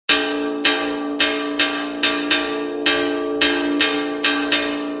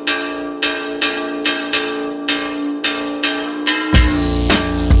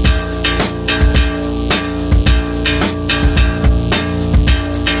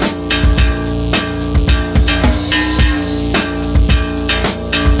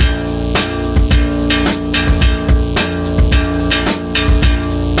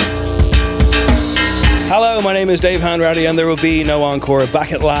my name is Dave Hanratty and there will be no encore.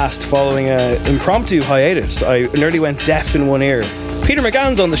 Back at last following an impromptu hiatus. I nearly went deaf in one ear. Peter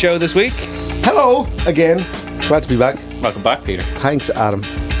McGann's on the show this week. Hello again. Glad to be back. Welcome back, Peter. Thanks, Adam.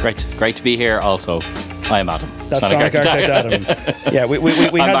 Great to be here also. I am Adam. That's Sonic Architect Adam. Yeah,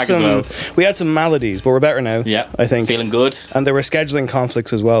 we had some maladies, but we're better now. Yeah, I think. Feeling good. And there were scheduling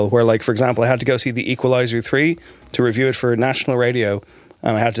conflicts as well, where, like, for example, I had to go see The Equalizer 3 to review it for national radio.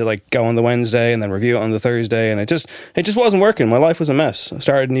 And I had to, like, go on the Wednesday and then review it on the Thursday, and it just wasn't working. My life was a mess. I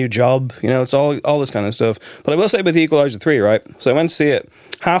started a new job, it's all this kind of stuff. But I will say about The Equalizer 3, right? So I went to see it.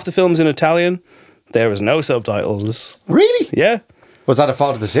 Half the film's in Italian. There was no subtitles. Really? Yeah. Was that a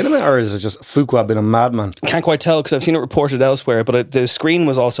fault of the cinema, or is it just Fuqua being a madman? Can't quite tell because I've seen it reported elsewhere, but the screen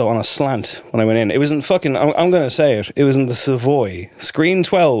was also on a slant when I went in. It was in fucking, I'm going to say it, it was in the Savoy. Screen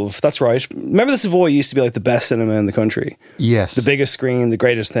 12, that's right. Remember the Savoy used to be like the best cinema in the country? Yes. The biggest screen, the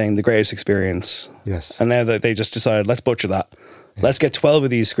greatest thing, the greatest experience. Yes. And now they just decided, let's butcher that. Let's get 12 of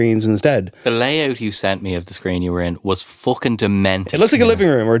these screens instead. The layout you sent me of the screen you were in was fucking demented. It looks like a living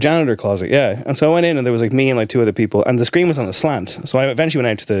room or a janitor closet, yeah. And so I went in and there was like me and like two other people, and the screen was on a slant. So I eventually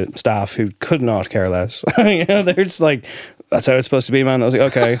went out to the staff who could not care less. They're just like, that's how it's supposed to be, man. I was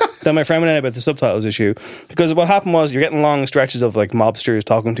like, okay. Then my friend went in about the subtitles issue, because what happened was you're getting long stretches of like mobsters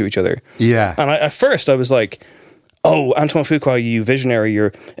talking to each other. Yeah. And at first I was like, oh, Antoine Fuqua, you visionary,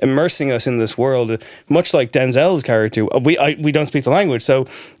 you're immersing us in this world, much like Denzel's character. We don't speak the language, so,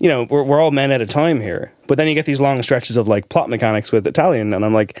 we're all men at a time here. But then you get these long stretches of, like, plot mechanics with Italian, and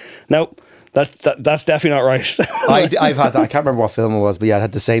I'm like, nope, that's definitely not right. I've had that. I can't remember what film it was, but yeah, I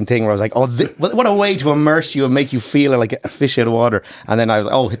had the same thing where I was like, what a way to immerse you and make you feel like a fish out of water. And then I was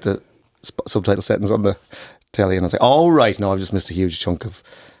like, hit the subtitle settings on the telly, and I was like, oh, right, no, I've just missed a huge chunk of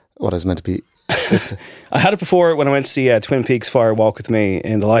what I was meant to be. I had it before when I went to see Twin Peaks Fire Walk With Me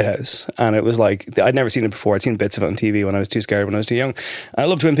in the Lighthouse, and it was like, I'd never seen it before. I'd seen bits of it on TV when I was too scared, when I was too young. And I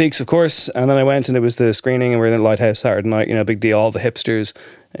love Twin Peaks, of course, and then I went and it was the screening, and we were in the Lighthouse Saturday night, big deal, all the hipsters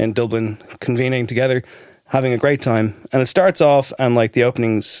in Dublin convening together, having a great time. And it starts off, and like the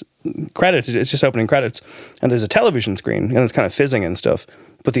openings credits, it's just opening credits, and there's a television screen, and it's kind of fizzing and stuff.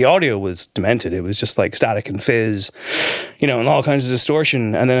 But the audio was demented. It was just like static and fizz, and all kinds of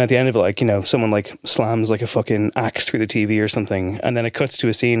distortion. And then at the end of it, like, someone like slams like a fucking axe through the TV or something. And then it cuts to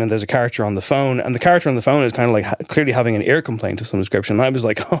a scene and there's a character on the phone. And the character on the phone is kind of like clearly having an ear complaint of some description. And I was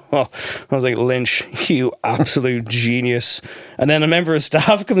like, Lynch, you absolute genius. And then a member of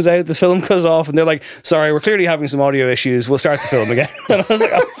staff comes out, the film goes off, and they're like, sorry, we're clearly having some audio issues. We'll start the film again. And I was like,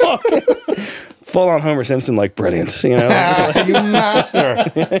 oh, fuck. Full on Homer Simpson, like, brilliant, You master.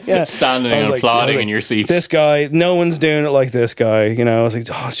 Yeah. Standing and applauding in your seat. This guy, no one's doing it like this guy, I was like,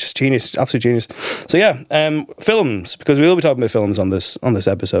 it's just genius, absolute genius. So yeah, films, because we will be talking about films on this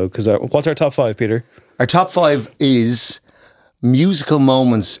episode, because what's our top 5, Peter? Our top 5 is musical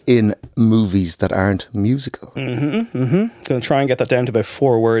moments in movies that aren't musical. Going to try and get that down to about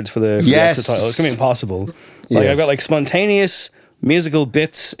 4 words for the episode title. It's going to be impossible. Like, I've got like spontaneous musical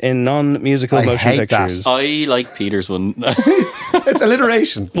bits in non-musical motion pictures. I like Peter's one. It's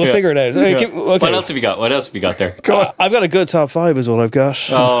alliteration. We'll figure it out. Okay. What else have you got there? I've got a good top 5 is what I've got.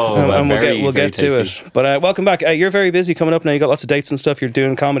 And we'll get to it. But welcome back. You're very busy coming up now. You got lots of dates and stuff. You're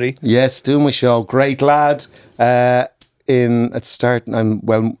doing comedy. Yes, doing my show. Great lad. As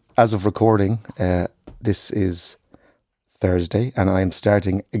of recording, this is Thursday, and I'm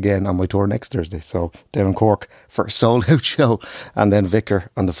starting again on my tour next Thursday. So down in Cork for a sold out show, and then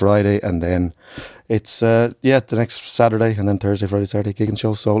Vicar on the Friday, and then it's the next Saturday, and then Thursday, Friday, Saturday gig and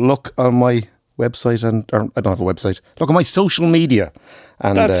show. So look on my website, or I don't have a website. Look on my social media,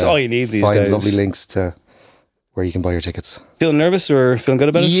 and that's all you need these find days. Lovely links to where you can buy your tickets. Feeling nervous or feeling good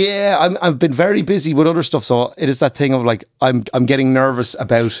about it? Yeah, I've been very busy with other stuff, so it is that thing of like I'm getting nervous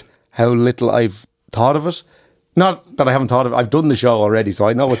about how little I've thought of it. Not that I haven't thought of it. I've done the show already, so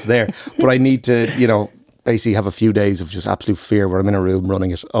I know it's there. But I need to, basically have a few days of just absolute fear where I'm in a room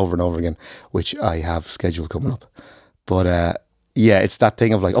running it over and over again, which I have scheduled coming up. But it's that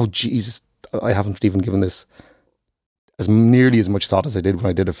thing of like, oh Jesus, I haven't even given this as nearly as much thought as I did when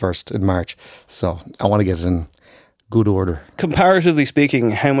I did it first in March. So I want to get it in good order. Comparatively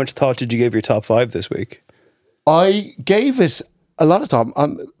speaking, how much thought did you give your top 5 this week? I gave it a lot of thought.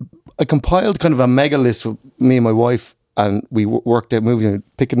 I compiled kind of a mega list with me and my wife, and we worked out moving,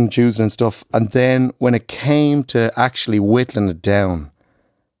 picking and choosing and stuff. And then when it came to actually whittling it down,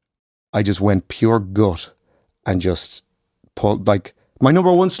 I just went pure gut and just pulled, like, my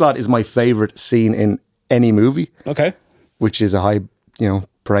number 1 slot is my favourite scene in any movie. Okay. Which is a high,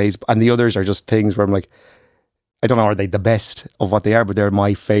 praise. And the others are just things where I'm like, I don't know, are they the best of what they are, but they're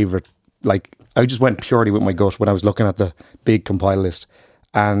my favourite I just went purely with my gut when I was looking at the big compile list,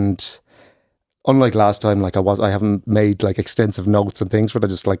 and unlike last time, like I haven't made like extensive notes and things for it. I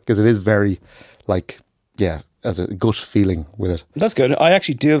just like, because it is very like, yeah, as a gut feeling with it. That's good. I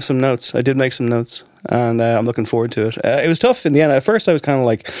actually do have some notes. I did make some notes, and I'm looking forward to it. It was tough in the end. At first I was kind of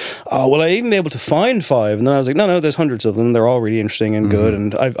like, oh, will I even be able to find 5? And then I was like, no, there's hundreds of them. They're all really interesting and good,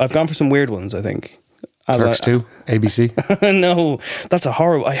 and I've gone for some weird ones, I think. Perks 2, ABC. No, that's a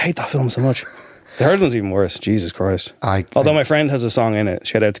horrible. I hate that film so much. The Herd one's even worse. Jesus Christ. Although my friend has a song in it.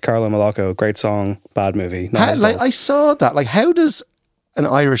 Shout out to Carlo Malacco. Great song, bad movie. I saw that. Like, how does an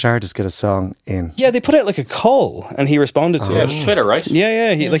Irish artist get a song in? Yeah, they put out like a call and he responded to it. It was Twitter, right?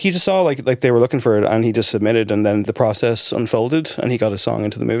 Yeah. He just saw like they were looking for it and he just submitted, and then the process unfolded and he got a song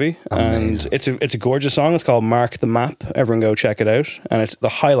into the movie. Amazing. And it's a gorgeous song. It's called Mark the Map. Everyone go check it out. And it's the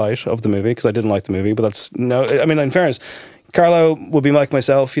highlight of the movie, because I didn't like the movie, but in fairness, Carlo would be like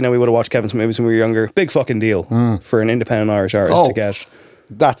myself. You know, we would have watched Kevin's movies when we were younger. Big fucking deal for an independent Irish artist to get.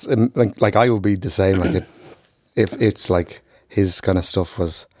 That's like I would be the same. Like if it's like his kind of stuff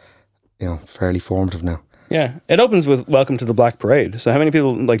was, you know, fairly formative now. Yeah, it opens with "Welcome to the Black Parade." So how many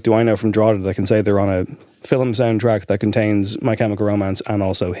people like do I know from Drogheda that can say they're on a film soundtrack that contains My Chemical Romance and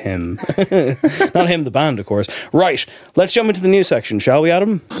also him? Not him, the band, of course. Right, let's jump into the news section, shall we,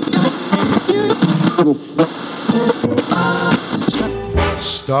 Adam?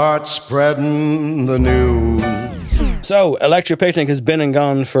 Start spreading the news. So, Electric Picnic has been and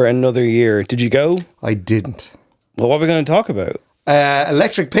gone for another year. Did you go? I didn't. Well, what are we going to talk about?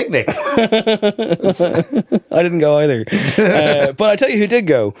 Electric Picnic. I didn't go either. But I tell you who did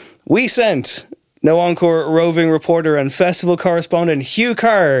go. We sent No Encore roving reporter and festival correspondent Hugh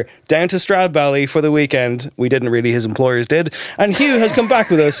Carr down to Stradbally for the weekend. We didn't really, his employers did. And Hugh has come back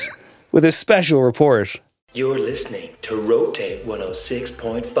with us with his special report. You're listening to Rotate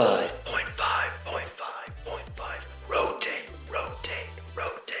 106.5. Rotate.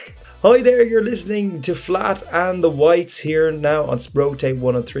 Hi there, you're listening to Flat and the Whites here now on Rotate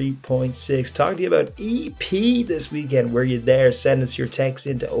 103.6. Talking to you about EP this weekend. Were you there? Send us your text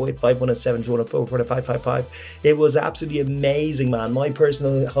into 085 107 It was absolutely amazing, man. My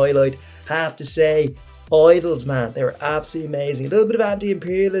personal highlight, have to say, Idols, man, they were absolutely amazing. A little bit of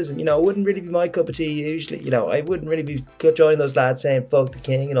anti-imperialism, you know, wouldn't really be my cup of tea usually. You know, I wouldn't really be joining those lads saying fuck the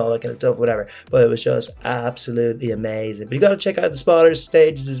king and all that kind of stuff, whatever. But it was just absolutely amazing. But you got to check out the spotters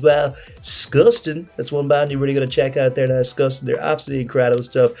stages as well. Scuston, that's one band you really got to check out there now. Scuston, they're absolutely incredible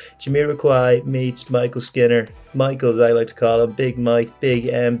stuff. Jamiroquai meets Michael Skinner. Michael, as I like to call him, Big Mike, Big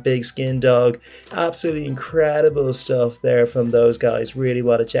M, Big Skin Dog. Absolutely incredible stuff there from those guys. Really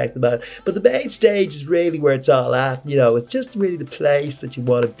want to check them out. But the main stage is really where it's all at. You know, it's just really the place that you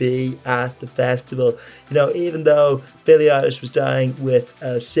want to be at the festival. You know, even though Billie Eilish was dying with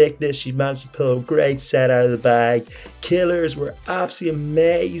sickness, she managed to pull a great set out of the bag. Killers were absolutely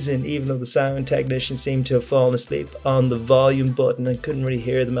amazing, even though the sound technician seemed to have fallen asleep on the volume button and couldn't really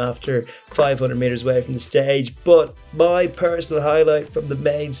hear them after 500 meters away from the stage. But my personal highlight from the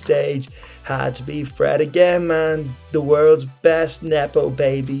main stage had to be Fred again, man. The world's best Nepo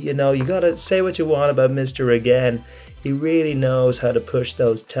baby. You know, you gotta say what you want about Mr. Again. He really knows how to push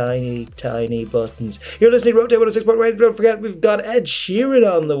those tiny, tiny buttons. You're listening to Rotate 106.1. Don't forget, we've got Ed Sheeran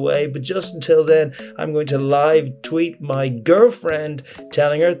on the way. But just until then, I'm going to live tweet my girlfriend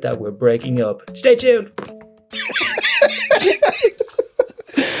telling her that we're breaking up. Stay tuned.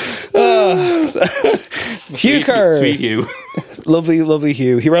 Hugh Carr. Sweet Hugh. Lovely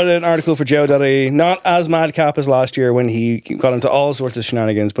Hugh. He wrote an article for Joe.ie, not as madcap as last year when he got into all sorts of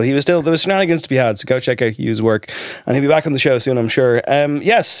shenanigans, but there was shenanigans to be had, so go check out Hugh's work, and he'll be back on the show soon, I'm sure.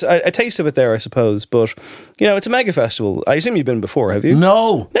 Yes, a taste of it there, I suppose, but, you know, it's a mega festival. I assume you've been before, have you?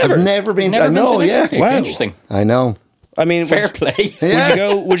 No, Never. I've never been. Never I been know, to yeah. Wow. Interesting. I know. I mean, Fair play.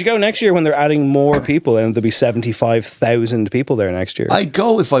 Would you go next year when they're adding more people and there'll be 75,000 people there next year? I'd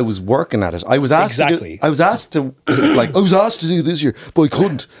go if I was working at it. I was asked exactly. I was asked to do this year, but I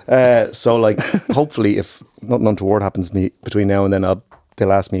couldn't. So like, hopefully, if nothing untoward happens to me between now and then,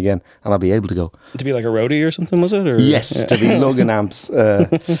 they'll ask me again, and I'll be able to go. To be like a roadie or something, was it? Or? Yes, to be lugging amps.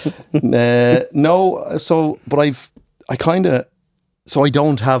 No, so I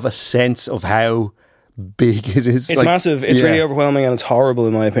don't have a sense of how big it is. It's massive. It's really overwhelming, and it's horrible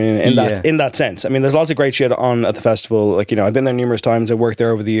in my opinion in that sense. I mean, there's lots of great shit on at the festival. Like, you know, I've been there numerous times. I've worked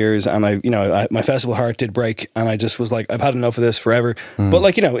there over the years, and my festival heart did break, and I just was like, I've had enough of this forever. But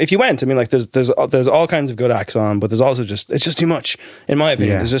like, you know, if you went, I mean, like there's all kinds of good acts on, but there's also it's just too much in my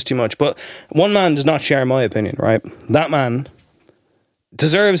opinion. There's just too much. But one man does not share my opinion, right? That man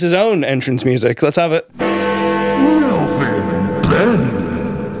deserves his own entrance music. Let's have it. Melvin Ben.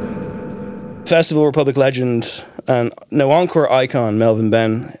 Festival Republic legend and no encore icon Melvin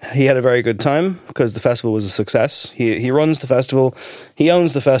Benn. He had a very good time because the festival was a success. He runs the festival, he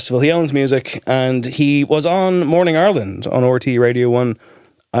owns the festival, he owns music, and he was on Morning Ireland on RT Radio 1.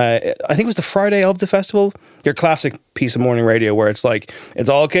 I think it was the Friday of the festival. Your classic piece of morning radio where it's like, it's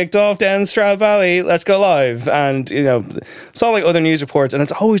all kicked off down Stroud Valley, let's go live. And, you know, it's all like other news reports, and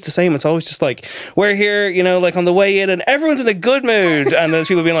it's always the same. It's always just like, we're here, you know, like on the way in, and everyone's in a good mood. And there's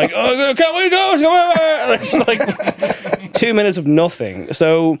people being like, oh, can't we go? And it's like 2 minutes of nothing.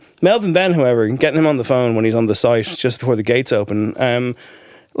 So Melvin Benn, however, getting him on the phone when he's on the site just before the gates open,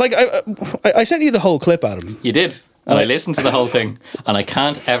 like I sent you the whole clip, Adam. You did. And I listened to the whole thing, and I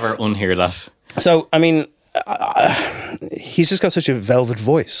can't ever unhear that. So, I mean, he's just got such a velvet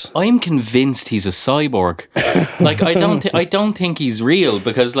voice. I'm convinced he's a cyborg. Like, I don't think he's real,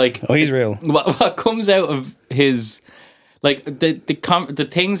 because, like... Oh, he's real. What comes out of his... Like, the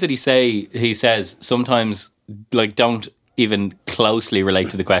things that he says sometimes, like, don't even closely relate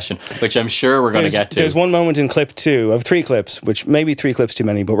to the question, which I'm sure we're going to get to. There's one moment in clip 2 of 3 clips, which maybe 3 clips too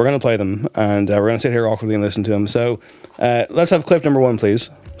many, but we're going to play them, and we're going to sit here awkwardly and listen to them. So let's have clip number 1, please.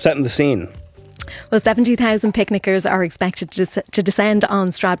 Setting the scene. Well, 70,000 picnickers are expected to descend on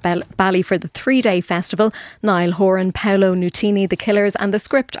Stradbally for the 3-day festival. Niall Horan, Paolo Nutini, The Killers and The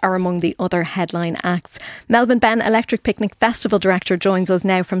Script are among the other headline acts. Melvin Benn, Electric Picnic Festival Director, joins us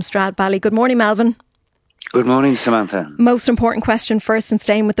now from Stradbally. Good morning, Melvin. Good morning, Samantha. Most important question first, and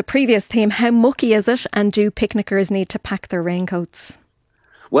staying with the previous theme, how mucky is it, and do picnickers need to pack their raincoats?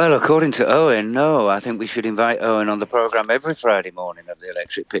 Well, according to Owen, no. I think we should invite Owen on the programme every Friday morning of the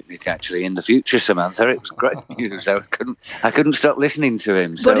Electric Picnic, actually, in the future, Samantha. It was great news. I couldn't stop listening to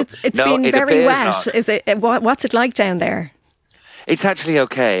him. But it's been very wet. Is it? What's it like down there? It's actually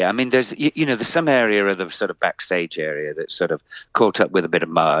okay. I mean, there's some area of the sort of backstage area that's sort of caught up with a bit of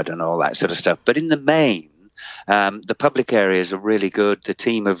mud and all that sort of stuff. But in the main, the public areas are really good. The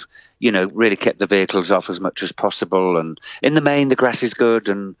team have, really kept the vehicles off as much as possible. And in the main, the grass is good,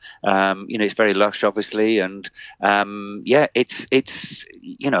 and it's very lush, obviously. And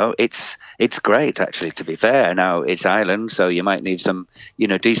it's great, actually. To be fair, now it's Ireland, so you might need some,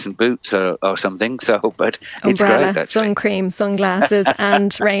 decent boots or something. So, but it's umbrella, great, actually. sun cream, sunglasses,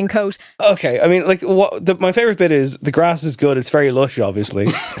 and raincoat. Okay, I mean, like, my favourite bit is the grass is good. It's very lush,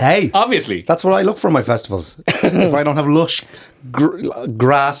 obviously. Hey, obviously, that's what I look for in my festivals. If I don't have lush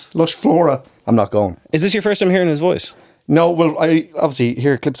grass, lush flora, I'm not going. Is this your first time hearing his voice? No, well, I obviously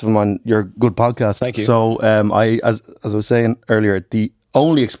hear clips of him on your good podcast. Thank you. So, as I was saying earlier, the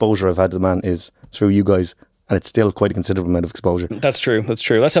only exposure I've had to the man is through you guys, and it's still quite a considerable amount of exposure. That's true.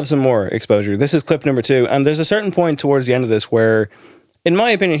 Let's have some more exposure. This is clip number 2, and there's a certain point towards the end of this where, in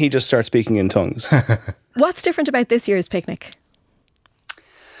my opinion, he just starts speaking in tongues. What's different about this year's picnic?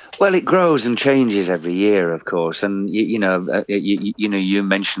 Well, it grows and changes every year, of course, and you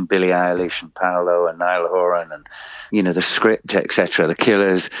mentioned Billie Eilish and Paolo and Niall Horan and the Script, etc., The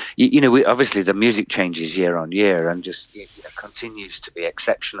Killers. We obviously the music changes year on year and just continues to be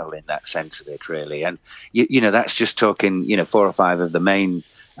exceptional in that sense of it, really. And that's just talking 4 or 5 of the main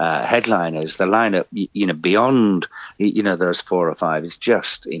headliners. The lineup, beyond those 4 or 5 is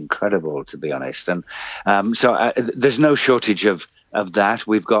just incredible, to be honest. And so there's no shortage of that.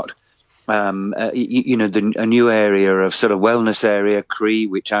 We've got a new area of sort of wellness area, Cree,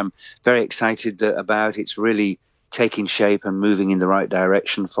 which I'm very excited about. It's really taking shape and moving in the right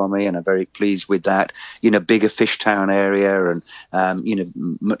direction for me, and I'm very pleased with that. Bigger Fishtown area, and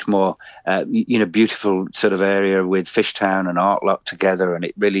much more beautiful sort of area with Fishtown and Artlock together, and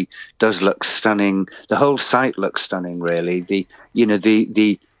it really does look stunning. The whole site looks stunning, really. The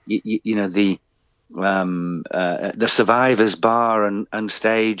Survivors Bar and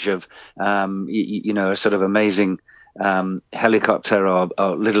stage of a sort of amazing helicopter or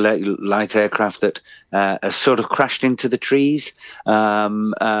little light aircraft that has sort of crashed into the trees,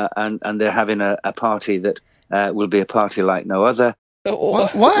 and they're having a party that will be a party like no other.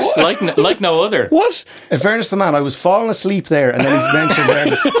 What? like no other. What? In fairness to the man, I was falling asleep there, and then he's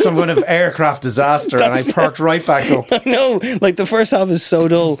mentioned some kind of aircraft disaster, and I perked right back up. No, like the first half is so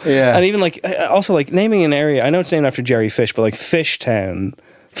dull. Yeah. And even also naming an area, I know it's named after Jerry Fish, but like Fishtown.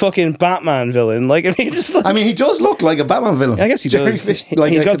 Fucking Batman villain. Like, I mean, he does look like a Batman villain. I guess he does.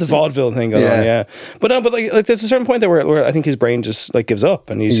 He's got the vaudeville thing going on, yeah. But there's a certain point there where I think his brain just gives up,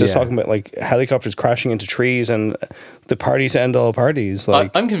 and he's just talking about helicopters crashing into trees and the party to end all parties.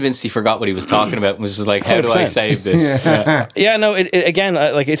 I'm convinced he forgot what he was talking about and was just like, how 100%. Do I save this? Yeah, no. Again,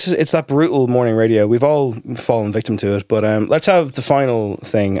 it's that brutal morning radio. We've all fallen victim to it. But let's have the final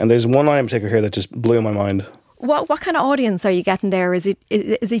thing, and there's one line in particular here that just blew my mind. What kind of audience are you getting there? Is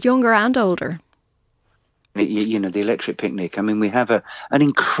it younger and older? The electric picnic. I mean, we have an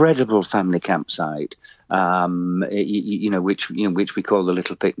incredible family campsite, which we call the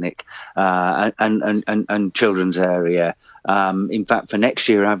Little Picnic, and children's area. In fact, for next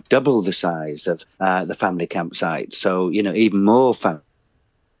year, I've doubled the size of the family campsite, so even more fun.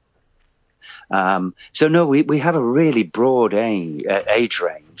 So no, we have a really broad age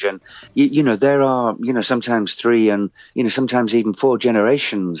range, and there are sometimes 3 and sometimes even 4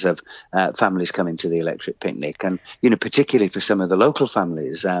 generations of families coming to the electric picnic, and particularly for some of the local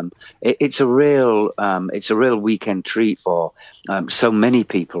families, it's a real weekend treat for so many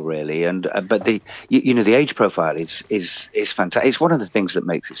people, really. And but the age profile is fantastic. It's one of the things that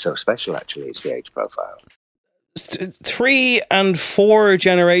makes it so special. Actually, it's the age profile. 3 and 4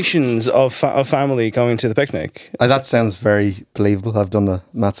 generations of family going to the picnic. That sounds very believable. I've done the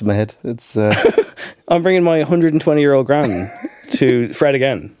maths in my head. It's I'm bringing my 120-year-old gran to Fred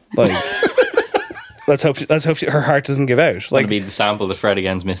again. Like, let's hope her heart doesn't give out. Like, be the sample that Fred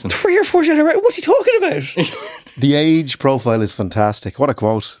again's missing. 3 or 4 generations. What's he talking about? The age profile is fantastic. What a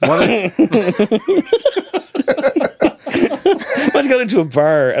quote! Imagine going into a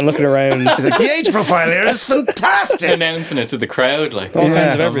bar and looking around. Like, the age profile here is fantastic. Announcing it to the crowd, like all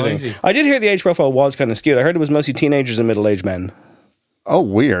kinds of everything. I did hear the age profile was kind of skewed. I heard it was mostly teenagers and middle-aged men. Oh,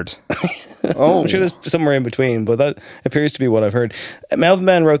 weird. Oh, I'm sure there's somewhere in between, but that appears to be what I've heard. Melvin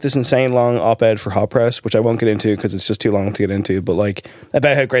Benn wrote this insane long op-ed for Hot Press, which I won't get into because it's just too long to get into, but like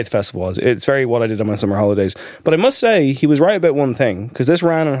about how great the festival was. It's very what I did on my summer holidays. But I must say, he was right about one thing, because this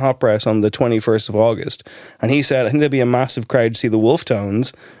ran on Hot Press on the 21st of August, and he said, I think there'd be a massive crowd to see the Wolf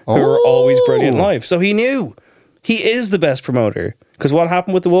Tones, who are always brilliant live. So he knew. He is the best promoter. Because what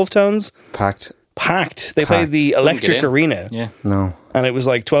happened with the Wolf Tones? Packed. They played the Electric Arena. Yeah. No. And it was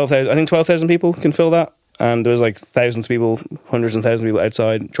like 12,000. I think 12,000 people can fill that. And there was like thousands of people, hundreds and thousands of people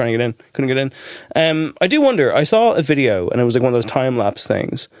outside trying to get in. Couldn't get in. I do wonder, I saw a video and it was like one of those time-lapse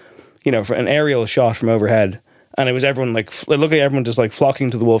things, for an aerial shot from overhead. And it was everyone look at everyone just like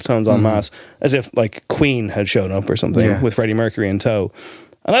flocking to the Wolf Tones en masse, as if like Queen had shown up or something with Freddie Mercury in tow.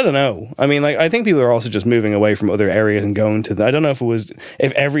 And I don't know. I mean, like, I think people are also just moving away from other areas and going to I don't know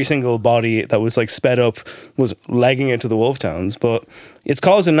if every single body that was like sped up was legging it to the Wolf Towns, but it's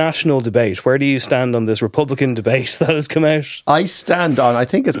caused a national debate. Where do you stand on this Republican debate that has come out? I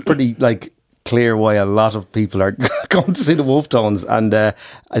think it's pretty like clear why a lot of people are going to see the Wolf Tones, and I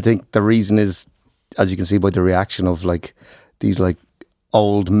think the reason is, as you can see by the reaction of like these like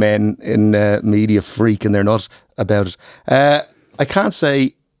old men in media freaking their nut about it. I can't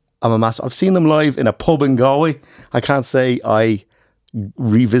say I'm a massive... I've seen them live in a pub in Galway. I can't say I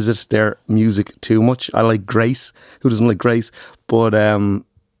revisit their music too much. I like Grace. Who doesn't like Grace? But I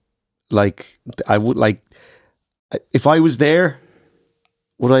would like... If I was there,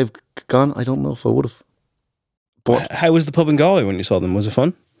 would I have gone? I don't know if I would have. But how was the pub in Galway when you saw them? Was it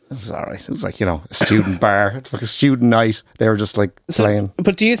fun? It was all right. It was like, a student bar, like a student night. They were just like playing.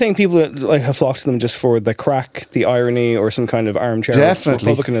 But do you think people like have flocked to them just for the crack, the irony, or some kind of armchair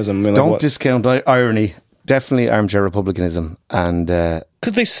republicanism? I mean, don't discount irony. Definitely armchair republicanism, and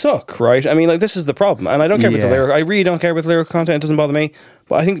because they suck, right? I mean, like, this is the problem, and I don't care about the lyric. I really don't care about the lyrical content. It doesn't bother me,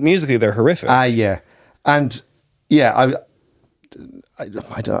 but I think musically they're horrific. Yeah, and yeah, I'm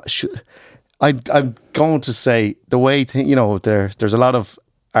going to say the way there's a lot of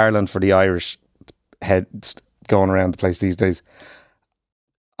Ireland for the Irish heads going around the place these days.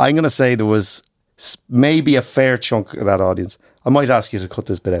 I'm going to say there was maybe a fair chunk of that audience. I might ask you to cut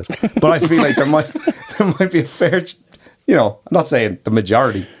this bit out, but I feel like there might be a fair, I'm not saying the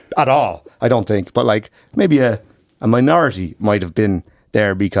majority at all, I don't think, but like maybe a minority might have been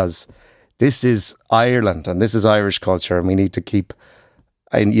there because this is Ireland and this is Irish culture and we need to keep,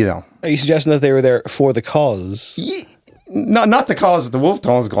 Are you suggesting that they were there for the cause? Not the cause that the Wolf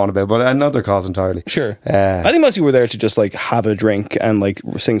Tones gone about, but another cause entirely. Sure. I think most people were there to just like have a drink and like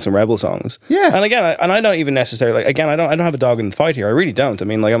sing some rebel songs. Yeah. And again, I don't even necessarily I don't have a dog in the fight here. I really don't. I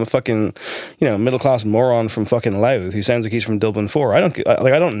mean, like, I'm a fucking middle class moron from fucking Louth who sounds like he's from Dublin 4. I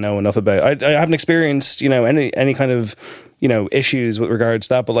don't know enough about. I haven't experienced any kind of issues with regards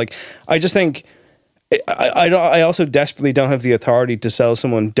to that. But like, I just think. I also desperately don't have the authority to tell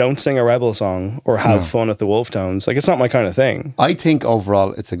someone don't sing a rebel song or have fun at the Wolf Tones. Like, it's not my kind of thing. I think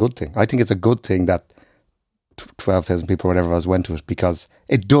overall it's a good thing. I think it's a good thing that 12,000 people or whatever else went to it because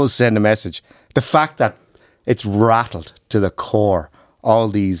it does send a message. The fact that it's rattled to the core all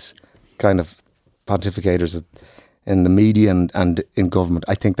these kind of pontificators in the media and in government,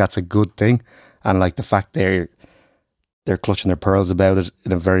 I think that's a good thing. And like the fact they're clutching their pearls about it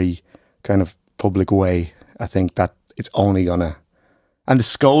in a very kind of public way, I think that it's only gonna, and the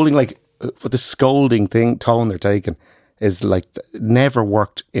scolding, like with the scolding tone they're taking is like never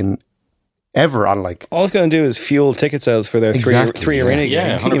worked in ever on like. All it's going to do is fuel ticket sales for their three arena game.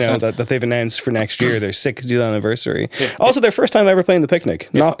 Yeah, you know 100%. that they've announced for next year. Their 60th anniversary. Also, their first time ever playing the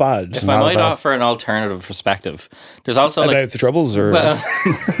Picnic. Not bad. If I might offer an alternative perspective, there's also About like the Troubles, or well,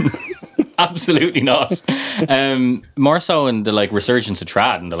 absolutely not. More so in the like resurgence of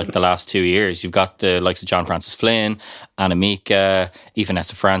trad in the last 2 years. You've got the likes of John Francis Flynn, Anna Mika,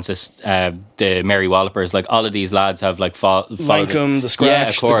 Vanessa Francis, the Mary Wallopers. Like all of these lads have like followed Lankum, the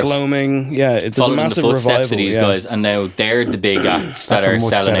Scratch, the Gloaming. Yeah, it's a followed in the massive footsteps revival. of these guys, and now they're the big acts that That's a are much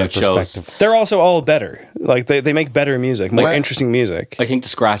selling better out shows. perspective. They're also all better. Like they make better music, more interesting music. I think the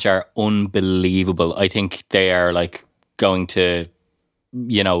Scratch are unbelievable. I think they are like going to,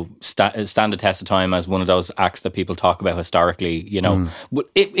 you know, stand the test of time as one of those acts that people talk about historically, you know,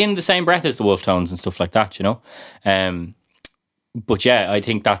 in the same breath as the Wolf Tones and stuff like that, you know. But yeah, I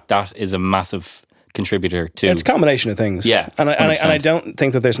think that is a massive contributor to. It's a combination of things. Yeah, and I don't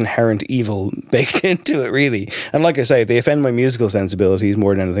think that there's inherent evil baked into it, really. And like I say, they offend my musical sensibilities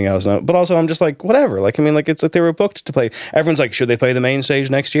more than anything else. But also, I'm just like, whatever. Like, I mean, like it's like they were booked to play. Everyone's like, should they play the main stage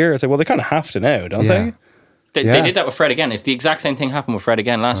next year? It's like, well, they kind of have to now, don't they? They did that with Fred Again. It's the exact same thing happened with Fred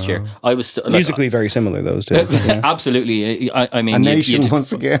Again last year. I was like, Musically very similar, those two. Yeah. Absolutely. I mean, A Nation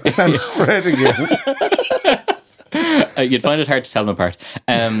once again and Fred again. You'd find it hard to tell them apart.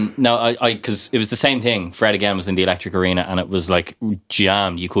 No, because it was the same thing. Fred Again was in the Electric Arena and it was like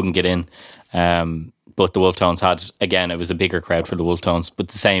jammed. You couldn't get in. But the Wolf Tones had, again, it was a bigger crowd for the Wolf Tones, but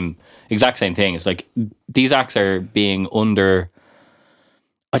the exact same thing. It's like these acts are being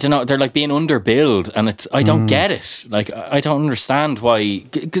I don't know, they're like being underbilled, and I don't get it. Like, I don't understand why,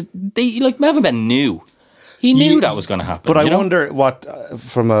 because they, like, Melvin Ben knew. He knew that was going to happen. But I wonder what,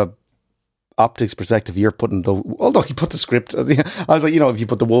 from a optics perspective, you're putting although he put the script, I was like, you know, if you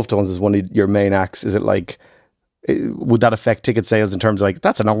put the Wolf Tones as one of your main acts, is it like, would that affect ticket sales in terms of like,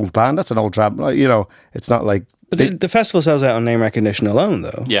 that's an old band, that's an old trap, you know, it's not like. But the festival sells out on name recognition alone,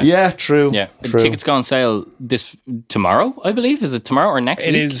 though. Yeah, true. Yeah, true. Tickets go on sale tomorrow, I believe. Is it tomorrow or next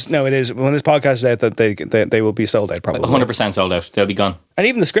week? It is. No, it is. When this podcast is out, that they will be sold out probably. 100% sold out. They'll be gone. And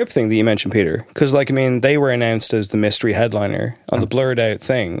even the script thing that you mentioned, Peter, because like I mean, they were announced as the mystery headliner on the blurred out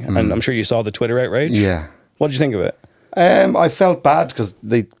thing, and I'm sure you saw the Twitter outrage. Yeah. What did you think of it? I felt bad because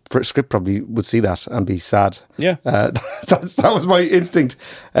the script probably would see that and be sad. Yeah. That was my instinct.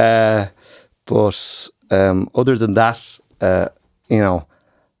 But other than that, you know,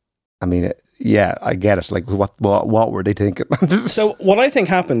 I mean, yeah, I get it. Like, what were they thinking? So what I think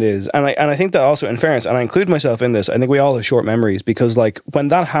happened is, and I think that also, in fairness, and I include myself in this, I think we all have short memories, because like when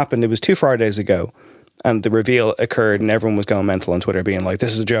that happened, it was 2 Fridays ago, and the reveal occurred, and everyone was going mental on Twitter, being like,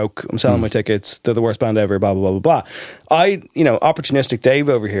 "This is a joke. I'm selling my tickets. They're the worst band ever." Blah blah blah blah blah. I, you know, opportunistic Dave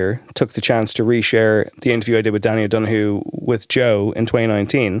over here took the chance to reshare the interview I did with Danny O'Donoghue with Joe in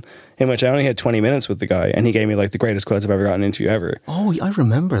 2019, in which I only had 20 minutes with the guy, and he gave me like the greatest quotes I've ever gotten an interview ever. Oh, I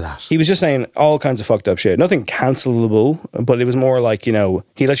remember that. He was just saying all kinds of fucked up shit. Nothing cancelable, but it was more like, you know,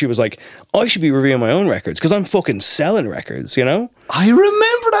 he literally was like, I should be reviewing my own records because I'm fucking selling records, you know? I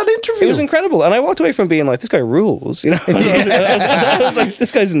remember that interview. It was incredible. And I walked away from being like, this guy rules, you know? I was like,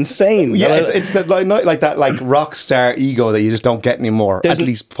 this guy's insane. Yeah, it's that like that like rock star ego that you just don't get anymore, at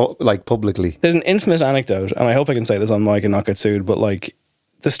least publicly. There's an infamous anecdote, and I hope I can say this on mic and not get sued, but like,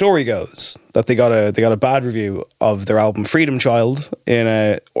 the story goes that they got a bad review of their album Freedom Child in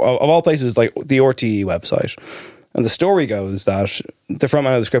of all places, like the RTE website. And the story goes that the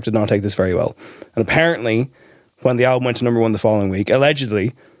frontman of the script did not take this very well. And apparently, when the album went to #1 the following week,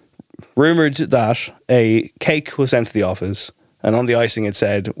 allegedly, rumoured that a cake was sent to the office, and on the icing it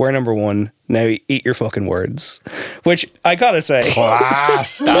said, "We're #1, now eat your fucking words." Which, I gotta say,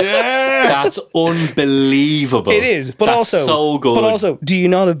 Class. That's unbelievable. it is, but that's also so good. But also, do you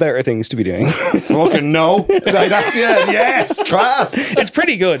not have better things to be doing? Fucking no. Yes, class. It's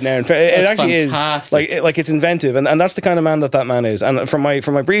pretty good now. It actually fantastic. is like it's inventive, and that's the kind of man that man is. And from my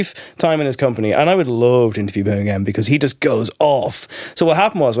brief time in his company, and I would love to interview him again because he just goes off. So what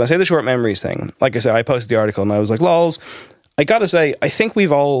happened was, when I say the short memories thing, like I said, I posted the article and I was like, lols. I gotta say, I think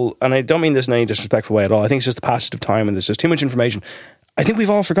we've all, and I don't mean this in any disrespectful way at all, I think it's just the passage of time and there's just too much information. I think we've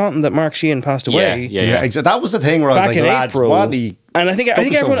all forgotten that Mark Sheehan passed away. Yeah. That was the thing where I was Back like, in lads, April, what and I think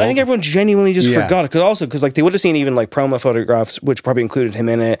everyone genuinely just forgot it, because like they would have seen even like promo photographs which probably included him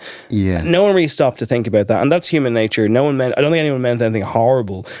in it. Yeah, no one really stopped to think about that, and that's human nature. I don't think anyone meant anything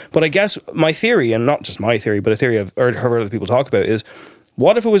horrible, but I guess my theory, and not just my theory, but a theory of or other people talk about, is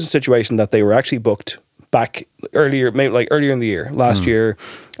what if it was a situation that they were actually booked back earlier, maybe like earlier in the year, last year,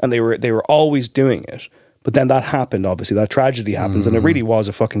 and they were always doing it. But then that happened, obviously. That tragedy happens, and it really was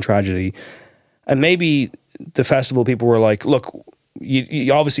a fucking tragedy. And maybe the festival people were like, look,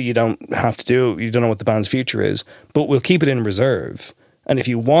 you obviously you don't have to do it. You don't know what the band's future is, but we'll keep it in reserve. And if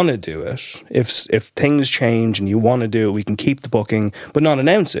you want to do it, if things change and you want to do it, we can keep the booking, but not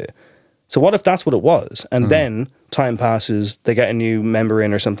announce it. So what if that's what it was? And then time passes, they get a new member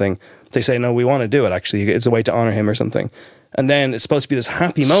in or something. They say, no, we want to do it, actually. It's a way to honour him or something. And then it's supposed to be this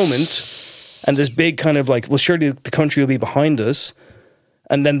happy moment and this big kind of like, well, surely the country will be behind us.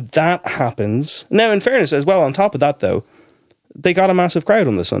 And then that happens. Now, in fairness as well, on top of that, though, they got a massive crowd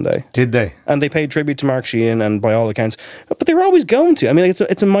on the Sunday. Did they? And they paid tribute to Mark Sheehan, and by all accounts, but they were always going to. I mean,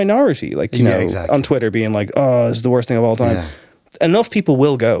 it's a minority, like, you know, exactly. on Twitter being like, oh, this is the worst thing of all time. Yeah. Enough people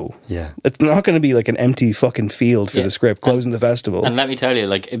will go. Yeah. It's not going to be like an empty fucking field for the Script closing the festival. And let me tell you,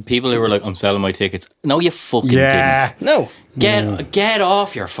 like, people who were like, I'm selling my tickets. No, you fucking Yeah. didn't. No. Get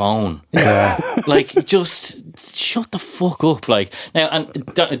off your phone. Yeah. Like, just shut the fuck up. Like, now, and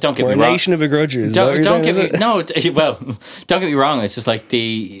don't get We're me a wrong. nation of begrudgers. Don't get me don't get me wrong. It's just like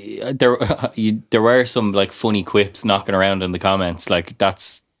there were some like funny quips knocking around in the comments. Like,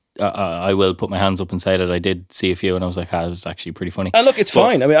 that's I will put my hands up and say that I did see a few, and I was like, it was actually pretty funny. And look, it's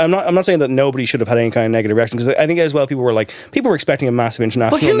fine. I mean, I'm not saying that nobody should have had any kind of negative reaction, because I think as well people were expecting a massive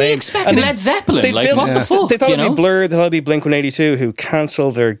international But who name. are you expecting? Led Zeppelin? Like, what the fuck? They thought you it'd be know? Blur. They thought it'd be Blink-182, who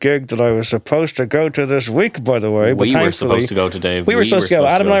cancelled their gig that I was supposed to go to this week, by the way. But We were thankfully- supposed to go to Dave. We were supposed to go.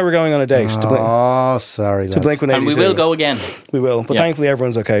 Adam and I were going on a date to Oh, sorry, lads. Blink-182. and we will go again. We will. But thankfully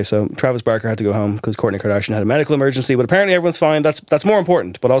everyone's okay. So Travis Barker had to go home because Kourtney Kardashian had a medical emergency. But apparently everyone's fine. That's more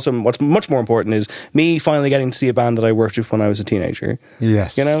important. But also what's much more important is me finally getting to see a band that I worked with when I was a teenager.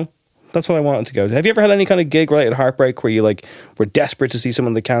 Yes. You know? That's what I wanted to go to. Have you ever had any kind of gig-related heartbreak where you like were desperate to see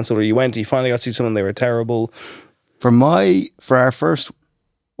someone that cancelled, or you went and you finally got to see someone they were terrible? For our first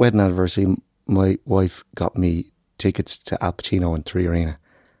wedding anniversary, my wife got me tickets to Al Pacino in 3 Arena,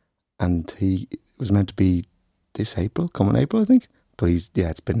 and he was meant to be this coming April, I think. But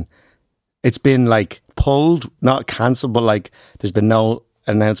it's been like pulled, not cancelled, but like there's been no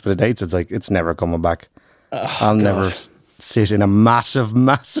announcement of dates. It's like it's never coming back. I'll never sit in a massive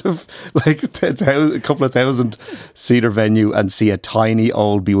like a couple of 1,000-seater venue and see a tiny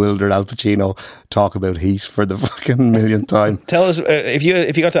old bewildered Al Pacino talk about heat for the fucking millionth time. Tell us if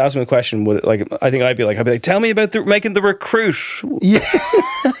you got to ask him a question. Would it, like I think I'd be like, tell me about making the Recruit. Yeah,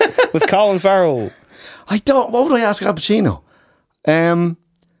 with Colin Farrell. What would I ask Al Pacino?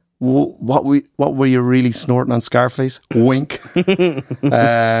 What were you really snorting on Scarface? Wink.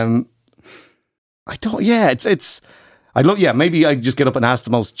 I don't. Yeah, it's. I love. Yeah, maybe I just get up and ask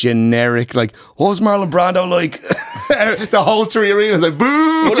the most generic, like, what was Marlon Brando like? The whole 3 Arena is like,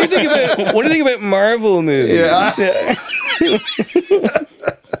 boo. What do you think about Marvel movies? Yeah.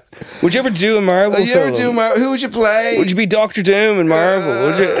 Would you ever do a Marvel film? Who would you play? Would you be Doctor Doom in Marvel?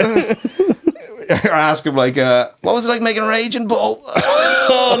 Would you? Or ask him like, what was it like making Raging Bull?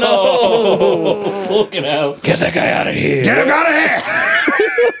 Oh no! Fucking hell! Get that guy out of here! Get him out of here!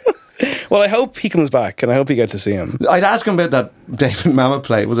 Well, I hope he comes back, and I hope you get to see him. I'd ask him about that David Mamet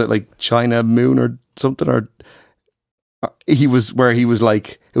play. Was it like China Moon or something? Or he was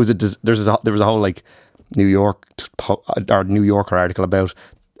like, it was there was a whole like New Yorker article about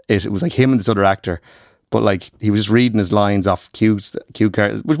it. It was like him and this other actor, but like he was just reading his lines off cue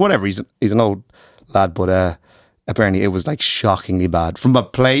cards, which whatever. He's an old lad, but apparently it was like shockingly bad from a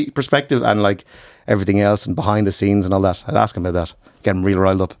play perspective and like everything else and behind the scenes and all that. I'd ask him about that. Get him real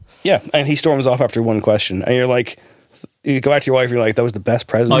riled up. Yeah, and he storms off after one question, and you're like, you go back to your wife, and you're like, that was the best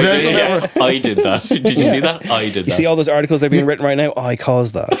present. I did that. Did you see that? I did that. You see all those articles that are being written right now? I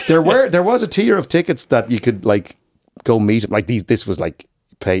caused that. There was a tier of tickets that you could like go meet him. Like this was like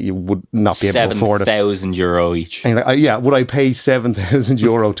you would not be able to afford it. €7,000 each. And you're like, would I pay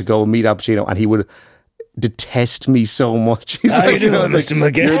 €7,000 to go meet Al Pacino? And he would detest me so much. He's How you doing, Mr.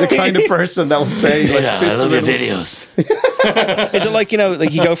 McGann? You're the kind of person that would pay. Like, Yeah, I love your videos. Is it like,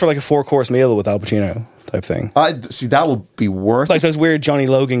 like you go for like a 4-course meal with Al Pacino type thing? See, that would be worth like those weird Johnny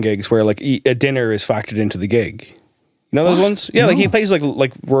Logan gigs where like a dinner is factored into the gig. You know those ones? Yeah, like he plays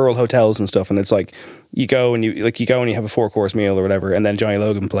like rural hotels and stuff, and it's like you go and you have a 4-course meal or whatever, and then Johnny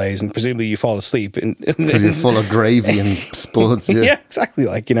Logan plays, and presumably you fall asleep because you're full of gravy and spuds. Yeah, exactly.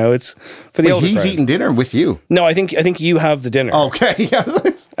 Like, it's for the older he's crowd. eating dinner with you. No, I think you have the dinner. Okay, yeah.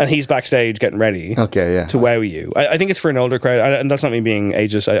 And he's backstage getting ready. Okay, yeah. To wow you. I think it's for an older crowd, and that's not me being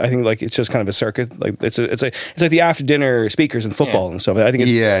ageist. I think like it's just kind of a circuit. Like it's like the after dinner speakers in football and stuff. I think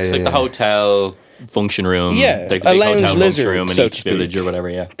it's It's like the hotel function room, yeah, like a the lounge hotel lizard, function room in so each village or whatever.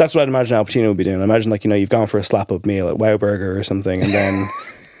 Yeah, that's what I'd imagine Al Pacino would be doing. I imagine like you've gone for a slap up meal at Wow Burger or something, and then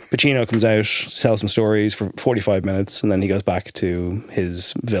Pacino comes out, tells some stories for 45 minutes, and then he goes back to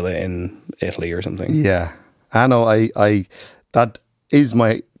his villa in Italy or something. Yeah, I know. I that is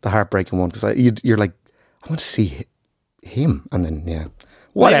the heartbreaking one, because you're like, I want to see him, and then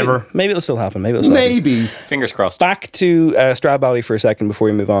whatever. Maybe it'll still happen. Maybe. Fingers crossed. Back to Stradbally for a second before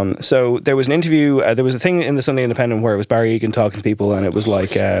we move on. So there was an interview. There was a thing in the Sunday Independent where it was Barry Egan talking to people, and it was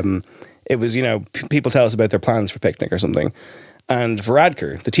like, people tell us about their plans for picnic or something. And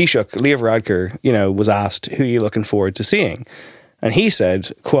Varadkar, the Taoiseach, Leo Varadkar, was asked, who are you looking forward to seeing? And he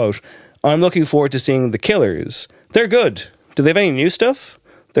said, quote, I'm looking forward to seeing the Killers. They're good. Do they have any new stuff?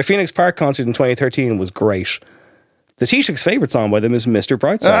 Their Phoenix Park concert in 2013 was great. The Taoiseach's favourite song by them is Mr.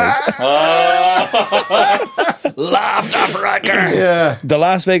 Brightside. Laughed at Varadkar. Yeah. The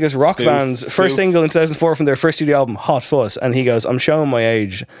Las Vegas rock band's first single in 2004 from their first studio album, Hot Fuss. And he goes, I'm showing my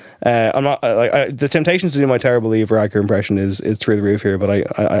age. I'm not, the temptation to do my terrible Leo Varadkar impression is through the roof here, but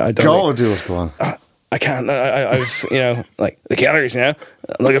I don't. Do it, go on. I can't. I've, like the Killers, I'm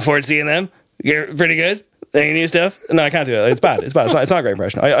looking forward to seeing them. You're pretty good. Any new stuff? No, I can't do it. It's bad. It's not a great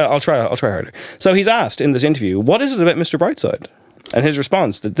impression. I'll try harder. So he's asked in this interview, what is it about Mr. Brightside? And his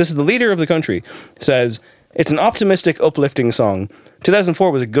response, that this is the leader of the country, says, it's an optimistic, uplifting song.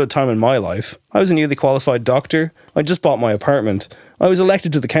 2004 was a good time in my life. I was a newly qualified doctor. I just bought my apartment. I was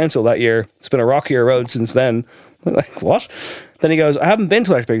elected to the council that year. It's been a rockier road since then. I'm like, what? Then he goes, I haven't been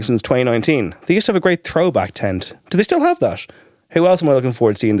to Electric since 2019. They used to have a great throwback tent. Do they still have that? Who else am I looking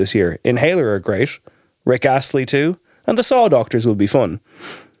forward to seeing this year? Inhaler are great. Rick Astley too. And the Saw Doctors will be fun.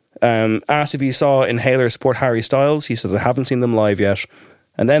 Asked if he saw Inhaler support Harry Styles. He says, I haven't seen them live yet.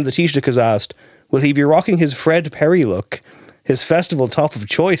 And then the Taoiseach has asked, will he be rocking his Fred Perry look? His festival top of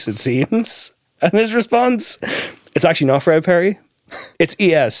choice, it seems. And his response, it's actually not Fred Perry. It's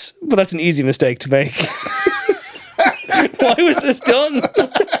ES, but that's an easy mistake to make. Why was this done?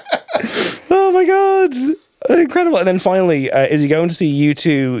 Oh my God. Incredible. And then finally, is he going to see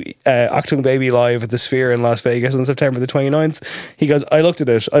U2 Achtung Baby live at the Sphere in Las Vegas on September the 29th? He goes, I looked at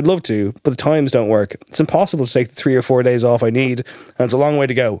it. I'd love to, but the times don't work. It's impossible to take the 3 or 4 days off I need, and it's a long way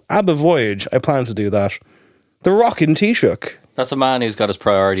to go. ABBA Voyage, I plan to do that. The Rockin' Taoiseach. That's a man who's got his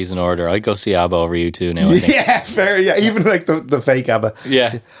priorities in order. I'd go see ABBA over U2 now, I think. Yeah, fair. Yeah, even like the fake ABBA.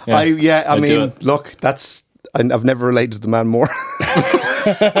 Yeah. I mean, look, I've never related to the man more.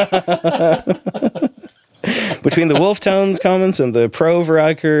 Between the Wolf Tones comments and the pro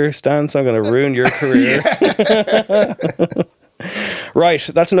Varadkar stance, I'm going to ruin your career. Right,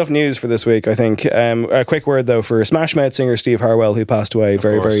 that's enough news for this week, I think. A quick word, though, for Smash Mouth singer Steve Harwell, who passed away.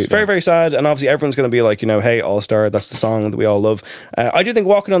 Very sad. And obviously everyone's going to be like, hey, All-Star, that's the song that we all love. I do think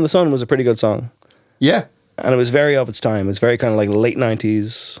Walking on the Sun was a pretty good song. Yeah. And it was very of its time. It was very kind of like late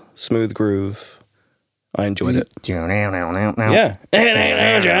 90s, smooth groove. I enjoyed it. Yeah.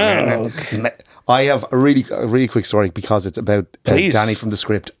 I have a really quick story because it's about Danny from the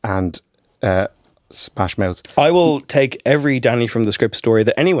Script and Smash Mouth. I will take every Danny from the Script story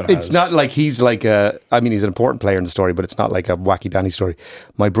that anyone has. It's not like he's like he's an important player in the story, but it's not like a wacky Danny story.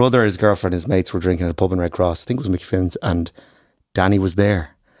 My brother, his girlfriend, his mates were drinking at a pub in Red Cross. I think it was McFinn's, and Danny was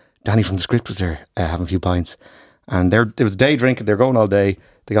there. Danny from the Script was there having a few pints. And it was day drinking. They were going all day.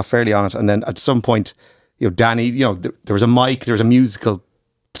 They got fairly on it. And then at some point, Danny, there was a mic, there was a musical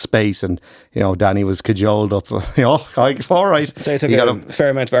space, and Danny was cajoled up. All right. So he took a fair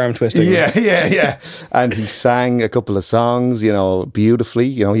amount of arm twisting. Yeah. And he sang a couple of songs,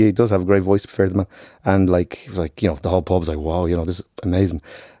 beautifully. He does have a great voice, fair to the man. And the whole pub was like, wow, this is amazing.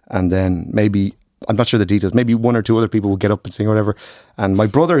 And then maybe, I'm not sure the details, maybe 1 or 2 other people would get up and sing or whatever. And my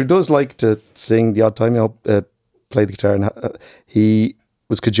brother, who does like to sing the odd time, play the guitar, and he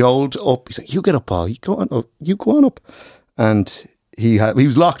was cajoled up. He's like, you get up, Paul. You go on up. And he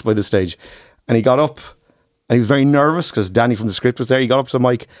was locked by this stage. And he got up, and he was very nervous because Danny from the Script was there. He got up to the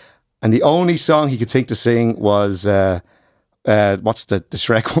mic, and the only song he could think to sing was what's the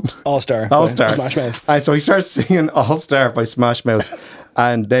Shrek one? All-Star. Smash Mouth. And so he started singing All-Star by Smash Mouth,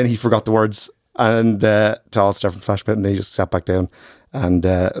 and then he forgot the words and to All-Star from Smash Mouth, and he just sat back down and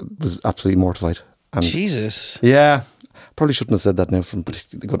was absolutely mortified. And Jesus. Yeah. Probably shouldn't have said that now, but he's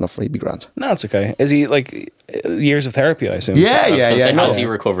good enough for he'd be grand. No, it's okay. Is he years of therapy, I assume? Yeah. Has he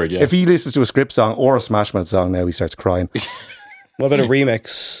recovered? Yeah. If he listens to a Script song or a Smash Mouth song now, he starts crying. What about a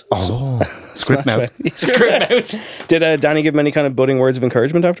remix? Oh, Script Mouth. Script Mouth. Did Danny give him any kind of budding words of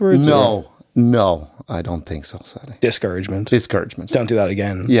encouragement afterwards? No, I don't think so, sadly. Discouragement. Don't do that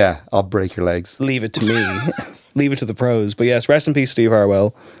again. Yeah, I'll break your legs. Leave it to me. Leave it to the pros. But yes, rest in peace, Steve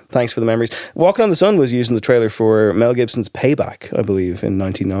Harwell. Thanks for the memories. Walking on the Sun was used in the trailer for Mel Gibson's Payback, I believe, in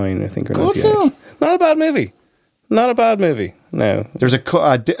 99, I think, or 98. Good film. Not a bad movie. Not a bad movie. No. There's a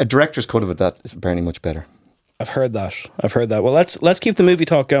director's cut of it that is apparently much better. I've heard that. Well, let's keep the movie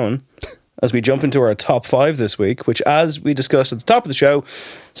talk going as we jump into our top 5 this week, which, as we discussed at the top of the show,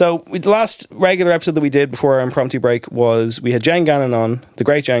 the last regular episode that we did before our impromptu break was we had Jane Gannon on, the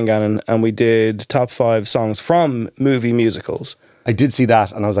great Jane Gannon, and we did top 5 songs from movie musicals. I did see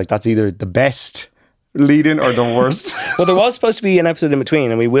that, and I was like, that's either the best lead-in or the worst. Well, there was supposed to be an episode in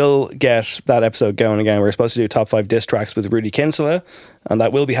between, and we will get that episode going again. We're supposed to do top 5 diss tracks with Rudy Kinsella, and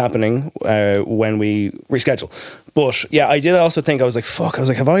that will be happening when we reschedule. But yeah, I did also think, I was like,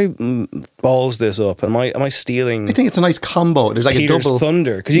 have I balls this up? Am I stealing? I think it's a nice combo. There's like Peter's a double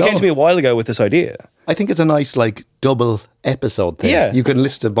thunder, because you came to me a while ago with this idea. I think it's a nice like double episode thing. Yeah, you can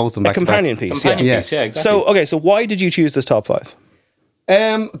listen to both of them back a companion to back. piece. Companion yeah. piece, yeah, exactly. So why did you choose this top 5?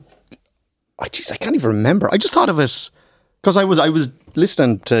 I can't even remember. I just thought of it because I was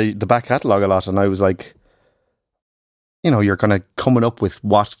listening to the back catalogue a lot, and I was like, you're kind of coming up with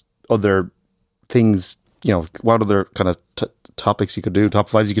what other things, what other kind of topics you could do, top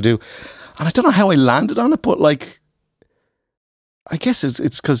 5s you could do, and I don't know how I landed on it, but like, I guess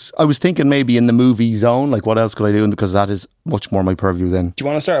it's because I was thinking maybe in the movie zone, like what else could I do? And because that is much more my purview than. Do you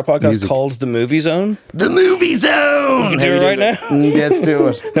want to start a podcast called The Movie Zone? The Movie Zone! You can do it right now? Let's do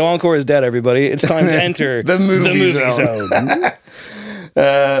it. No, Encore is dead, everybody. It's time to enter the movie zone.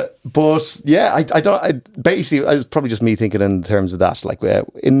 But yeah, basically, it was probably just me thinking in terms of that, like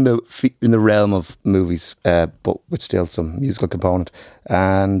in the realm of movies, but with still some musical component.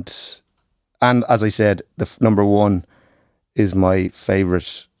 And as I said, the number 1 is my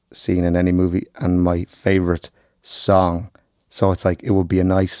favourite scene in any movie and my favourite song. So it's like, it would be a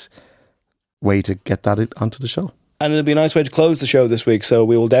nice way to get that onto the show. And it'll be a nice way to close the show this week. So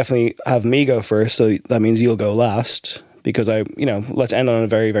we will definitely have me go first. So that means you'll go last. Because let's end on a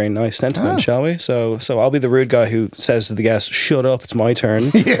very, very nice sentiment, shall we? So I'll be the rude guy who says to the guest, "Shut up, it's my turn."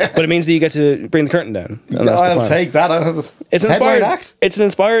 Yeah. But it means that you get to bring the curtain down. And I'll take that. It's an inspired act. It's an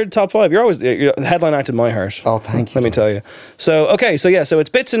inspired top 5. You're the headline act in my heart. Oh, thank you. Let me tell you. So it's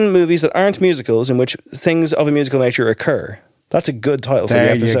bits in movies that aren't musicals in which things of a musical nature occur. That's a good title for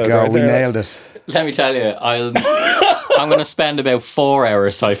the episode. There you go. Right we there. Nailed it. Let me tell you, I'm going to spend about 4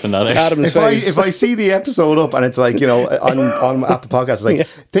 hours typing that out. Adam's face. If I see the episode up and it's like, on Apple Podcasts, it's like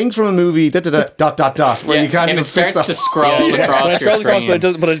things from a movie, dot, where you can't if even it starts fit to scroll across It your scrolls across,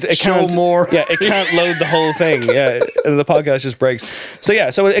 screen. but it Show can't more. Yeah, it can't load the whole thing. Yeah, and the podcast just breaks. So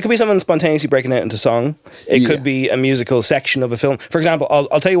it could be someone spontaneously breaking out into song. It could be a musical section of a film. For example,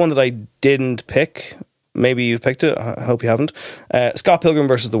 I'll tell you one that I didn't pick. Maybe you've picked it. I hope you haven't. Scott Pilgrim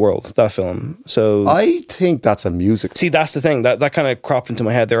versus the World, that film. So I think that's a musical. See, that's the thing. That kind of cropped into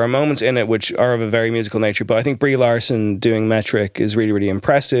my head. There are moments in it which are of a very musical nature, but I think Brie Larson doing Metric is really, really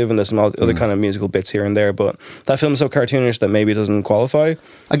impressive, and there's some other kind of musical bits here and there, but that film is so cartoonish that maybe it doesn't qualify.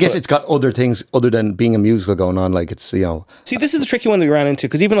 I guess it's got other things other than being a musical going on, like it's, See, this is the tricky one that we ran into,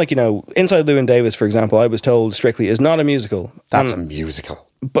 because even Inside Llewyn Davis, for example, I was told strictly is not a musical. That's a musical.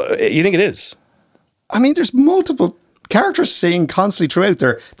 But you think it is? I mean, there's multiple characters sing constantly throughout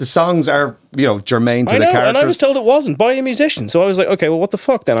there. The songs are, germane to the characters. And I was told it wasn't by a musician. So I was like, okay, well, what the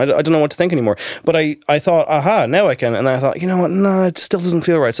fuck then? I don't know what to think anymore. But I thought, aha, now I can. And then I thought, you know what? No, it still doesn't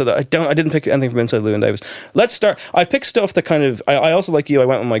feel right. So that I didn't pick anything from Inside Llewyn Davis. Let's start. I picked stuff that kind of, I also, like you, I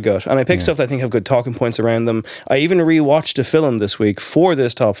went with my gut. And I picked stuff that I think have good talking points around them. I even rewatched a film this week for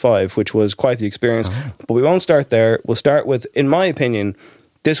this top 5, which was quite the experience. But we won't start there. We'll start with, in my opinion,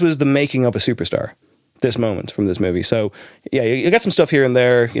 this was the making of a superstar. This moment from this movie. So yeah, you get some stuff here and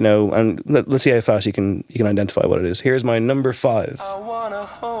there, and let's see how fast you can identify what it is. Here's my number 5. I wanna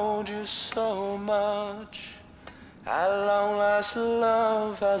hold you so much. At long last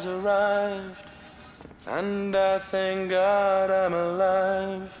love has arrived, and I thank God I'm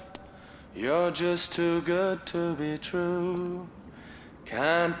alive. You're just too good to be true.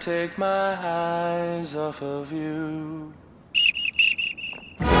 Can't take my eyes off of you.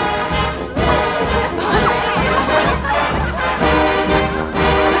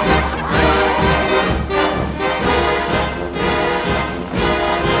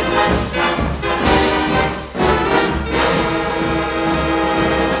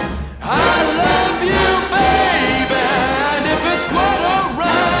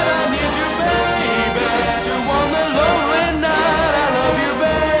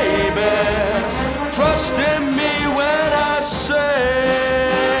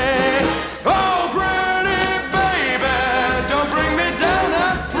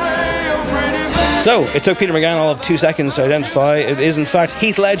 So, it took Peter McGann all of 2 seconds to identify. It is, in fact,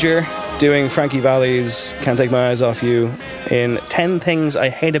 Heath Ledger doing Frankie Valli's Can't Take My Eyes Off You in 10 Things I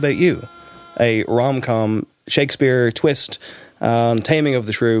Hate About You, a rom-com Shakespeare twist on Taming of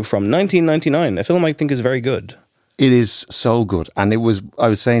the Shrew from 1999, a film I think is very good. It is so good. And I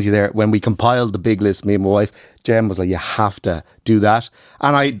was saying to you there, when we compiled the big list, me and my wife, Jem was like, you have to do that.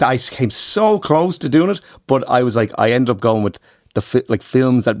 And I came so close to doing it, but I was like, I ended up going with the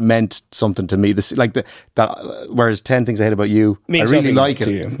films that meant something to me. Whereas 10 Things I Hate About You, means I really like it.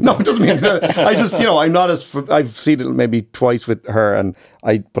 to you. No, it doesn't mean that. I just, I'm not as, I've seen it maybe twice with her, and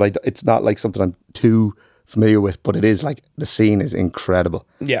it's not like something I'm too familiar with, but it is like, the scene is incredible.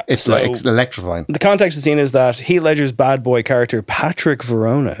 Yeah, it's it's electrifying. The context of the scene is that Heath Ledger's bad boy character Patrick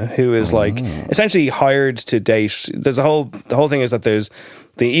Verona, who is like essentially hired to date. There's the whole thing is that there's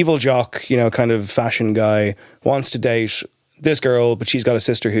the evil jock, kind of fashion guy, wants to date this girl, but she's got a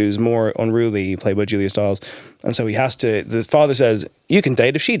sister who's more unruly, played by Julia Stiles, and so he has to. The father says, "You can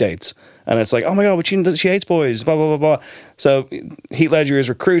date if she dates," and it's like, "Oh my god, but she hates boys." Blah blah blah blah. So Heath Ledger is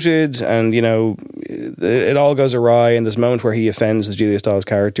recruited, and it all goes awry in this moment where he offends the Julia Stiles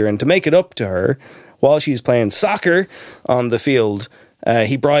character, and to make it up to her, while she's playing soccer on the field,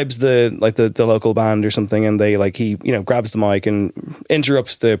 he bribes the local band or something, and he grabs the mic and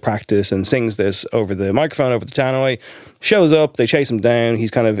interrupts the practice and sings this over the microphone over the tannoy. Shows up, they chase him down.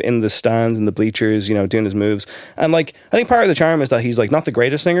 He's kind of in the stands in the bleachers, doing his moves. And I think part of the charm is that he's not the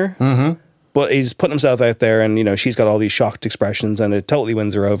greatest singer, but he's putting himself out there, and she's got all these shocked expressions, and it totally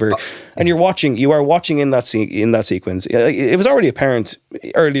wins her over. And you are watching in that sequence. It was already apparent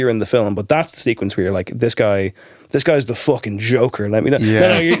earlier in the film, but that's the sequence where you're like, this guy's the fucking Joker. Let me know.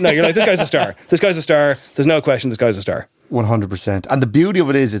 Yeah. You're like, this guy's a star. This guy's a star. There's no question. This guy's a star. 100%. And the beauty of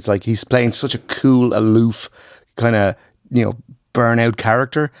it is, it's like he's playing such a cool, aloof kind of burnout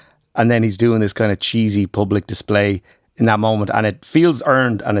character, and then he's doing this kind of cheesy public display in that moment, and it feels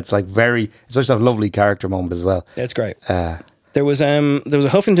earned, and it's it's such a lovely character moment as well. It's great. There was a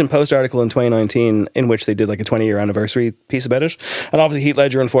Huffington Post article in 2019 in which they did a 20-year anniversary piece about it, and obviously Heath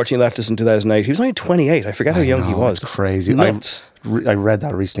Ledger unfortunately left us in 2008. He was only 28. I forget how young he was. It's crazy. Nuts. I read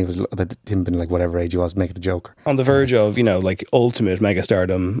that recently. It was about him being whatever age he was, making the Joker. On the verge of, ultimate mega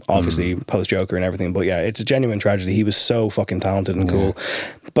stardom, obviously post Joker and everything. But yeah, it's a genuine tragedy. He was so fucking talented and cool.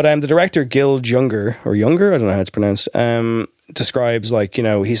 But the director Gil Junger, I don't know how it's pronounced, describes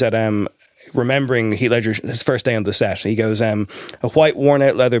he said, remembering Heath Ledger, his first day on the set, he goes, a white worn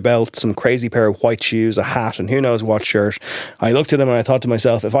out leather belt, some crazy pair of white shoes, a hat, and who knows what shirt. I looked at him and I thought to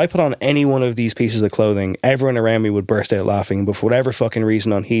myself, if I put on any one of these pieces of clothing, everyone around me would burst out laughing. But for whatever fucking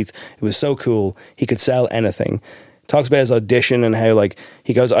reason on Heath, it was so cool. He could sell anything. Talks about his audition and how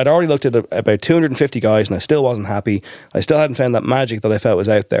he goes, I'd already looked at about 250 guys and I still wasn't happy. I still hadn't found that magic that I felt was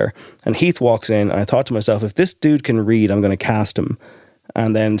out there. And Heath walks in and I thought to myself, if this dude can read, I'm going to cast him.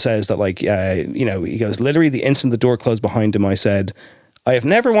 And then says that he goes, literally the instant the door closed behind him, I said, I have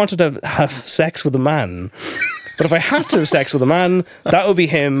never wanted to have sex with a man, but if I had to have sex with a man, that would be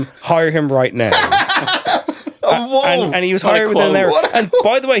him. Hire him right now. And he was hired within an hour. And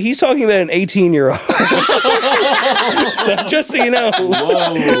by the way, he's talking about an 18-year-old. So just so you know,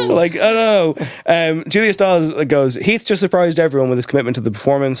 I don't know. Julia Stiles goes, Heath just surprised everyone with his commitment to the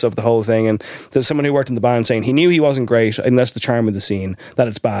performance of the whole thing. And there's someone who worked in the band saying he knew he wasn't great, and that's the charm of the scene, that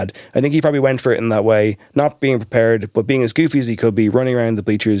it's bad. I think he probably went for it in that way, not being prepared, but being as goofy as he could be, running around the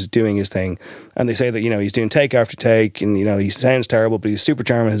bleachers, doing his thing. And they say that, he's doing take after take, and, he sounds terrible, but he's super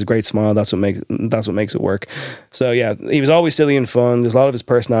charming, has a great smile. That's what makes it work. So yeah, he was always silly and fun. There's a lot of his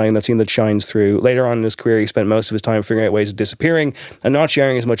personality in that scene that shines through. Later on in his career, he spent most of his time figuring out ways of disappearing and not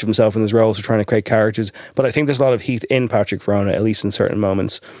sharing as much of himself in his roles or trying to create characters. But I think there's a lot of Heath in Patrick Verona, at least in certain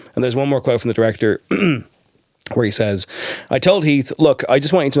moments. And there's one more quote from the director where he says, I told Heath, look, I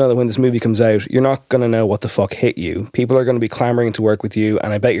just want you to know that when this movie comes out, you're not going to know what the fuck hit you. People are going to be clamoring to work with you,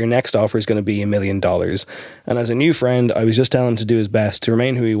 and I bet your next offer is going to be $1 million. And as a new friend, I was just telling him to do his best, to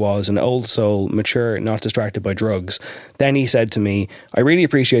remain who he was, an old soul, mature, not distracted by drugs. Then he said to me, I really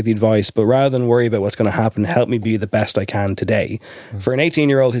appreciate the advice, but rather than worry about what's going to happen, help me be the best I can today. For an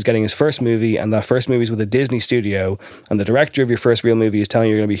 18-year-old who's getting his first movie, and that first movie is with a Disney studio, and the director of your first real movie is telling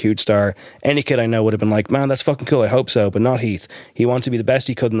you you're going to be a huge star, any kid I know would have been like, man, that's fucking cool, I hope so, but not Heath. He wanted to be the best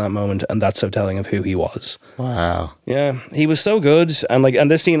he could in that moment, and that's so telling of who he was. Wow. Yeah, he was so good. And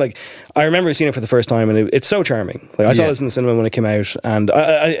this scene, I remember seeing it for the first time, and it's so charming. I saw this in the cinema when it came out, and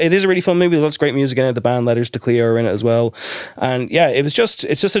it is a really fun movie. There's lots of great music in it. The band Letters to Cleo are in it as well. And yeah, it's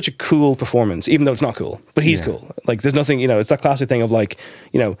just such a cool performance, even though it's not cool, but he's cool. There's nothing, it's that classic thing of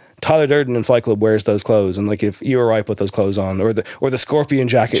Tyler Durden in Fight Club wears those clothes, and if you or I put those clothes on, or the scorpion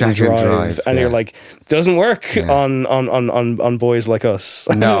jacket in Drive, and you're like, doesn't work on boys like us.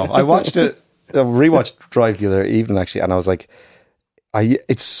 No, I watched it, I rewatched Drive the other evening actually, and I was like,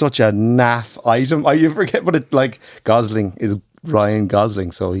 It's such a naff item. You forget, but it like Gosling is Ryan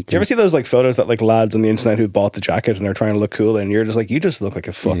Gosling, so he can. Do you ever see those like photos that like lads on the internet who bought the jacket and are trying to look cool, and you're just like, you just look like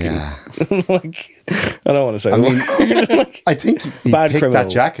a fucking like, I don't want to say. I mean, like, I think he bad picked criminal. that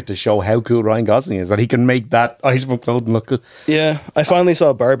jacket to show how cool Ryan Gosling is, that he can make that item of clothing look good. Yeah, I finally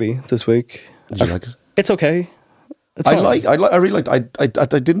saw Barbie this week. Did you like it? It's okay. It's I fine. really liked. I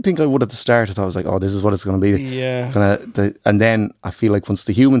didn't think I would at the start. I thought I was like, oh, this is what it's going to be. Yeah. And then I feel like once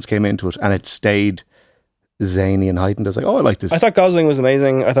the humans came into it and it stayed zany and heightened, I was like, oh, I like this. I thought Gosling was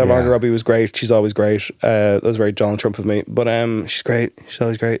amazing. I thought Yeah. Margot Robbie was great. She's always great. That was very Donald Trump of me, but she's great. She's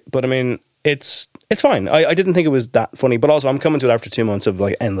always great. But I mean, it's fine. I didn't think it was that funny, but also I'm coming to it after 2 months of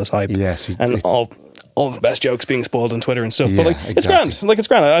like endless hype. Yes, all the best jokes being spoiled on Twitter and stuff. Yeah, but like, it's exactly. grand. Like, it's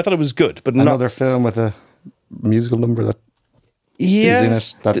grand. I thought it was good, but Another not. film with a musical number that is in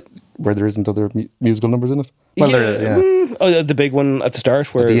it, where there isn't other musical numbers in it. Well, The big one at the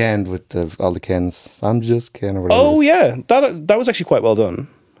start where at the end with all the Kens. I'm just Ken or whatever. Oh yeah, that was actually quite well done.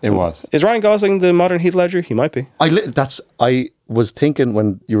 It was. Is Ryan Gosling the modern Heath Ledger? He might be. I was thinking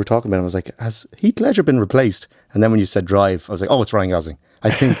when you were talking about it, I was like, has Heath Ledger been replaced? And then when you said Drive, I was like, oh, it's Ryan Gosling. I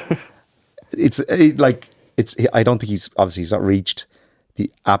think I don't think he's not reached the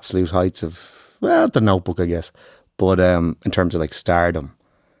absolute heights of, well, The Notebook, I guess. But in terms of like stardom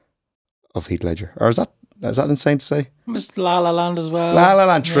of Heath Ledger. Or is that insane to say? It was La La Land as well. La La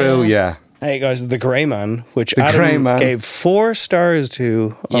Land, true, yeah. Hey guys, The Grey Man, which The Grey Adam Man. gave 4 stars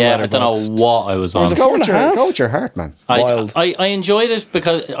to. On Yeah, I don't Letterboxd. know what I was on. Was it Go with 4.5? your heart, man. Wild. I enjoyed it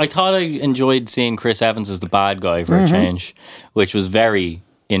because I thought I enjoyed seeing Chris Evans as the bad guy for a change, which was very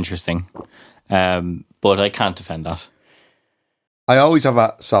interesting. But I can't defend that. I always have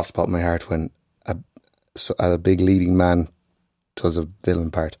a soft spot in my heart when a big leading man does a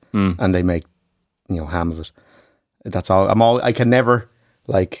villain part and they make ham of it. That's all. I can never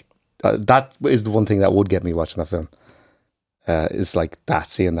like. That is the one thing that would get me watching that film. Is like that,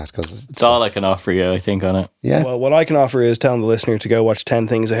 seeing that, because It's all I can offer you, I think, on it. yeah. Well, what I can offer is telling the listener to go watch 10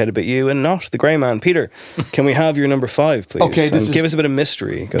 Things Ahead About You and not The Grey Man. Peter, can we have your number 5, please? Okay, And give us a bit of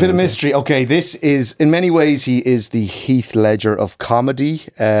mystery. Bit of mystery. Okay, this is in many ways he is the Heath Ledger of comedy.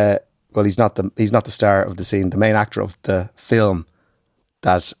 Well, he's not the star of the scene, the main actor of the film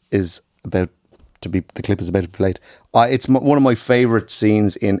that is about to be. The clip is about to be played. It's one of my favorite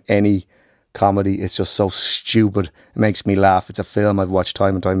scenes in any comedy. It's just so stupid. It makes me laugh. It's a film I've watched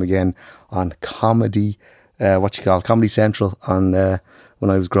time and time again on comedy. Comedy Central on when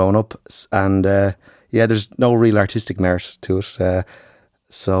I was growing up, and there's no real artistic merit to it.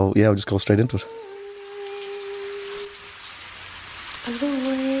 So yeah, I'll just go straight into it.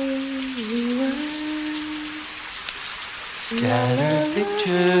 Scattered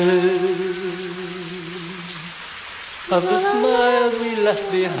pictures of the smiles we left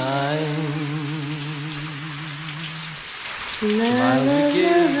behind. Smiles we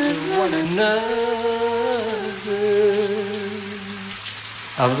give to one another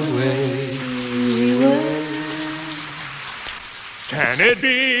of the way we were. Can it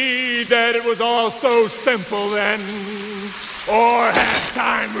be that it was all so simple then? Or has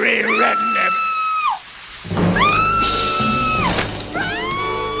time rewritten it?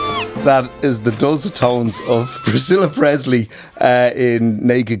 That is the dulcet tones of Priscilla Presley in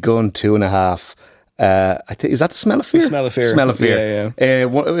Naked Gun 2.5. I think, is that The Smell of Fear? Smell of Fear. Smell of Fear. Yeah.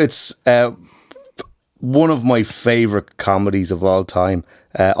 It's one of my favourite comedies of all time.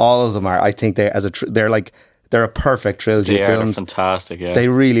 All of them are. I think they're a perfect trilogy They of are films. fantastic, yeah. They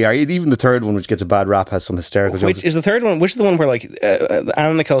really are. Even the third one, which gets a bad rap, has some hysterical jokes. Which is the third one? Which is the one where like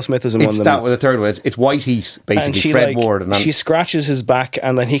Anna Nicole Smith is in It's one of that them? one, the third one. It's White Heat, basically. And she Fred Ward. And she scratches his back,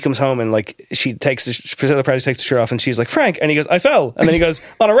 and then he comes home and like Priscilla Presley takes the shirt off, and she's like, Frank, and he goes, I fell, and then he goes,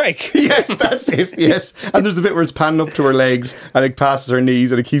 on a rake. Yes, that's it. Yes, and there's the bit where it's panning up to her legs, and it passes her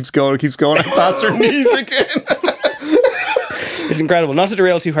knees, and it keeps going, and it passes her knees again. It's incredible. Not to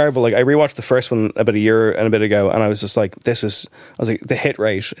derail too hard, but like I rewatched the first one about a year and a bit ago, and I was just like, I was like, the hit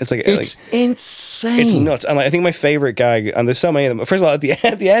rate. It's like Insane. It's nuts. And like, I think my favorite gag, and there's so many of them. First of all, at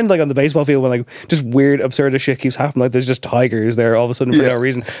the end, like on the baseball field, when like just weird, absurd shit keeps happening, like there's just tigers there all of a sudden for no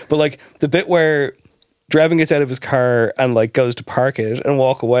reason. But like the bit where Drebin gets out of his car and like goes to park it and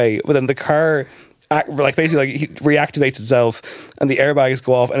walk away, but then the car like basically like he reactivates itself and the airbags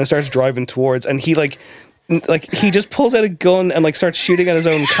go off and it starts driving towards, and he he just pulls out a gun and like starts shooting at his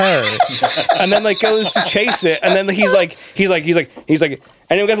own car, and then like goes to chase it, and then he's like,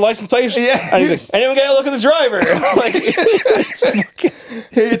 anyone get the license plate? Yeah. And he's like, anyone get a look at the driver?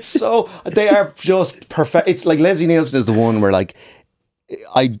 It's so, they are just perfect. It's like Leslie Nielsen is the one where like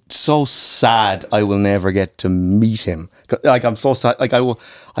I'm so sad I will never get to meet him. Like, I'm so sad. Like,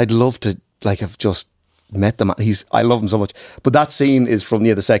 I'd love to, like, have just met the man. I love him so much. But that scene is from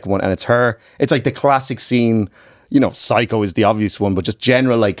the second one, and it's her. It's like the classic scene. You know, Psycho is the obvious one, but just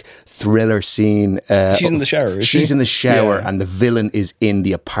general, like, thriller scene. She's in the shower, is she? She's in the shower, and the villain is in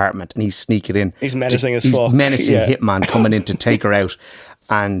the apartment, and he's sneaking in. He's menacing as fuck. fuck. He's menacing hitman coming in to take her out.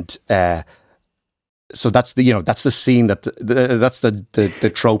 And so that's the scene that's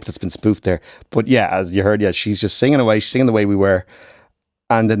the trope that's been spoofed there. But yeah, as you heard, she's just singing away. She's singing The Way We Were.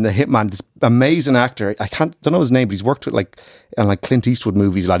 And then the hitman, this amazing actor, don't know his name, but he's worked with in Clint Eastwood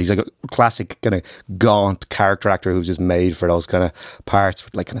movies a lot. He's like a classic kind of gaunt character actor who's just made for those kind of parts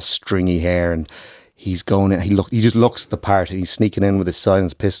with like kind of stringy hair. And he's going in, he just looks the part, and he's sneaking in with his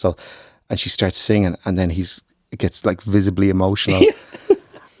silenced pistol, and she starts singing, and then it gets like visibly emotional.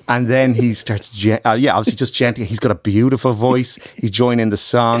 And then he starts, obviously just gently. He's got a beautiful voice. He's joining the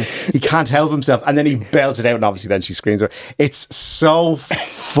song. He can't help himself. And then he belts it out, and obviously then she screams her. It's so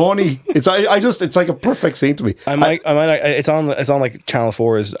funny. It's like a perfect scene to me. It's on like Channel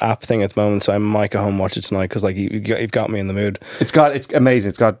 4's app thing at the moment, so I might go home and watch it tonight, because like you've got me in the mood. It's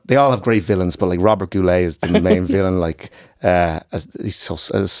amazing. They all have great villains, but like Robert Goulet is the main villain. Like he's so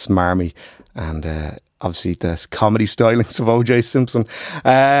smarmy, and obviously the comedy stylings of O.J. Simpson,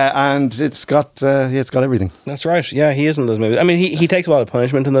 and it's got everything. That's right. Yeah, he is in those movies. I mean, he takes a lot of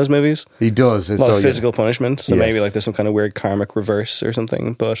punishment in those movies. He does. A lot of physical punishment. So maybe like there's some kind of weird karmic reverse or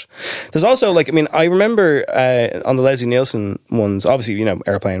something. But there's also like, I mean, I remember on the Leslie Nielsen ones, obviously, you know,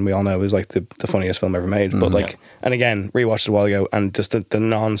 Airplane, we all know, is like the funniest film ever made. But like, and again, rewatched it a while ago, and just the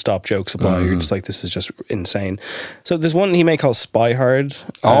non-stop joke supply. You're just like, this is just insane. So there's one he made called Spy Hard.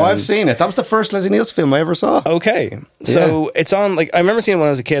 I've seen it. That was the first Leslie Nielsen film I ever saw. Okay, so it's on, like, I remember seeing it when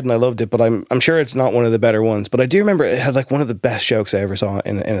I was a kid and I loved it, but I'm sure it's not one of the better ones. But I do remember it had like one of the best jokes I ever saw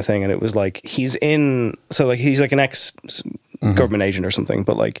in a thing, and it was like he's like an ex government agent or something,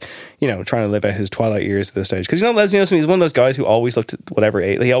 but like, you know, trying to live out his twilight years at this stage. Because, you know, Leslie Nielsen, he's one of those guys who always looked at whatever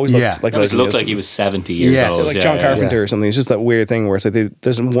age. He always looked like Leslie looked like he was 70 years old. Like John Carpenter or something. It's just that weird thing where it's like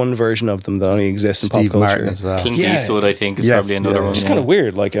there's one version of them that only exists in Steve pop culture. Martin as well. Clint Eastwood, I think, is probably another one. It's kind of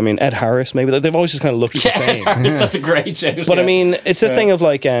weird. Like, I mean, Ed Harris, maybe. Like, they've always just kind of looked the same. That's a great joke. But I mean, it's this thing of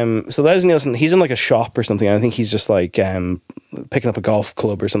like, so Leslie Nielsen, he's in like a shop or something. I think he's just like picking up a golf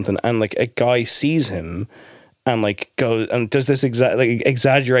club or something, and like a guy sees him and like goes and does this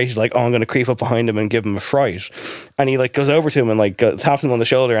exaggerated, like, oh, I'm going to creep up behind him and give him a fright, and he like goes over to him and like taps him on the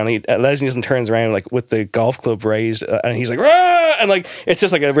shoulder, and Leslie Nielsen turns around like with the golf club raised, and he's like, rah! And like it's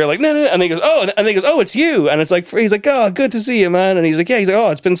just like a real like no, and he goes, oh, it's you, and it's like, he's like, oh, good to see you, man, and he's like, oh,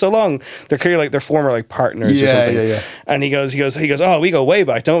 it's been so long. They're clearly like they're former like partners or something. And he goes, oh, we go way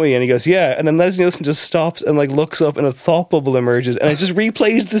back, don't we? And he goes, yeah, and then Leslie Nielsen just stops and like looks up, and a thought bubble emerges, and it just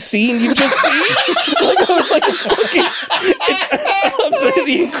replays the scene you've just seen. Like, I was like, it's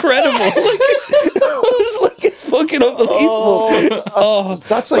absolutely incredible. Like, I was like, it's fucking unbelievable.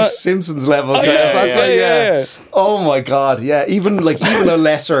 That's like Simpsons level. Yeah. Oh my god, yeah. Even a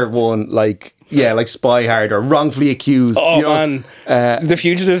lesser one, like Spy Hard or Wrongfully Accused. Oh, you know, man, the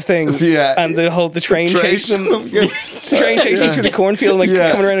fugitive thing, and the train chasing, the train chasing through the cornfield, like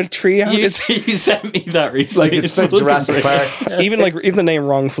coming around a tree. You sent me that recently. Like it's like Jurassic Park. Even the name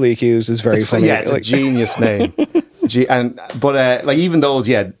Wrongfully Accused is very funny. Yeah, it's like, a genius name. But even those,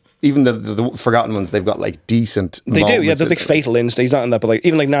 even the forgotten ones, they've got like decent. They do, yeah. There's like Fatal Instinct. He's not in that, but like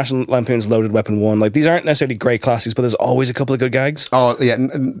even like National Lampoon's Loaded Weapon 1. Like these aren't necessarily great classics, but there's always a couple of good gags. Oh yeah,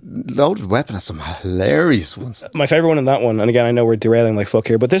 Loaded Weapon has some hilarious ones. My favorite one in that one, and again, I know we're derailing like fuck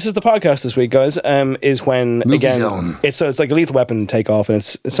here, but this is the podcast this week, guys. Is when Movie again Zone. It's like a Lethal Weapon takeoff, and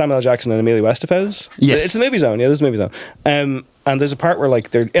it's Samuel L. Jackson and Emilio Estevez. Yes, it's the Movie Zone. Yeah, this is Movie Zone. And there's a part where like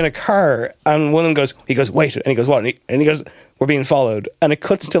they're in a car, and one of them goes, wait, and he goes, what? And he goes, we're being followed, and it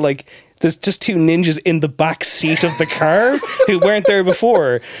cuts to like there's just two ninjas in the back seat of the car who weren't there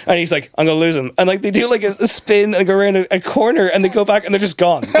before, and he's like, I'm gonna lose them, and like they do like a spin and go around a corner, and they go back and they're just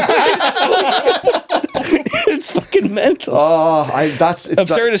gone. It's fucking mental.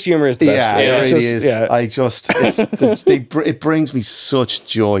 Absurdist humor is the best. Yeah, it really is. Yeah. It brings me such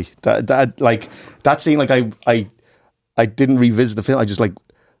joy that like that scene. Like I didn't revisit the film. I just like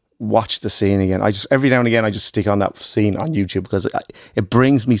watch the scene again. Every now and again I just stick on that scene on YouTube because it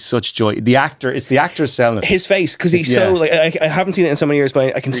brings me such joy. It's the actor selling it. His face, because he's so like I haven't seen it in so many years,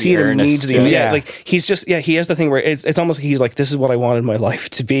 but I can see it immediately. Yeah, like he's just he has the thing where it's almost like he's like, this is what I wanted my life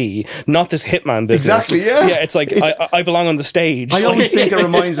to be, not this hitman business. Exactly. Yeah. It's like I belong on the stage. I always think it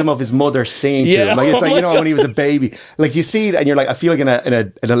reminds him of his mother saying to him, like it's like, you know, when he was a baby, like you see it and you're like, I feel like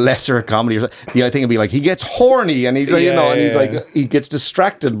in a lesser comedy, I think it'd be like he gets horny and he's like, you know, and he's like he gets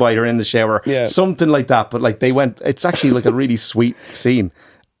distracted by her in the shower, something like that. But like it's actually like a really sweet scene.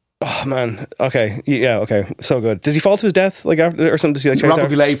 Oh man, okay, so good. Does he fall to his death like after or something? Does he like Robert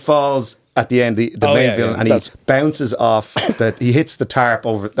Goulet falls at the end, the main villain, and he bounces off he hits the tarp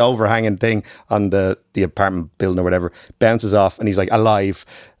over the overhanging thing on the apartment building or whatever, bounces off, and he's like alive.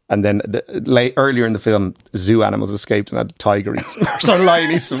 And then earlier in the film, zoo animals escaped and had a tiger eats or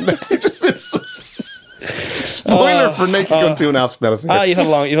lion eats them. Spoiler for Naked Gun 2.5 spell.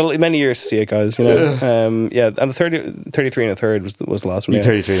 You've had many years to see it, guys. You know, and the 33 and a third was the last one.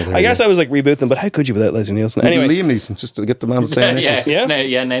 33 and a third. I guess I was like reboot them, but how could you without Leslie Nielsen? Anyway, Liam Neeson, just to get the man saying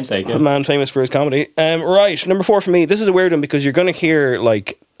namesake. A man famous for his comedy. Right, number 4 for me. This is a weird one because you're going to hear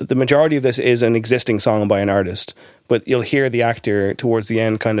like the majority of this is an existing song by an artist, but you'll hear the actor towards the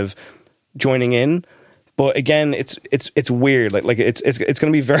end kind of joining in. But again, it's weird. Like it's going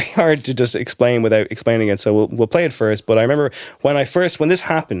to be very hard to just explain without explaining it. So we'll play it first. But I remember when this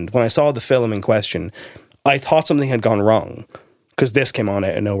happened, when I saw the film in question, I thought something had gone wrong because this came on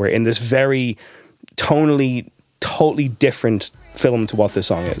out of nowhere in this very tonally, totally different film to what this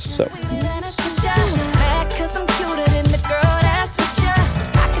song is. So.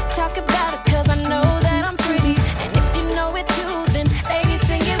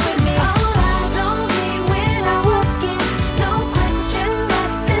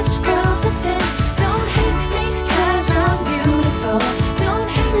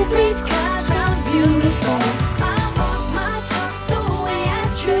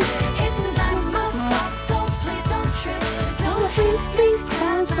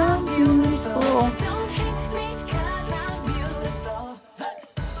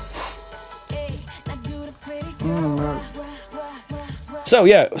 So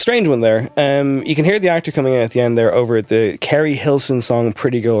yeah, strange one there. You can hear the actor coming in at the end there over the Kerry Hilson song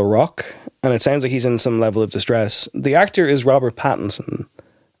Pretty Girl Rock, and it sounds like he's in some level of distress. The actor is Robert Pattinson,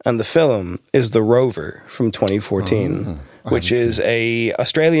 and the film is The Rover from 2014, which is a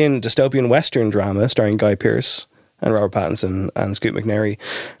Australian dystopian Western drama starring Guy Pearce and Robert Pattinson and Scoot McNairy.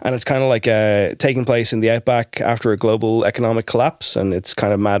 And it's kind of like taking place in the outback after a global economic collapse. And it's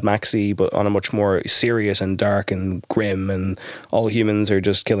kind of Mad Maxy, but on a much more serious and dark and grim and all humans are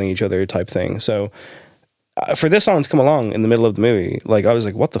just killing each other type thing. So for this song to come along in the middle of the movie, like I was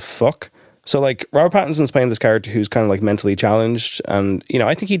like, what the fuck? So like Robert Pattinson's playing this character who's kind of like mentally challenged. And, you know,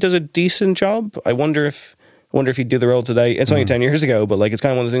 I think he does a decent job. I wonder if he'd do the role today. It's only 10 years ago, but like it's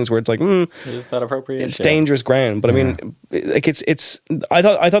kind of one of those things where it's like, is that appropriate? It's dangerous ground. But I mean, like it's. I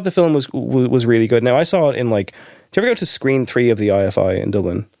thought the film was really good. Now I saw it in like. Do you ever go to Screen 3 of the IFI in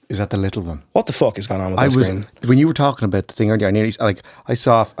Dublin? Is that the little one? What the fuck is going on with that screen? When you were talking about the thing earlier, I nearly like I've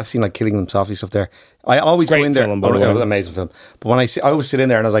seen like Killing Them Softly stuff there. I always go in there. Film, by the way. It was an amazing film. But when I always sit in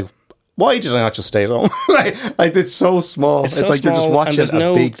there and I was like, why did I not just stay at home? like it's so small. It's so like small, you're just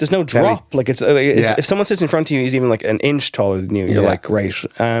watching there's no drop. Like it's if someone sits in front of you, he's even like an inch taller than you. You're like, great.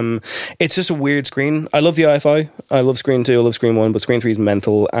 It's just a weird screen. I love the IFI. I love Screen 2. I love Screen 1, but Screen 3 is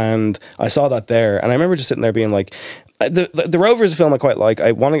mental. And I saw that there, and I remember just sitting there being like, the Rover is a film I quite like. I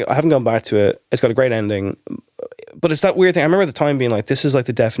haven't gone back to it. It's got a great ending. But it's that weird thing. I remember at the time being like, this is like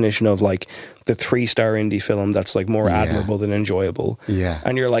the definition of like the 3-star indie film that's like more admirable than enjoyable. Yeah.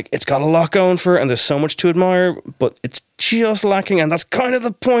 And you're like, it's got a lot going for it and there's so much to admire, but it's just lacking. And that's kind of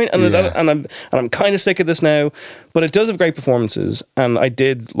the point. And I'm kind of sick of this now. But it does have great performances and I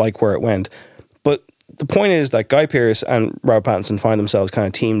did like where it went. But the point is that Guy Pearce and Robert Pattinson find themselves kind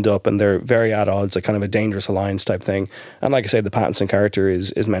of teamed up and they're very at odds, like kind of a dangerous alliance type thing. And like I said, the Pattinson character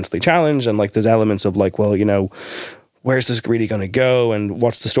is mentally challenged and like there's elements of like, well, you know, where's this really going to go and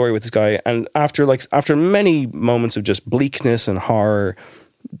what's the story with this guy? And after many moments of just bleakness and horror,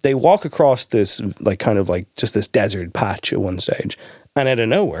 they walk across this like kind of like just this desert patch at one stage. And out of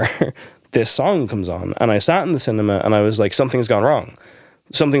nowhere, this song comes on and I sat in the cinema and I was like, something's gone wrong.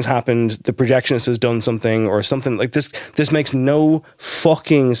 Something's happened, the projectionist has done something or something like this. This makes no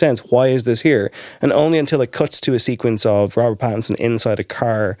fucking sense. Why is this here? And only until it cuts to a sequence of Robert Pattinson inside a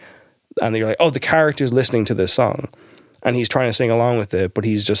car and you're like, oh, the character's listening to this song and he's trying to sing along with it, but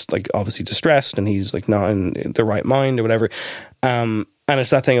he's just like obviously distressed and he's like not in the right mind or whatever. And it's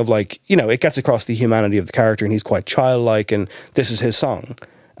that thing of like, you know, it gets across the humanity of the character and he's quite childlike and this is his song.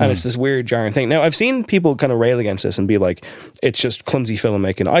 And it's this weird jarring thing. Now, I've seen people kind of rail against this and be like, it's just clumsy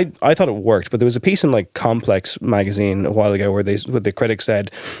filmmaking. I thought it worked, but there was a piece in like Complex magazine a while ago where the critics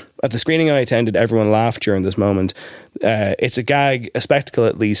said, at the screening I attended, everyone laughed during this moment. It's a gag, a spectacle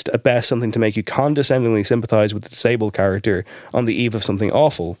at least, at best something to make you condescendingly sympathise with the disabled character on the eve of something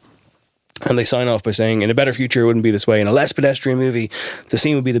awful. And they sign off by saying, in a better future, it wouldn't be this way. In a less pedestrian movie, the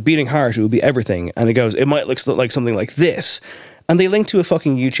scene would be the beating heart, it would be everything. And it goes, it might look like something like this. And they link to a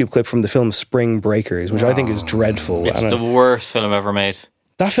fucking YouTube clip from the film Spring Breakers, which I think is dreadful. It's the worst film ever made.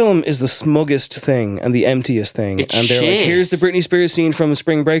 That film is the smuggest thing and the emptiest thing. It's and they're shit. like, here's the Britney Spears scene from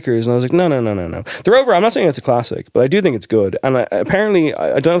Spring Breakers. And I was like, no. They're over. I'm not saying it's a classic, but I do think it's good. And apparently,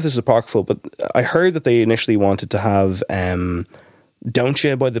 I don't know if this is apocryphal, but I heard that they initially wanted to have Don't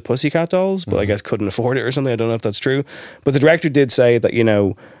You by the Pussycat Dolls, but I guess couldn't afford it or something. I don't know if that's true. But the director did say that, you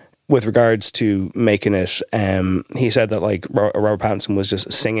know, with regards to making it, he said that like Robert Pattinson was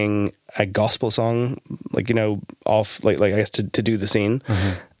just singing a gospel song, like, you know, off like I guess to do the scene,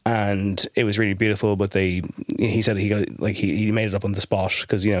 and it was really beautiful. But he said he made it up on the spot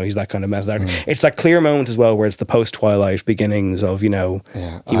because, you know, he's that kind of method actor. It's that clear moment as well where it's the post Twilight beginnings of, you know,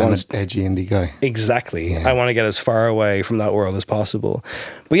 he wants an edgy indie guy. Exactly. I want to get as far away from that world as possible.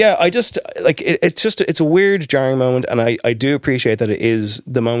 But yeah, I just like it's a weird, jarring moment, and I do appreciate that it is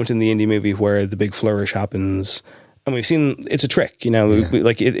the moment in the indie movie where the big flourish happens. And we've seen it's a trick, you know,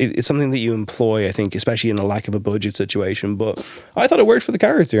 it's something that you employ, I think, especially in a lack of a budget situation. But I thought it worked for the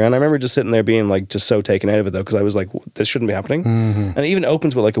character, and I remember just sitting there being like just so taken out of it though, because I was like, this shouldn't be happening. And it even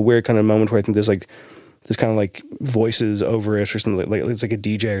opens with like a weird kind of moment where I think there's kind of like voices over it or something, like it's like a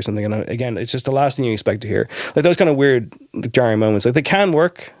DJ or something. And again, it's just the last thing you expect to hear. Like those kind of weird, jarring moments. Like they can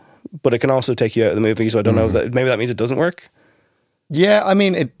work, but it can also take you out of the movie. So I don't know that maybe that means it doesn't work. Yeah, I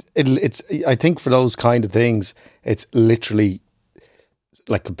mean, it's. I think for those kind of things, it's literally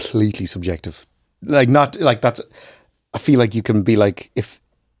like completely subjective. Like not like that's. I feel like you can be like, if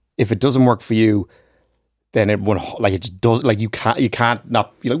it doesn't work for you, then it won't. Like it just does. Like you can't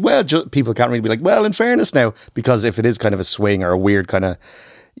not be like, well, people can't really be like, well, in fairness now, because if it is kind of a swing or a weird kind of,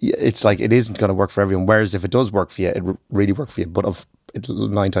 it's like it isn't going to work for everyone. Whereas if it does work for you, it really work for you. But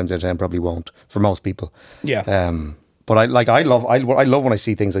 9 times out of 10 probably won't for most people. Yeah. But I love when I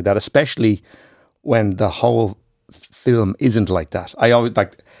see things like that, especially when the whole film isn't like that. I always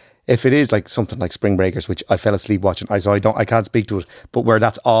like if it is like something like Spring Breakers, which I fell asleep watching. I can't speak to it, but where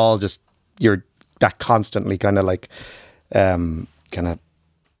that's all just you're that constantly kind of like kind of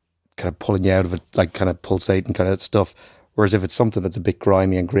pulling you out of it, like kind of pulsating kind of stuff. Whereas if it's something that's a bit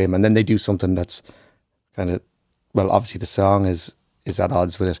grimy and grim, and then they do something that's kind of, well, obviously the song is at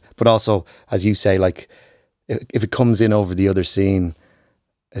odds with it, but also as you say, like. If it comes in over the other scene,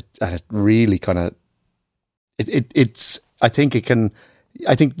 and it really kind of, it's. I think you can.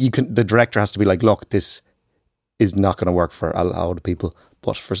 The director has to be like, look, this is not going to work for a lot of people,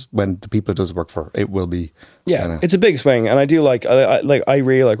 but for when the people it does work for, it will be. Yeah, it's a big swing, and I do like. I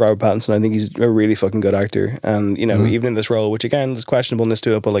really like Robert Pattinson. I think he's a really fucking good actor, and you know, even in this role, which again, there's questionableness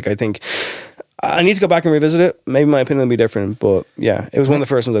to it, but like I think. I need to go back and revisit it. Maybe my opinion will be different, but yeah, it was one of the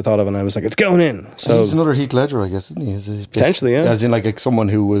first ones I thought of, and I was like, "It's going in." So he's another Heath Ledger, I guess, isn't he? Potentially, yeah. As in, like someone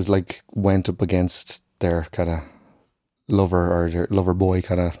who was like went up against their kind of lover or their lover boy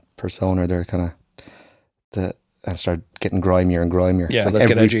kind of persona, their kind of and started getting grimier and grimier. Yeah, like let's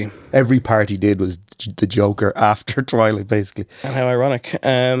get edgy. Every part he did was the Joker after Twilight, basically. And how ironic.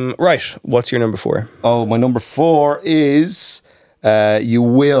 Right, what's your number 4? Oh, my number 4 is You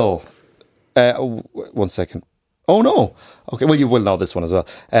Will. 1 second. Oh no. Okay, well you will know this one as well.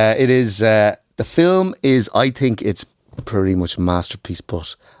 It is the film is, I think it's pretty much a masterpiece,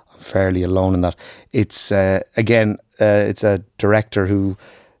 but I'm fairly alone in that. It's again, it's a director who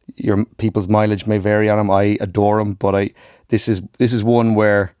your people's mileage may vary on him. I adore him, but this is one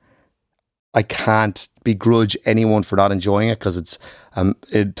where I can't begrudge anyone for not enjoying it, because it's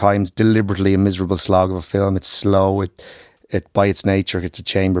at times deliberately a miserable slog of a film. It's slow. It by its nature, it's a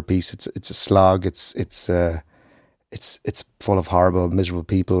chamber piece. It's a slog. It's full of horrible, miserable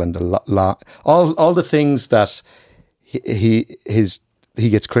people, and all the things that he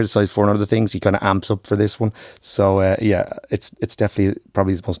gets criticised for, and other things he kind of amps up for this one. So yeah, it's definitely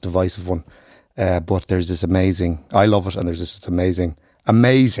probably the most divisive one. But there's this amazing, I love it, and there's this amazing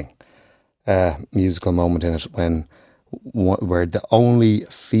musical moment in it where the only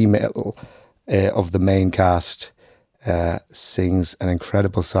female of the main cast sings an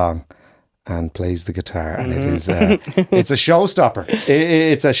incredible song and plays the guitar, and it is it's a showstopper.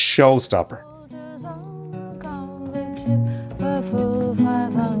 It's a showstopper.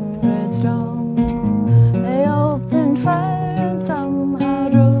 They opened fire and somehow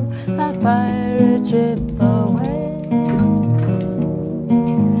drove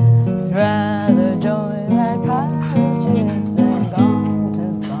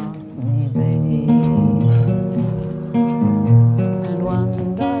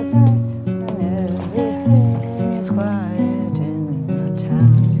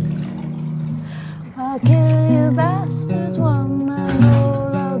kill you bastards one and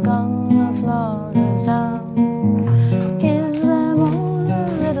all. I'll gun the floggers down. Give them all a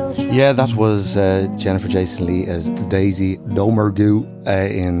little shot. Yeah, that was Jennifer Jason Leigh as Daisy Domergue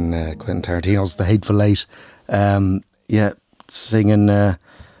in Quentin Tarantino's The Hateful Eight. Yeah, singing.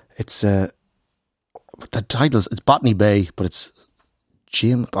 It's the titles. It's Botany Bay, but it's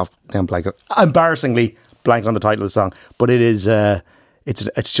Jim. Oh, I'm blank. Embarrassingly blank on the title of the song, but it is.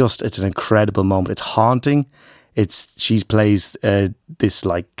 It's an incredible moment. It's haunting. She plays this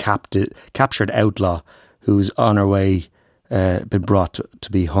like captured outlaw who's on her way, been brought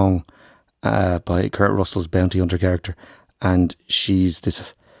to be hung by Kurt Russell's bounty hunter character, and she's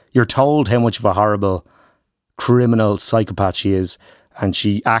this. You're told how much of a horrible criminal psychopath she is, and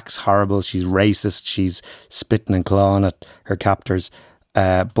she acts horrible. She's racist. She's spitting and clawing at her captors,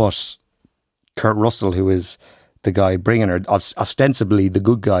 but Kurt Russell, who is the guy bringing her, ostensibly the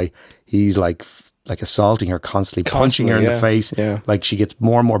good guy, he's like assaulting her constantly punching her in the face. Yeah. Like she gets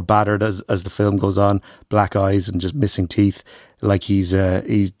more and more battered as the film goes on, black eyes and just missing teeth. Like he's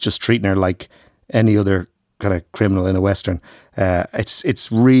just treating her like any other kind of criminal in a Western.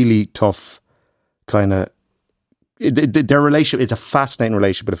 It's really tough kind of, their relationship. It's a fascinating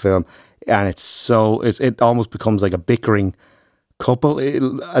relationship in the film, and it almost becomes like a bickering couple,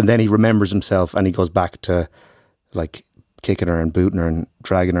 and then he remembers himself and he goes back to like kicking her and booting her and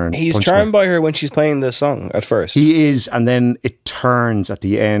dragging her. And he's charmed by her when she's playing the song at first. He is, and then it turns at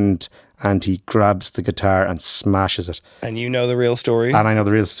the end and he grabs the guitar and smashes it. And you know the real story. And I know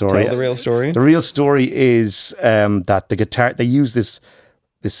the real story. Tell the real story. The real story is that the guitar, they use this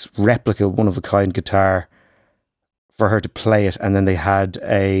replica one of a kind guitar for her to play it, and then they had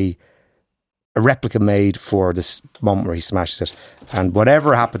a replica made for this moment where he smashes it. And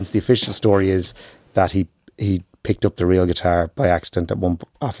whatever happens, the official story is that he picked up the real guitar by accident at one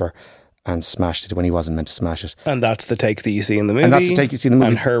offer and smashed it when he wasn't meant to smash it. And that's the take that you see in the movie. And that's the take you see in the movie.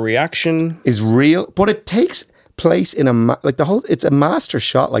 And her reaction is real, but it takes place in it's a master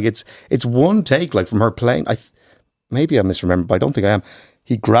shot. Like it's one take, like from her playing. Maybe I misremember, but I don't think I am.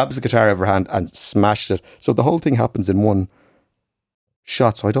 He grabs the guitar out of her hand and smashes it. So the whole thing happens in one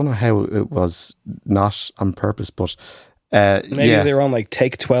shot. So I don't know how it was not on purpose, but maybe they were on like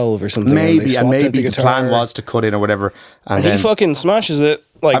take 12 or something. Maybe the plan was to cut in or whatever. And he fucking smashes it.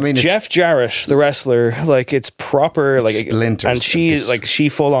 Like, I mean, Jeff Jarrett, the wrestler, like it's proper, like splinters, and she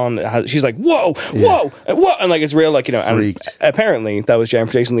full on. She's like, whoa, and like it's real, like, you know. And apparently, that was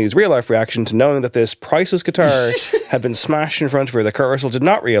Jennifer Jason Leigh's real life reaction to knowing that this priceless guitar had been smashed in front of her. That Kurt Russell did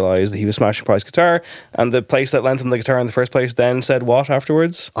not realize that he was smashing a priceless guitar, and the place that lent him the guitar in the first place then said what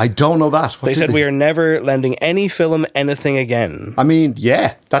afterwards? I don't know that. They said we are never lending any film anything again. I mean,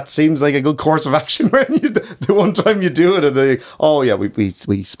 yeah, that seems like a good course of action when the one time you do it, and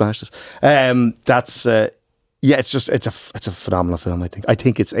we smashed it. It's a phenomenal film. I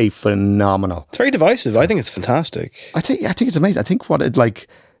think it's a phenomenal. It's very divisive. I think it's fantastic. I think it's amazing. I think what it like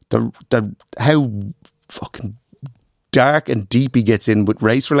the how fucking dark and deep he gets in with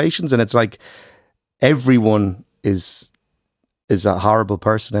race relations, and it's like everyone is a horrible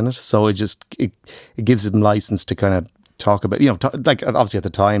person in it. So it gives them license to kind of talk about, like obviously at the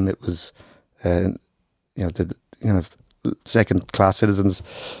time it was the kind of second class citizens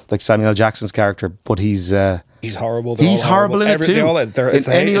like Samuel L. Jackson's character, but he's horrible. He's horrible in it too. It's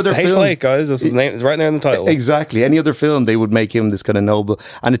any other film, Eight, guys. It's right there in the title. Exactly. Any other film, they would make him this kind of noble,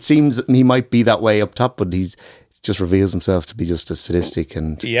 and it seems he might be that way up top, but he's just reveals himself to be just as sadistic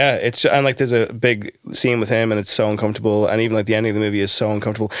and like there's a big scene with him and it's so uncomfortable, and even like the ending of the movie is so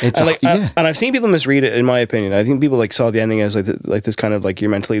uncomfortable. And I've seen people misread it, in my opinion. I think people like saw the ending as like this kind of like you're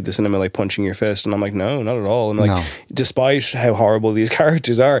meant to leave the cinema like punching your fist, and I'm like, no, not at all. And like despite how horrible these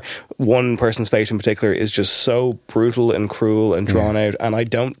characters are, one person's fate in particular is just so brutal and cruel and drawn out, and I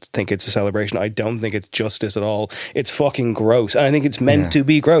don't think it's a celebration. I don't think it's justice at all. It's fucking gross, and I think it's meant to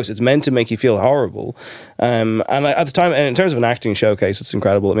be gross. It's meant to make you feel horrible. And at the time, and in terms of an acting showcase, it's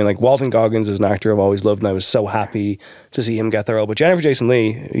incredible. I mean, like Walton Goggins is an actor I've always loved, and I was so happy to see him get the role. But Jennifer Jason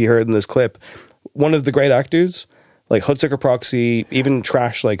Leigh, you heard in this clip, one of the great actors, like Hudsucker Proxy, even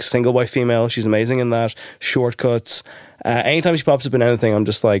trash like Single by Female, she's amazing in that. Shortcuts. Anytime she pops up in anything, I'm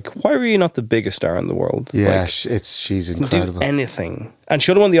just like, why were you not the biggest star in the world? Yeah, she's incredible. Do anything. And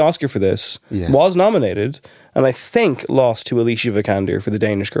should have won the Oscar for this. Yeah. Was nominated, and I think lost to Alicia Vikander for The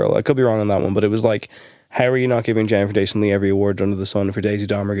Danish Girl. I could be wrong on that one, but it was like, how are you not giving Jennifer Jason Leigh every award under the sun for Daisy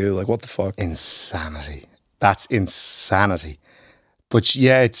Domergue? Like, what the fuck? Insanity. That's insanity. But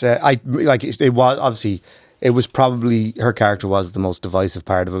yeah, it's it was obviously, it was probably, her character was the most divisive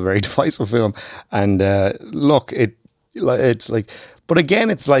part of a very divisive film. And look, it's like, but again,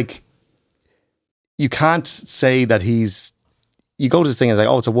 it's like, you can't say that he's. You go to this thing and it's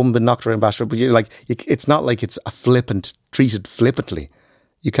like, oh, it's a woman been knocked around, bashed, but you're like, it's not like it's a treated flippantly.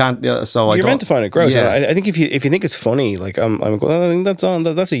 You can't. So you're meant to find it gross. Yeah. I think if you think it's funny, like I'm going, I think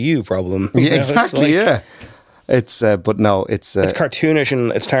that's a you problem. Yeah, exactly. Yeah. It's but no, it's cartoonish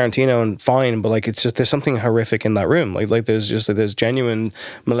and it's Tarantino and fine, but like it's just there's something horrific in that room. Like there's genuine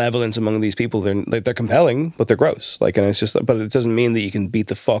malevolence among these people. They're compelling, but they're gross. Like, and it's just, but it doesn't mean that you can beat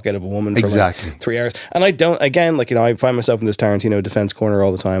the fuck out of a woman for like 3 hours. And I don't. Again, like, I find myself in this Tarantino defense corner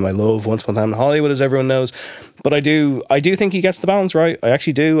all the time. I love Once Upon a Time in Hollywood, as everyone knows, but I do think he gets the balance right. I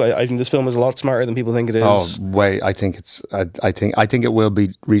actually do. I think this film is a lot smarter than people think it is. Oh wait, I think it will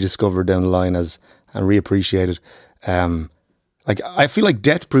be rediscovered down the line and reappreciated. Like, I feel like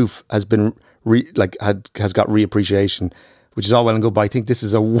Death Proof has been has got reappreciation, which is all well and good, but I think this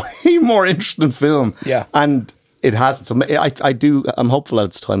is a way more interesting film. Yeah, and it hasn't. So I'm hopeful that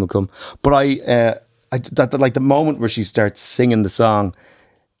its time will come. But that like the moment where she starts singing the song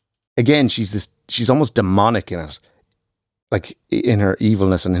again, she's almost demonic in it, like in her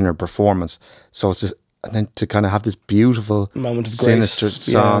evilness and in her performance. So it's just, and then to kind of have this beautiful moment of sinister grace.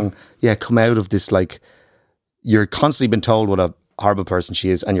 song, come out of this, like, you're constantly been told what a horrible person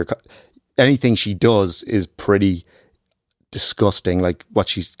she is, and anything she does is pretty disgusting. Like what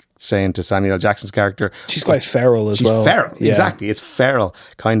she's saying to Samuel L. Jackson's character, she's quite feral as well. She's feral, exactly. It's feral,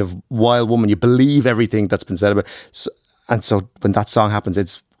 kind of wild woman. You believe everything that's been said about her. So when that song happens,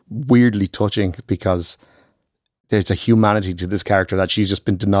 it's weirdly touching because there's a humanity to this character that she's just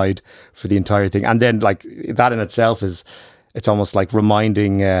been denied for the entire thing. And then, like, that in itself it's almost like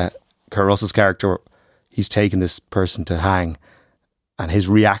reminding Kurt Russell's character, he's taken this person to hang, and his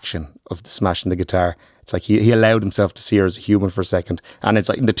reaction of smashing the guitar, it's like he allowed himself to see her as a human for a second, and it's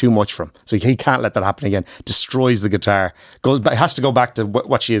like too much for him, so he can't let that happen again. Destroys the guitar, has to go back to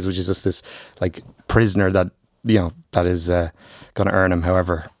what she is, which is just this like prisoner that that is going to earn him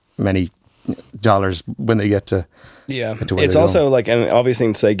however many dollars when they get to. Yeah, it's also like an obvious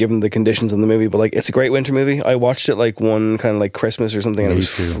thing to say given the conditions in the movie, but like it's a great winter movie. I watched it like one kind of like Christmas or something, and it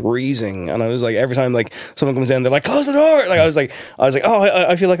was freezing. And I was like, every time like someone comes in, they're like, close the door. Like I was like, oh,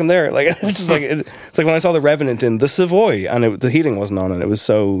 I feel like I'm there. Like it's just like it's like when I saw The Revenant in the Savoy, and the heating wasn't on, and it was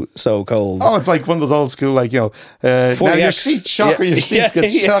so cold. Oh, it's like one of those old school, like, now your seat shock or your seat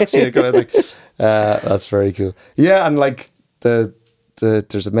gets shocked. You kind of like, that's very cool. Yeah, and like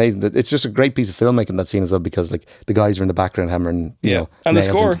there's amazing. It's just a great piece of filmmaking, that scene as well, because like the guys are in the background hammering. And the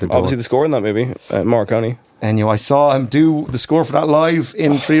score, obviously the score in that movie, Morricone. And I saw him do the score for that live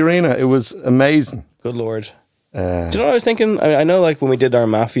in Tree Arena. It was amazing. Good lord. Do you know what I was thinking? I know, like when we did our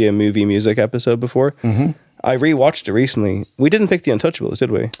Mafia movie music episode before, I rewatched it recently. We didn't pick The Untouchables,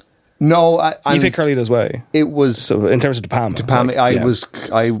 did we? No, you picked Carlito's Way. It was so in terms of De Palma. I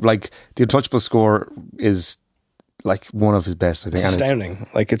like the Untouchables score is like one of his best, I think. It's astounding.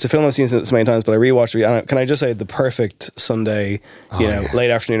 Like, it's a film I've seen so many times, but I rewatched it. And can I just say, the perfect Sunday, late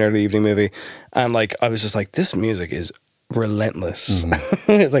afternoon, early evening movie. And like, I was just like, this music is relentless.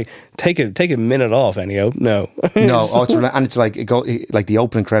 It's like, take a minute off, Ennio. No, and it's like like the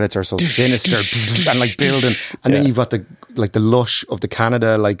opening credits are so sinister and like building, and then you've got the lush of the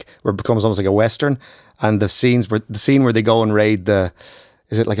Canada, like where it becomes almost like a western, and the scene where they go and raid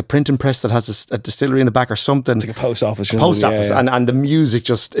is it like a printing press that has a distillery in the back or something? It's like a post office. And the music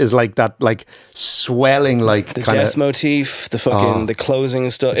just is like that, like swelling, like the death motif, the fucking the closing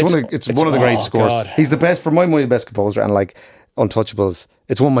stuff. It's one of the great scores. God. He's the best, for my money, the best composer, and like Untouchables,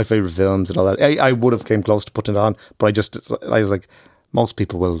 it's one of my favourite films and all that. I would have came close to putting it on, but I was like, most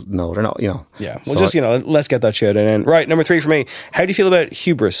people will know. They're not, Yeah, well, so just, let's get that shit in. Right, number 3 for me. How do you feel about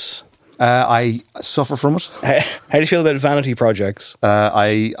hubris? I suffer from it. How do you feel about vanity projects?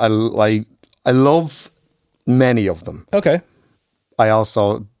 I love many of them. Okay. I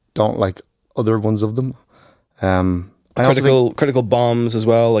also don't like other ones of them. Critical bombs as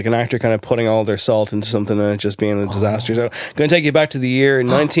well, like an actor kind of putting all their salt into something and it just being a disaster. So I'm going to take you back to the year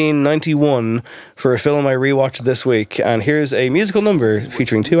 1991 for a film I rewatched this week, and here's a musical number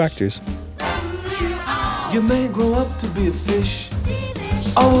featuring 2 actors. You may grow up to be a fish,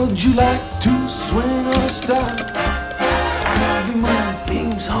 or would you like to swing on a star? Every morning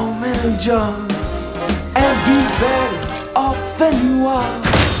beams home in a jar, and be better off than you are.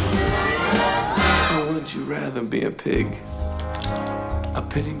 Or would you rather be a pig? A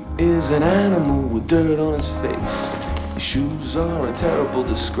pig is an animal with dirt on his face. His shoes are a terrible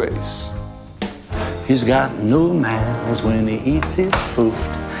disgrace. He's got no manners when he eats his food.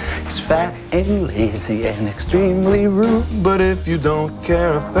 He's fat and lazy and extremely rude. But if you don't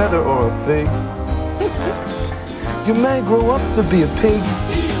care a feather or a pig, you may grow up to be a pig.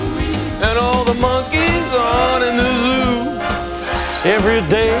 And all the the monkeys on in the zoo. Every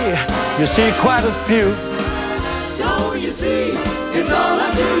day you see quite a few. So you see, it's all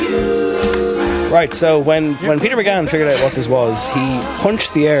up to you. Right, so when Peter McGann figured out what this was, he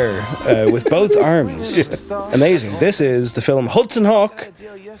punched the air with both arms. Amazing. This is the film Hudson Hawk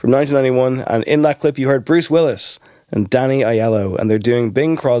from 1991, and in that clip you heard Bruce Willis and Danny Aiello, and they're doing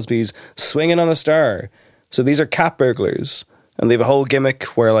Bing Crosby's Swinging on a Star. So these are cat burglars, and they have a whole gimmick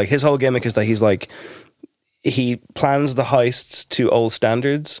where, like, his whole gimmick is that he's like, he plans the heists to old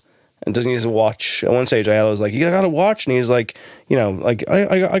standards and doesn't use a watch. At one stage, Aiello's like, you got a watch? And he's like, you know, like,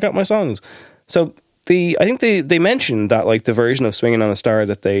 I got my songs. So I think they mentioned that, like, the version of Swinging on a Star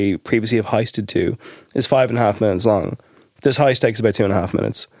that they previously have heisted to is 5.5 minutes long. This heist takes about 2.5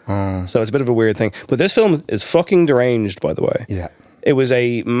 minutes. So it's a bit of a weird thing. But this film is fucking deranged, by the way. Yeah. It was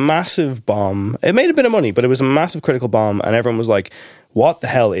a massive bomb. It made a bit of money, but it was a massive critical bomb, and everyone was like, what the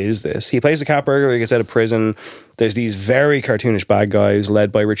hell is this? He plays a cat burglar, he gets out of prison. There's these very cartoonish bad guys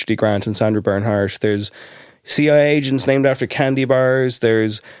led by Richard E. Grant and Sandra Bernhardt. There's CIA agents named after candy bars.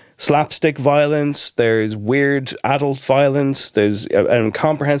 There's slapstick violence, there's weird adult violence, there's an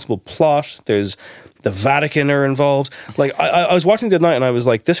incomprehensible plot, there's the Vatican are involved. Like, I was watching it the other night and I was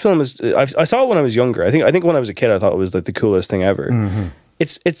like, this film is, I saw it when I was younger. I think when I was a kid I thought it was like the coolest thing ever. Mm-hmm.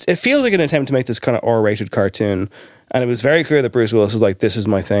 It feels like an attempt to make this kind of R-rated cartoon, and it was very clear that Bruce Willis was like, this is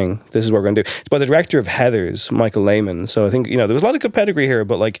my thing, this is what we're going to do. It's by the director of Heathers, Michael Lehman. So I think, you know, there was a lot of good pedigree here,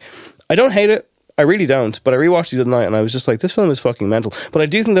 but like, I don't hate it. I really don't, but I rewatched it the other night and I was just like, this film is fucking mental. But I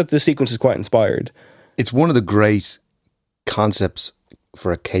do think that this sequence is quite inspired. It's one of the great concepts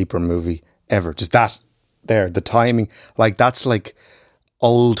for a caper movie ever. Just that there, the timing, like that's like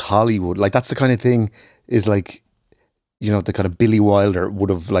old Hollywood. Like that's the kind of thing is like, you know, the kind of Billy Wilder would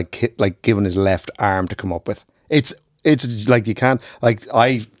have like given his left arm to come up with. It's like you can't, like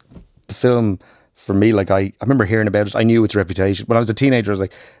the film for me, like I remember hearing about it. I knew its reputation. When I was a teenager, I was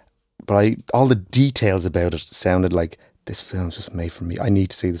like, but all the details about it sounded like this film's just made for me. I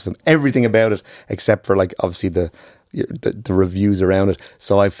need to see this film. Everything about it, except for like obviously the reviews around it.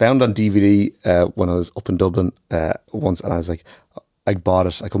 So I found on DVD when I was up in Dublin once, and I was like, I bought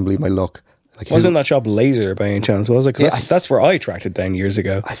it. I couldn't believe my luck. Like, wasn't that shop Laser by any chance? Was it? Because that's where I tracked it down years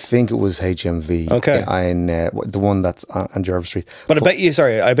ago. I think it was HMV. Okay, and the one that's on Jervis Street. But I bet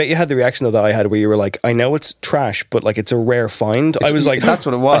you had the reaction that I had where you were like, I know it's trash, but like it's a rare find. I was like, that's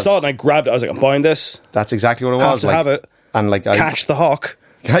what it was. I saw it and I grabbed it. I was like, I'm buying this. That's exactly what it was. Have it. And like, catch the hawk.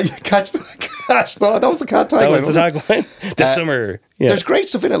 Catch the that was the tagline. That was the tagline. This summer. Yeah. There's great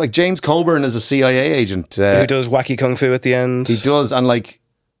stuff in it. Like James Coburn is a CIA agent who does wacky kung fu at the end. He does, and like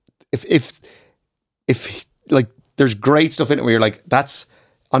if like there's great stuff in it where you're like, that's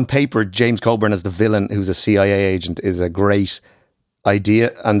on paper James Coburn as the villain who's a CIA agent is a great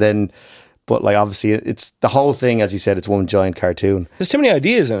idea, and then but like obviously it's the whole thing, as you said, it's one giant cartoon. There's too many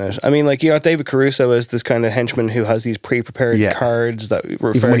ideas in it. I mean, like, you got David Caruso as this kind of henchman who has these pre-prepared cards that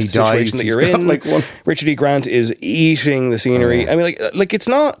refer to the situation that you're in. Like Richard E. Grant is eating the scenery. I mean, like it's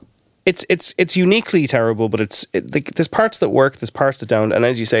not. It's uniquely terrible, but there's parts that work, there's parts that don't. And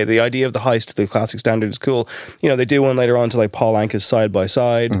as you say, the idea of the heist to the classic standard is cool. You know, they do one later on to like Paul Anka's Side by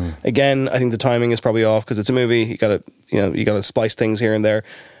Side. Again, I think the timing is probably off because it's a movie. You gotta splice things here and there.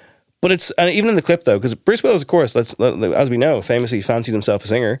 But it's, and even in the clip though, because Bruce Willis, of course, as we know, famously fancied himself a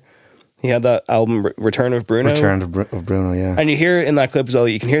singer. He had that album Return of Bruno. Return of Bruno, yeah. And you hear in that clip as well,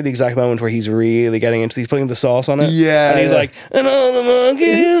 you can hear the exact moment where he's really getting into, he's putting the sauce on it. Yeah. And he's like, and all the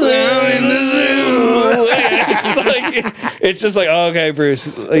monkeys out in the zoo. It's just like, oh, okay, Bruce.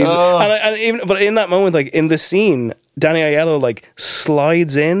 But in that moment, like in the scene, Danny Aiello like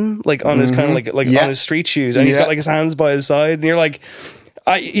slides in like on his kind of like on his street shoes, and he's got like his hands by his side, and you're like,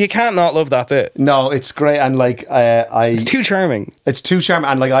 you can't not love that bit. No, it's great, and like it's too charming. It's too charming,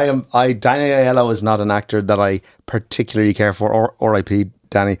 and like Danny Aiello is not an actor that I particularly care for, or R.I.P.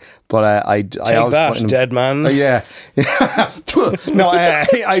 Danny. But I take that, dead man. Yeah, no,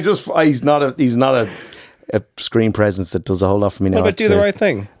 he's not a screen presence that does a whole lot for me now. What about Do the Right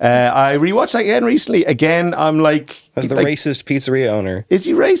Thing? I rewatched that again recently. Again, I'm like, as the racist pizzeria owner. Is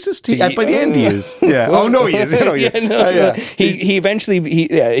he racist? By the end, he is. Yeah. Oh no, he is. No, He eventually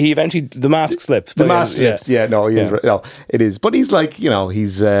the mask slips. The mask slips. Yeah. No, he is. No, it is. But he's like,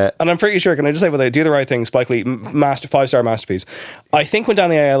 he's. And I'm pretty sure. Can I just say, whether Do the Right Thing, Spike Lee, 5-star masterpiece. I think when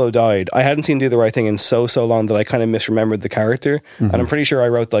Danny Aiello died, I hadn't seen Do the Right Thing in so long that I kind of misremembered the character, and I'm pretty sure I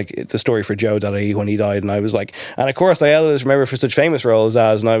wrote like the story for Joe.ie when he died, and I was like, and of course Aiello is remembered for such famous roles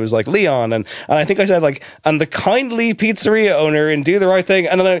as, and I was like Leon, and I think I said like, and the kindly kindly pizzeria owner in Do the Right Thing.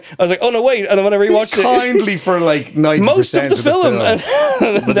 And then I was like, oh no, wait. And then when I rewatched it, kindly for like 90% most of the film.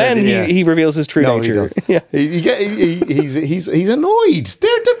 And then he reveals his true nature. He's annoyed.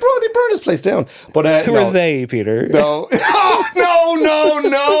 They burned his place down. But who are they, Peter? No.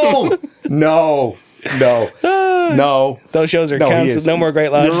 No. Those shows are cancelled. No more Great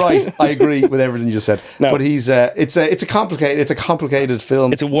Lad. You're right. I agree with everything you just said. No. But he's it's a complicated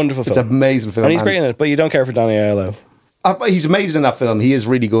film. It's a wonderful film. It's an amazing film. And he's great in it, but you don't care for Donny Aiello. He's amazing in that film. He is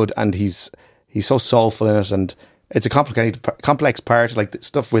really good, and he's so soulful in it, and it's a complex part, like the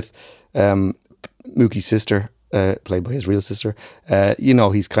stuff with Mookie's sister, played by his real sister.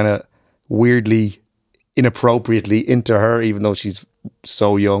 He's kind of weirdly, inappropriately into her, even though she's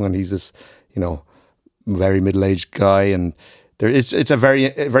so young, and he's this, very middle-aged guy, and it's a very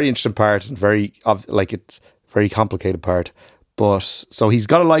interesting part, and it's very complicated part. But so he's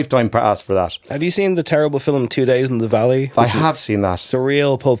got a lifetime pass for that. Have you seen the terrible film 2 Days in the Valley? I have seen that. It's a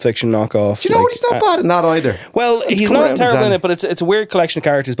real Pulp Fiction knockoff. Do you know what? He's not bad in that either. Well, he's not terrible in it, but it's a weird collection of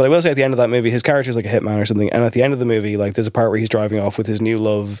characters. But I will say at the end of that movie, his character is like a hitman or something. And at the end of the movie, like there's a part where he's driving off with his new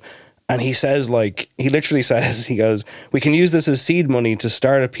love. And he says, he literally says, he goes, we can use this as seed money to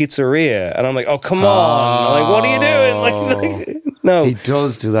start a pizzeria. And I'm like, oh, come on. Like, what are you doing? No. He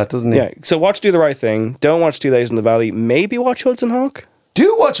does do that, doesn't he? Yeah. So watch Do the Right Thing. Don't watch 2 Days in the Valley. Maybe watch Hudson Hawk.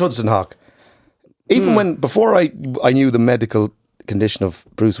 Do watch Hudson Hawk. Even before I knew the medical condition of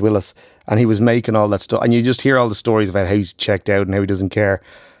Bruce Willis, and he was making all that stuff, and you just hear all the stories about how he's checked out and how he doesn't care.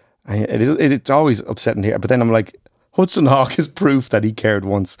 And it's always upsetting to hear. But then I'm like, Hudson Hawk is proof that he cared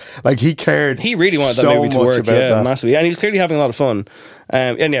once. Like, he cared. He really wanted that movie to work, massively. And he's clearly having a lot of fun.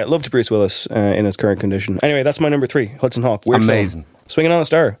 Love to Bruce Willis in his current condition. Anyway, that's my number 3, Hudson Hawk. Weird Amazing. Film. Swinging on a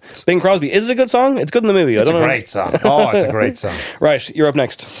Star. Bing Crosby. Is it a good song? It's good in the movie. It's a great song. Oh, it's a great song. Right, you're up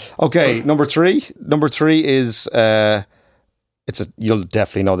next. Okay, number 3. Number 3 is... you'll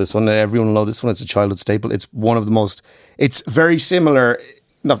definitely know this one. Everyone will know this one. It's a childhood staple. It's one of the most... It's very similar...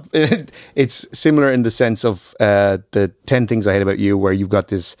 it's similar in the sense of the 10 Things I Hate About You, where you've got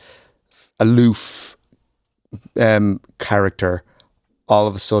this aloof character all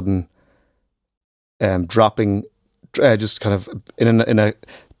of a sudden dropping just kind of in a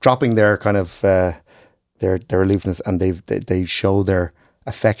dropping their kind of their aloofness, and they show their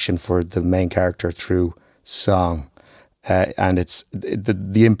affection for the main character through song, and it's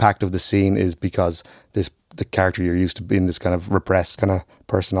the impact of the scene is because the character you're used to being this kind of repressed kind of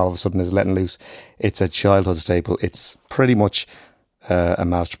person all of a sudden is letting loose. It's a childhood staple. It's pretty much a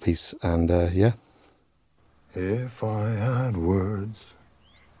masterpiece, and yeah. If I had words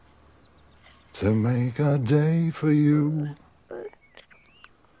to make a day for you,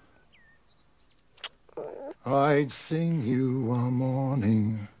 I'd sing you a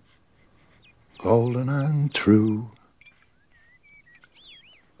morning, golden and true.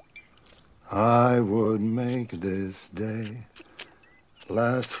 I would make this day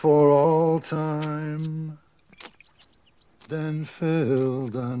last for all time, then fill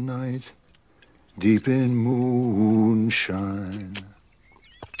the night deep in moonshine.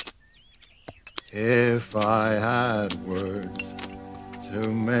 If I had words to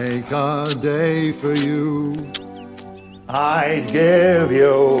make a day for you, I'd give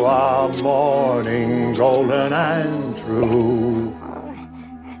you a morning golden and true.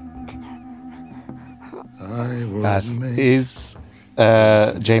 That is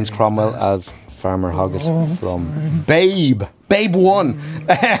James Cromwell as Farmer Hoggett from Babe 1,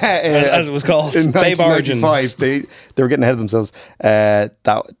 as it was called, in Babe Origins. They were getting ahead of themselves.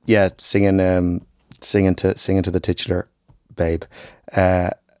 Singing to the titular Babe.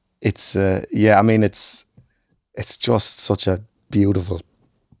 It's just such a beautiful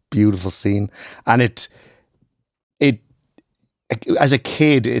scene, and it as a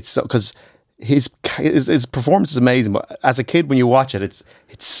kid, it's because his performance is amazing, but as a kid when you watch it,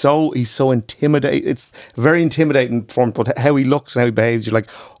 he's so intimidating. It's very intimidating performance, but how he looks and how he behaves, you're like,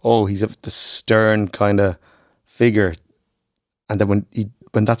 oh, he's the stern kind of figure. And then when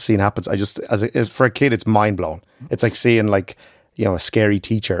that scene happens, for a kid, it's mind blowing. It's like seeing a scary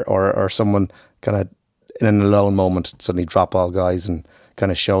teacher or someone kind of in an alone moment suddenly drop all guys and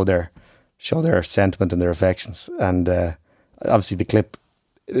kind of show their sentiment and their affections. And obviously the clip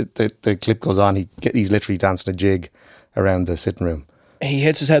goes on. He's literally dancing a jig around the sitting room. He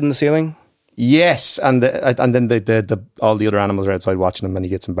hits his head in the ceiling. Yes, and then all the other animals are outside watching him, and he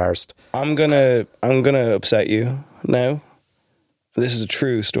gets embarrassed. I'm gonna upset you now. This is a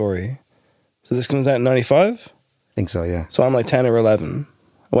true story. So this comes out in 95? I think so, yeah. So I'm like 10 or 11.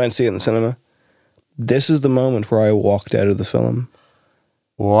 I went to see it in the cinema. This is the moment where I walked out of the film.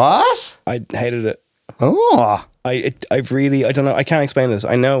 What? I hated it. Oh. I don't know. I can't explain this.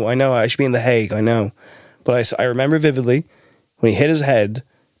 I know. I should be in The Hague. I know, but I remember vividly when he hit his head.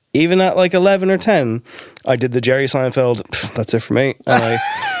 Even at like 11 or 10, I did the Jerry Seinfeld. That's it for me. And I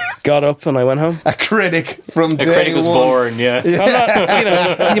got up and I went home. A critic from day A critic was one. born, yeah. I'm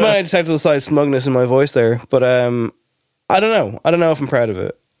not, you might have detected a slight smugness in my voice there, but I don't know. I don't know if I'm proud of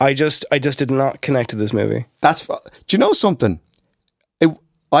it. I just did not connect to this movie. Do you know something?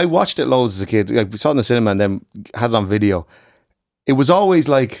 I watched it loads as a kid. Like, we saw it in the cinema and then had it on video. It was always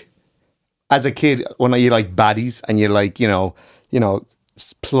like, as a kid, when you like baddies and you like, you know,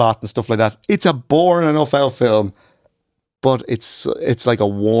 plot and stuff like that. It's a boring enough out film, but it's like a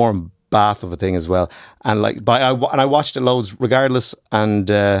warm bath of a thing as well. And like, I watched it loads regardless. And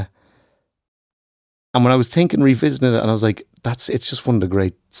when I was revisiting it, and I was like, it's just one of the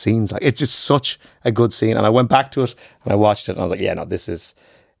great scenes. Like, it's just such a good scene. And I went back to it and I watched it and I was like, yeah, no,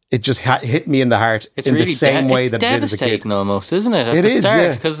 it just hit me in the heart. It's in really the same way that it did as a kid. devastating almost, isn't it? At It the is, start,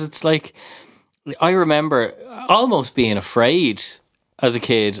 yeah. because it's like, I remember almost being afraid as a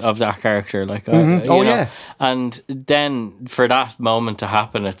kid of that character. Like, you know, yeah. And then for that moment to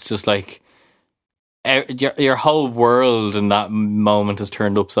happen, it's just like your whole world in that moment is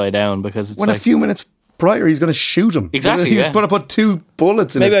turned upside down, because it's when like, a few minutes prior, he's going to shoot him. Exactly, He was yeah. going to put 2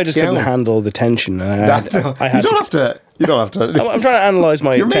 bullets in Maybe his I just gown. couldn't handle the tension. You don't have to. I'm trying to analyse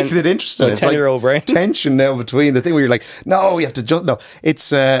my. You're making it interesting. My It's like 10-year-old brain. tension now between the thing where you're like, no, you have to just no.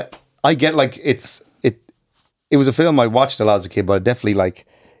 It's I get like it was a film I watched a lot as a kid, but I definitely like,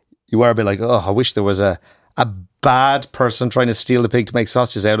 you are a bit like, oh, I wish there was a bad person trying to steal the pig to make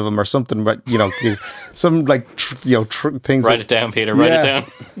sausages out of him or something. But you know, some like things. write it down, Peter. Write it down.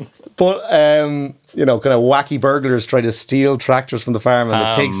 But you know, kind of wacky burglars try to steal tractors from the farm, and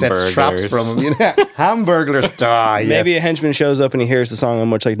the pig sets traps from them. You know, hamburglers die. Maybe a henchman shows up and he hears the song, and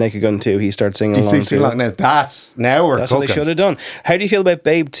much like Naked Gun 2, he starts singing along to it. Now that's we're That's cooking. what they should have done. How do you feel about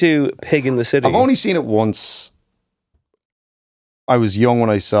Babe 2, Pig in the City? I've only seen it once. I was young when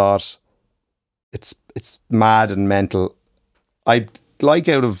I saw it. It's mad and mental. I'd like,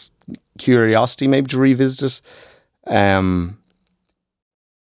 out of curiosity, maybe to revisit it.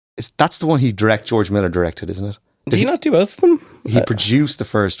 That's the one George Miller directed, isn't it? Did he not do both of them? He produced the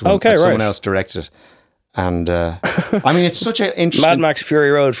first one. Okay, and right. Someone else directed it. And I mean, it's such an interesting... Mad Max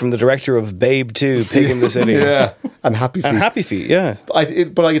Fury Road, from the director of Babe 2, Pig in the City. Yeah, and Happy Feet. And Happy Feet, yeah.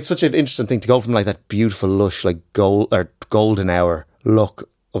 But like, it's such an interesting thing to go from like that beautiful, lush, like golden hour look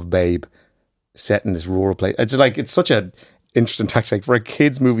of Babe set in this rural place. It's such a interesting tactic for a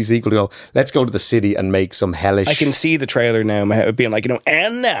kids movie sequel to go, let's go to the city and make some hellish. I can see the trailer now, being like, you know,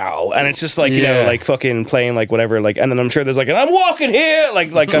 and now, and it's just like, you know, like fucking playing like whatever, like, and then I'm sure there's like an I'm walking here,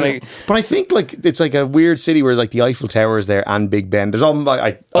 like kind of. But I think like it's like a weird city where like the Eiffel Tower is there and Big Ben. There's all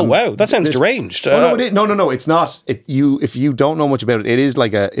wow, that sounds deranged. No, it's not. If you don't know much about it, it is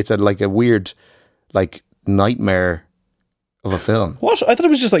like a weird like nightmare of a film. What? I thought it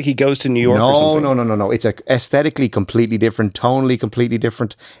was just like he goes to New York or something. No. It's aesthetically completely different, tonally completely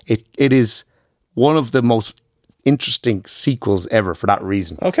different. It is one of the most interesting sequels ever for that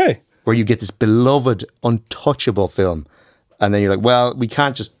reason. Okay. Where you get this beloved, untouchable film, and then you're like, well, we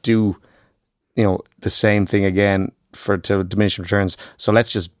can't just do, you know, the same thing again to diminishing returns. So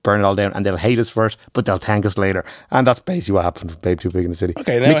let's just burn it all down, and they'll hate us for it, but they'll thank us later. And that's basically what happened with Babe 2 Big in the City.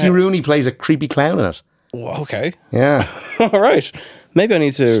 Okay, Mickey Rooney plays a creepy clown in it. Okay. Yeah. All right. Maybe I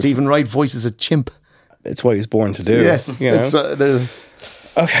need to. Stephen Wright voices a chimp. It's what he's born to do. Yes. You know?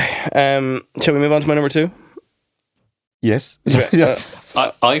 Okay. Shall we move on to my number 2? Yes.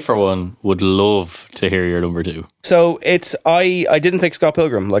 I for one would love to hear your number 2. So it's I didn't pick Scott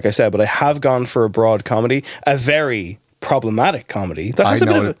Pilgrim, like I said, but I have gone for a broad comedy, a very problematic comedy. That has I a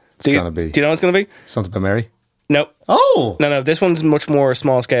bit know of. what it's going to be. Do you know what it's going to be? Something about Mary? No. Oh no! This one's much more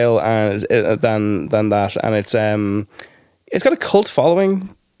small scale than that, and it's got a cult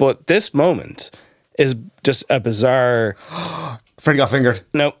following. But this moment is just a bizarre. Freddy Got Fingered.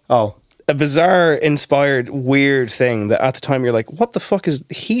 No. Oh. A bizarre, inspired, weird thing that at the time you're like, what the fuck is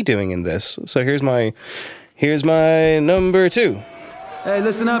he doing in this? So here's my number 2. Hey,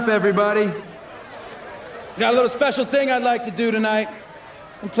 listen up, everybody. Got a little special thing I'd like to do tonight,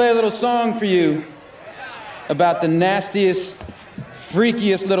 and play a little song for you about the nastiest,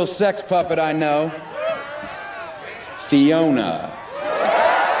 freakiest little sex puppet I know, Fiona.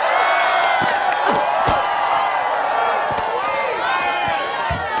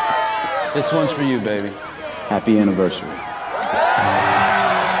 This one's for you, baby. Happy anniversary.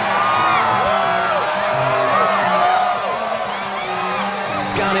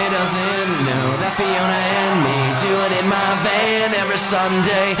 Scotty doesn't know that Fiona and me do it in my van every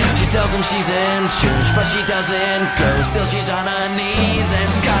Sunday. She tells him she's in church, but she doesn't go. Still she's on her knees, and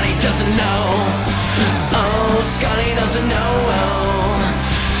Scotty doesn't know. Oh, Scotty doesn't know.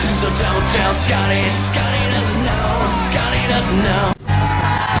 So don't tell Scotty. Scotty doesn't know. Scotty doesn't know.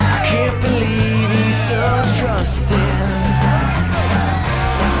 I can't believe he's so trusting.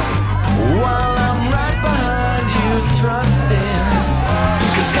 While I'm right behind you thrusting.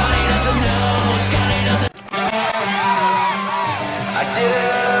 'Cause Scotty doesn't know. Scotty doesn't. I did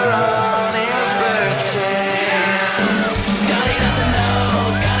her on his birthday. Scotty doesn't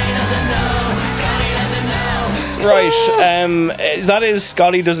know. Scotty doesn't know. Scotty doesn't know. Right, that is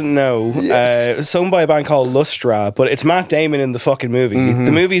Scotty Doesn't Know, sung by a band called Lustra, but it's Matt Damon in the fucking movie.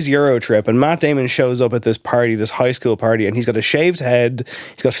 The movie's Euro Trip, and Matt Damon shows up at this party, this high school party, and he's got a shaved head,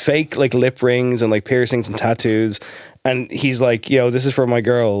 he's got fake like lip rings and like piercings and tattoos, and he's like, yo, this is for my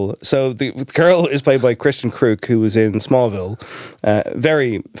girl. So the girl is played by Kristen Kruk, who was in Smallville.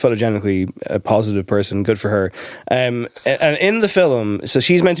 Very photogenically a positive person, good for her. And in the film, so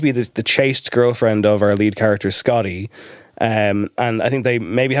she's meant to be the chaste girlfriend of our lead character, Scotty. And I think they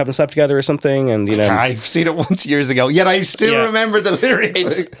maybe haven't slept together or something. And you know, I've seen it once years ago, yet I still remember the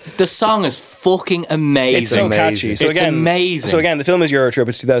lyrics. The song is fucking amazing. It's so catchy. So it's again, amazing. So again, the film is Euro Trip.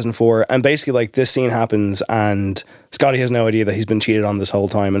 It's 2004, and basically, like, this scene happens, and Scotty has no idea that he's been cheated on this whole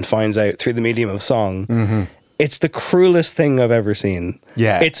time, and finds out through the medium of song. It's the cruelest thing I've ever seen.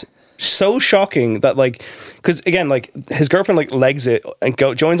 Yeah, it's so shocking that, like, because again, like, his girlfriend like legs it and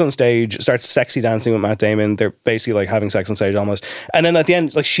joins on stage, starts sexy dancing with Matt Damon. They're basically like having sex on stage almost, and then at the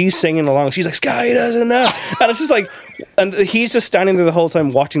end, like, she's singing along. She's like, "Sky doesn't know," and it's just like, and he's just standing there the whole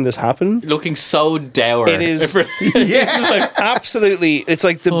time watching this happen, looking so dour. It is, it's just like, absolutely. It's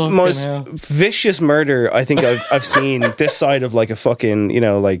like the most vicious murder I think I've seen this side of like a fucking, you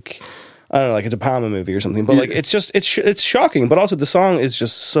know, like, I don't know, like a De Palma movie or something. But like, it's just, it's shocking. But also the song is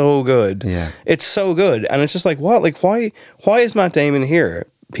just so good. Yeah, it's so good, and it's just like, what? Like, why is Matt Damon here?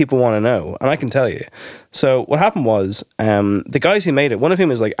 People want to know, and I can tell you. So what happened was, the guys who made it, one of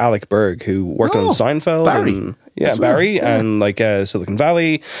whom is like Alec Berg, who worked on Seinfeld, Barry. and Barry, and like Silicon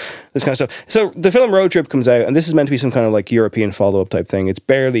Valley, this kind of stuff. So the film Road Trip comes out, and this is meant to be some kind of like European follow-up type thing. It's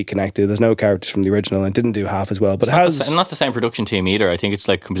barely connected. There's no characters from the original, and it didn't do half as well. But it has not the same production team either. I think it's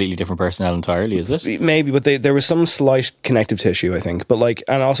like completely different personnel entirely. Is it? Maybe, but there was some slight connective tissue, I think. But like,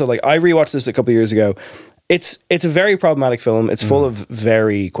 and also like, I rewatched this a couple of years ago. It's a very problematic film. It's full of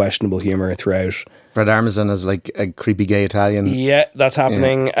very questionable humor throughout. Fred Armisen is like a creepy gay Italian. Yeah, that's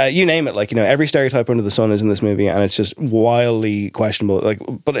happening. Yeah. You name it. Like, you know, every stereotype under the sun is in this movie, and it's just wildly questionable. Like,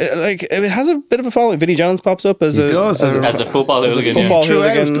 but it has a bit of a following. Vinnie Jones pops up as a football hooligan. Football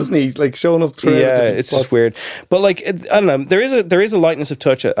hooligan, doesn't he? Like showing up throughout. Yeah, it's just weird. But like, I don't know. There is a lightness of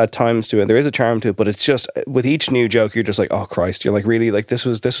touch at times to it. There is a charm to it. But it's just, with each new joke, you're just like, oh Christ! You're like, really? Like, this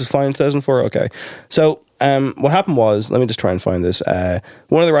was fine in 2004. Okay, so. What happened was, let me just try and find this.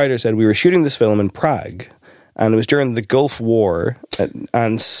 One of the writers said, we were shooting this film in Prague, and it was during the Gulf War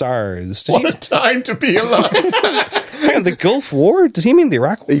and SARS. What a time to be alive. Hang on, the Gulf War? Does he mean the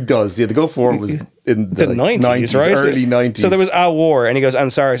Iraq War? He does, yeah. The Gulf War was in the 90s, right? Early 90s. So there was a war, and he goes,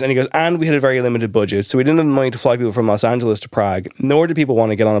 and SARS, and he goes, and we had a very limited budget, so we didn't have the money to fly people from Los Angeles to Prague, nor did people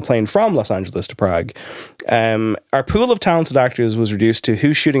want to get on a plane from Los Angeles to Prague. Our pool of talented actors was reduced to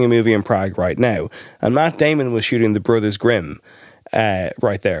who's shooting a movie in Prague right now, and Matt Damon was shooting The Brothers Grimm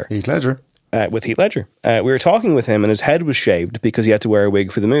right there. Heath Ledger. With Heath Ledger. We were talking with him, and his head was shaved because he had to wear a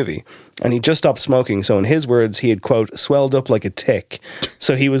wig for the movie. And he just stopped smoking, so in his words, he had, quote, swelled up like a tick.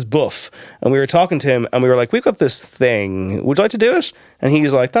 So he was buff. And we were talking to him, and we were like, we've got this thing. Would you like to do it? And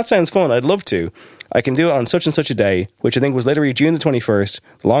he's like, that sounds fun. I'd love to. I can do it on such and such a day, which I think was literally June the 21st,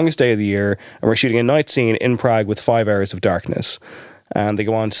 the longest day of the year, and we're shooting a night scene in Prague with 5 hours of darkness. And they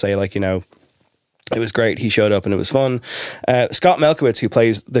go on to say, like, you know, it was great. He showed up and it was fun. Scott Melkowitz, who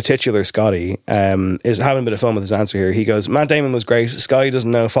plays the titular Scotty, is having a bit of fun with his answer here. He goes, Matt Damon was great. Sky Doesn't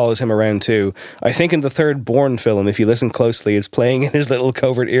Know follows him around too. I think in the third Bourne film, if you listen closely, it's playing in his little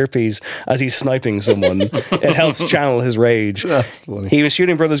covert earpiece as he's sniping someone. It helps channel his rage. That's funny. He was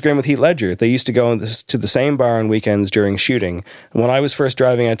shooting Brothers Grimm with Heath Ledger. They used to go to the same bar on weekends during shooting. And when I was first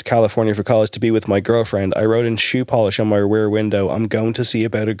driving out to California for college to be with my girlfriend, I wrote in shoe polish on my rear window, I'm going to see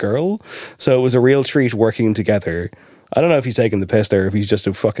about a girl. So it was a real treat working together. I don't know if he's taking the piss there, if he's just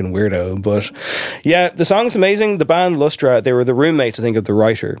a fucking weirdo, but yeah, the song's amazing. The band Lustra, they were the roommates, I think, of the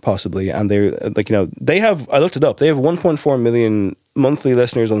writer, possibly, and they're like, you know, they have, I looked it up, they have 1.4 million monthly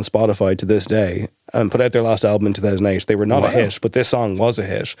listeners on Spotify to this day, and put out their last album in 2008. They were not a hit, but this song was a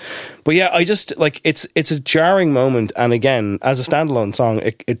hit. But yeah, I just like it's a jarring moment, and again, as a standalone song,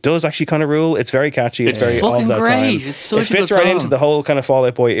 it does actually kind of rule. It's very catchy. It's very of that great. time. It's such it fits right into the whole kind of Fall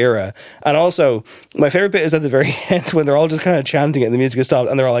Out Boy era. And also, my favorite bit is at the very end when they're all just kind of chanting it, and the music has stopped,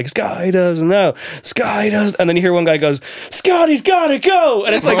 and they're all like, "Sky doesn't know, Sky doesn't," and then you hear one guy goes, "Scotty's gotta go,"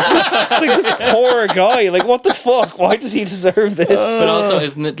 and it's like this poor guy. Like, what the fuck? Why does he deserve this? But also,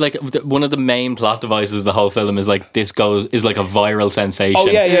 isn't it like one of the main plot devices of the whole film is like this is like a viral sensation? Oh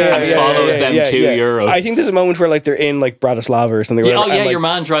yeah, and follows them to Europe. I think there's a moment where like they're in like Bratislava or something. Yeah, and, like, your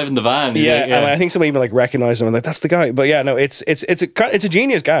man driving the van. And I think somebody even like recognized him and like, that's the guy. But yeah, no, it's a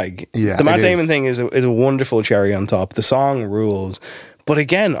genius gag. Yeah, the Matt Damon thing is a wonderful cherry on top. The song rules. But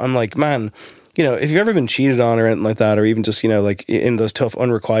again, I'm like, man, you know, if you've ever been cheated on or anything like that, or even just, you know, like in those tough,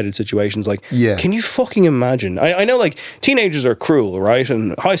 unrequited situations, like, can you fucking imagine? I know, like, teenagers are cruel, right?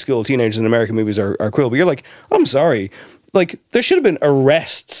 And high school teenagers in American movies are cruel, but you're like, I'm sorry. Like, there should have been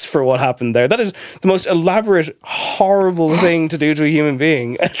arrests for what happened there. That is the most elaborate, horrible thing to do to a human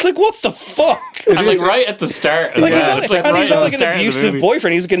being. It's like, what the fuck? And like right at the start. Like, he's not like an abusive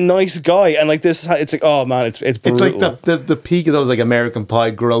boyfriend. He's like a nice guy. And like this, it's like, oh man, it's brutal. It's like the peak of those like American Pie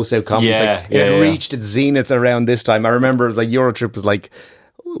gross out comedies. It reached its zenith around this time. I remember it was like Eurotrip was like,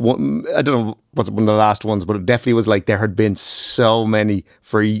 I don't know, was it one of the last ones, but it definitely was like there had been so many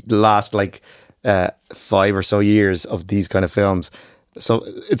for the last like 5 or so years of these kind of films. So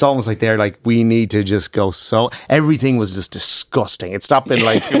it's almost like they're like, we need to just go. So everything was just disgusting. It stopped being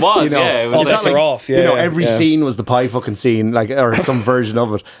like, it was, you know, yeah. It was all bets are off. Yeah, you know, every scene was the pie fucking scene, like, or some version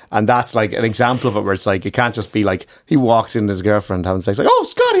of it. And that's like an example of it where it's like, it can't just be like, he walks in his girlfriend having sex, like, oh,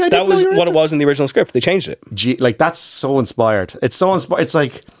 Scotty, I didn't know that was what it was in the original script. They changed it. Like, that's so inspired. It's so inspired. It's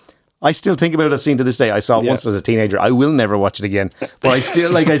like, I still think about that scene to this day. I saw it once as a teenager. I will never watch it again. But I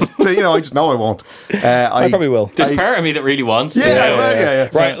still, like, I just know I won't. I probably will. There's part of me that really wants to. Yeah.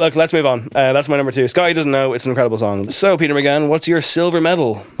 Right, look, let's move on. That's my number 2. Sky Doesn't Know. It's an incredible song. So, Peter McGann, what's your silver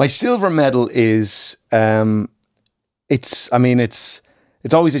medal? My silver medal is, it's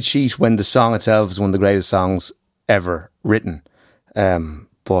always a cheat when the song itself is one of the greatest songs ever written.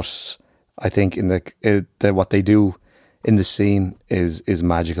 But I think in the what they do in the scene is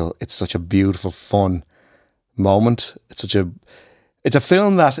magical. It's such a beautiful, fun moment. It's a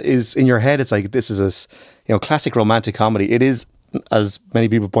film that is in your head. It's like, this is a classic romantic comedy. It is, as many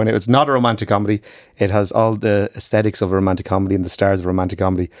people point out, it's not a romantic comedy. It has all the aesthetics of a romantic comedy and the stars of a romantic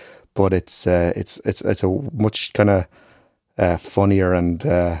comedy, but it's a much kind of funnier and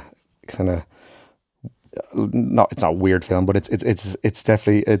kind of it's not a weird film, but it's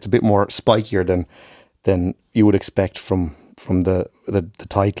definitely, it's a bit more spikier than you would expect from the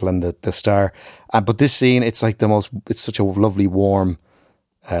title and the star. But this scene, it's like it's such a lovely, warm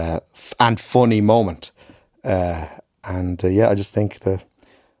and funny moment. I just think the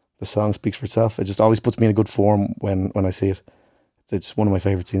song speaks for itself. It just always puts me in a good form when I see it. It's one of my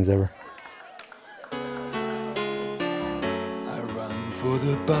favourite scenes ever. I run for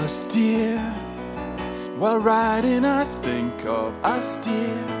the bus, dear. While riding, I think of us,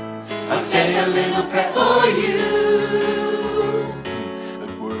 dear. I say a little prayer for you.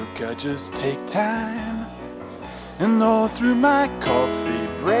 At work I just take time, and all through my coffee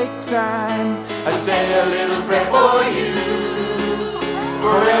break time, I say a little prayer for you.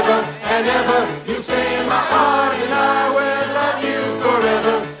 Forever and ever, you stay in my heart, and I will love you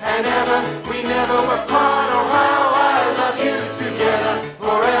forever and ever. We never were apart, oh how I love you together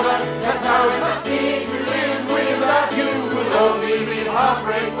forever. That's how it must be to live without you. Will only mean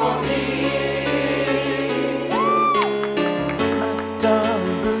heartbreak for me. My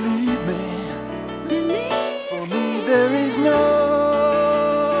darling, believe me, for me there is no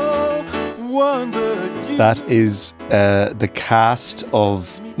one but you. That is the cast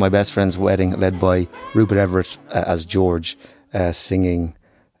of My Best Friend's Wedding, led by Rupert Everett as George, singing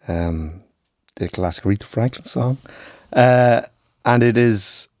the classic Aretha Franklin song. And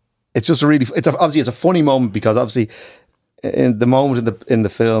it's just obviously it's a funny moment, because obviously in the moment in the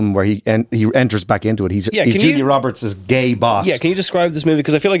film where he enters back into it, he's Julia Roberts' gay boss. Yeah, can you describe this movie?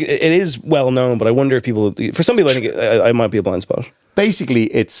 Because I feel like it is well known, but I wonder if for some people, I think I might be a blind spot. Basically,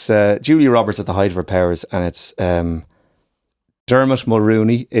 it's Julia Roberts at the height of her powers, and it's Dermot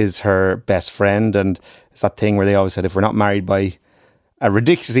Mulrooney is her best friend, and it's that thing where they always said, if we're not married by a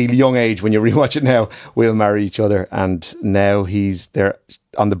ridiculously young age, when you rewatch it now, we'll marry each other. And now he's there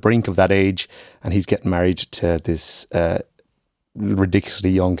on the brink of that age, and he's getting married to this ridiculously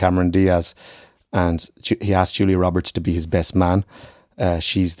young Cameron Diaz, and he asked Julia Roberts to be his best man.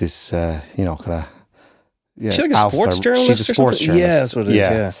 She's this, kind of... She's like a sports journalist. She's a sports journalist. Yeah, that's what it is.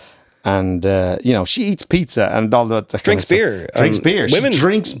 Yeah. And she eats pizza and all that. Drinks beer. Drinks beer. Women She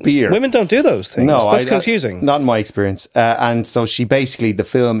drinks beer. Women don't do those things. No, That's confusing. Not in my experience. And so she basically, the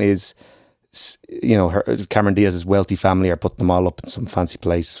film is, Cameron Diaz's wealthy family are putting them all up in some fancy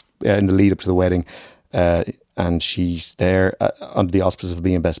place in the lead up to the wedding. And she's there under the auspices of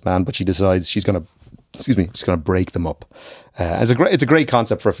being best man, but she decides she's going to break them up. It's a great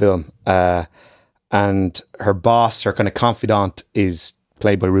concept for a film. And her boss, her kind of confidant, is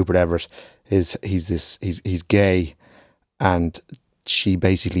played by Rupert Everett. He's gay, and she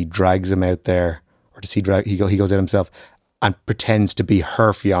basically drags him out there, or does he goes out himself and pretends to be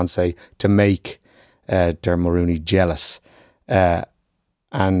her fiance to make Dermot Mulroney jealous.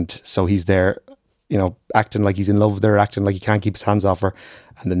 And so he's there, acting like he's in love with her, acting like he can't keep his hands off her.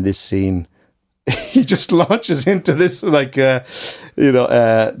 And then this scene, he just launches into this this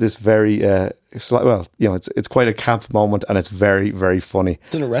very it's quite a camp moment, and it's very, very funny.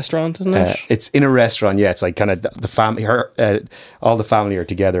 It's in a restaurant, isn't it? It's in a restaurant. Yeah, it's like kind of the family. All the family are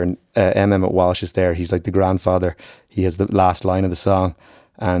together, and M. Emmett Walsh is there. He's like the grandfather. He has the last line of the song,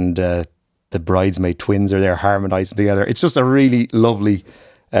 and the bridesmaid twins are there harmonizing together. It's just a really lovely,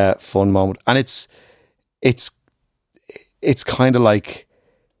 fun moment, and it's kind of like.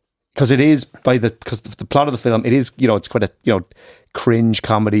 Because the plot of the film, it is, it's quite a, cringe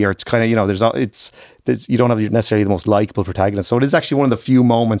comedy, or it's kind of, there's you don't have necessarily the most likable protagonist. So it is actually one of the few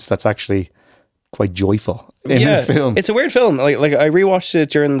moments that's actually quite joyful in the film. It's a weird film. Like I rewatched it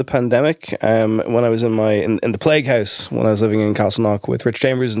during the pandemic, when I was in the Plague House, when I was living in Castleknock with Rich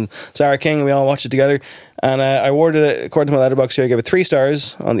Chambers and Sarah King. We all watched it together, and I awarded it, according to my letterbox here, I gave it 3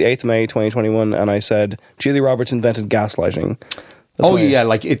 stars on the 8th of May 2021, and I said Julia Roberts invented gaslighting.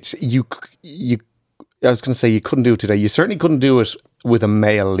 Like it's you. I was going to say you couldn't do it today. You certainly couldn't do it with a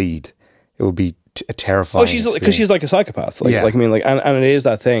male lead. It would be a terrifying. Because she's like a psychopath. And it is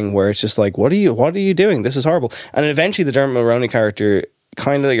that thing where it's just like, what are you doing? This is horrible. And then eventually the Dermot Mulroney character,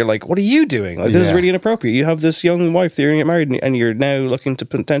 kind of, you're like, what are you doing? Like, this is really inappropriate. You have this young wife that you're going to get married, and you're now looking to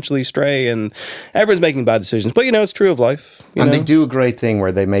potentially stray, and everyone's making bad decisions. But it's true of life. They do a great thing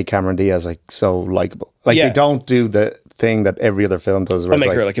where they make Cameron Diaz like so likable. Like they don't do the thing that every other film does. Or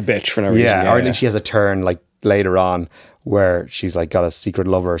make her like a bitch for no reason. Yeah, or then she has a turn like later on where she's like got a secret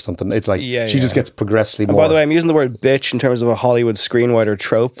lover or something. It's like she just gets progressively more. By the way, I'm using the word bitch in terms of a Hollywood screenwriter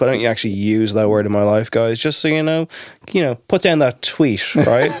trope. I don't actually use that word in my life, guys. Just so you know, put down that tweet,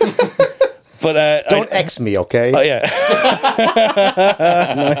 right? But don't X me, okay? Oh yeah,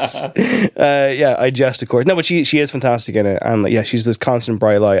 nice. I jest, of course. No, but she is fantastic in it, and she's this constant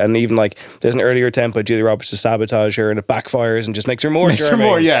bright light. And even like there's an earlier attempt by Julia Roberts to sabotage her, and it backfires and just makes her more. It's like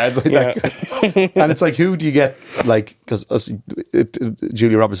that. And it's like, who do you get? Like, because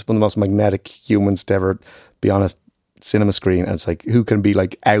Julia Roberts is one of the most magnetic humans to ever be on a cinema screen, and it's like, who can be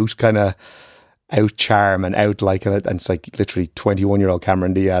like out charm and out like it, and it's like literally 21-year-old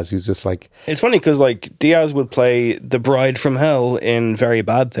Cameron Diaz who's just like. It's funny because like Diaz would play the bride from hell in Very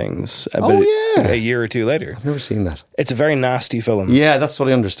Bad Things a year or two later. I've never seen that. It's a very nasty film. Yeah, that's what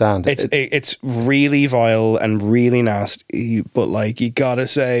I understand. It's really vile and really nasty, but like you gotta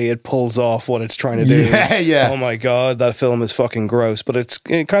say it pulls off what it's trying to do. Yeah. Oh my god, that film is fucking gross, but it's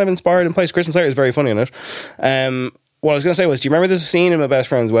kind of inspired in place. Kristen Slater is very funny in it. What I was going to say was, do you remember there's a scene in My Best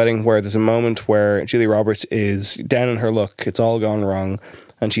Friend's Wedding where there's a moment where Julia Roberts is down in her luck, it's all gone wrong,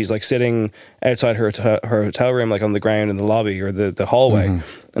 and she's like sitting outside her hotel room, like on the ground in the lobby or the hallway,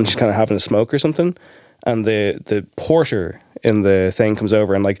 and she's kind of having a smoke or something, and the porter in the thing comes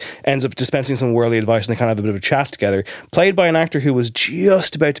over and like ends up dispensing some worldly advice, and they kind of have a bit of a chat together, played by an actor who was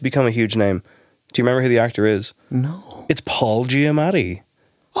just about to become a huge name. Do you remember who the actor is? No. It's Paul Giamatti.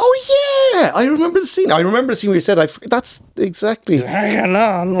 Oh yeah, I remember the scene. Where you said, "That's exactly." Hang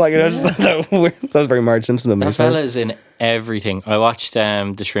on, like that was very Marge Simpson of me. That fella is in everything. I watched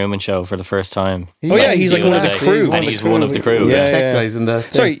the Truman Show for the first time. He's like one of the crew, and he's one of the crew. Yeah, tech guys in the.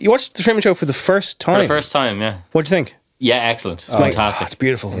 Sorry, you watched the Truman Show for the first time. For the first time, yeah. What'd you think? Yeah, excellent. It's fantastic. It's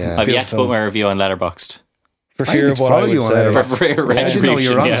beautiful. Yeah. I've yet to put my review on Letterboxd. For fear of what I would say. For fear of retribution. I didn't know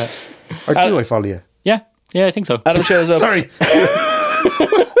you were on that. Or do I follow you? Yeah, I think so. Adam shows up. Sorry.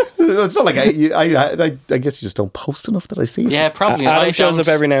 It's not like I guess you just don't post enough that I see. Yeah, probably. Adam shows up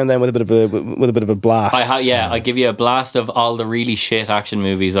every now and then with a bit of a blast. I give you a blast of all the really shit action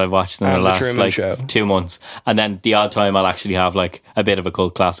movies I've watched in the last 2 months, and then the odd time I'll actually have like a bit of a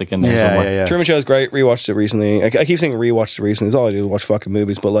cult classic in there somewhere. Truman Show is great. Rewatched it recently. I keep saying rewatched it recently. It's all I do is watch fucking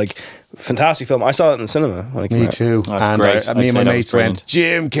movies, but like fantastic film. I saw it in the cinema when it came Me out. too. That's and great. me I'd and say my that was mates went, brilliant.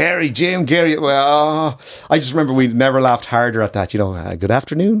 Jim Carrey. Well, I just remember we never laughed harder at that. Good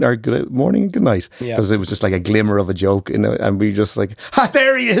afternoon or good morning and good night. Yeah. Because it was just like a glimmer of a joke. And we just like,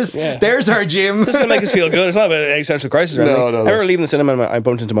 there he is. Yeah. There's our Jim. This is going to make us feel good. It's not about an existential crisis or anything. No. I remember leaving the cinema and I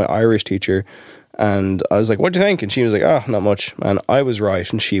bumped into my Irish teacher and I was like, what do you think? And she was like, oh, not much. And I was right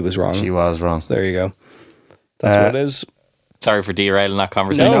and she was wrong. She was wrong. So there you go. That's what it is. Sorry for derailing that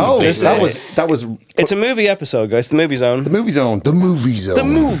conversation. No, that was. It's a movie episode, guys. The Movie Zone. The Movie Zone. The Movie Zone. The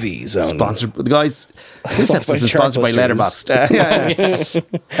Movie Zone. Sponsored, guys. This episode's Sponsored by sponsored by Charles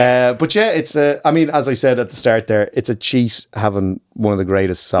Letterboxd. But yeah, it's I mean, as I said at the start there, it's a cheat having one of the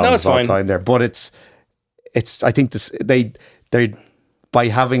greatest songs No, it's of all fine. time there. But it's. I think they by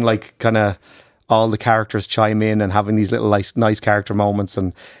having like kind of all the characters chime in and having these little nice character moments,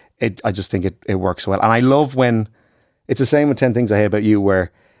 and I just think it works well. And I love when. It's the same with 10 Things I Hate About You,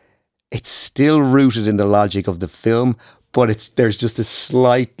 where it's still rooted in the logic of the film, but there's just this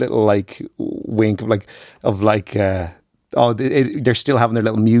slight little like wink of they're still having their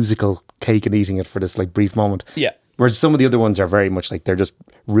little musical cake and eating it for this like brief moment. Yeah. Whereas some of the other ones are very much like they're just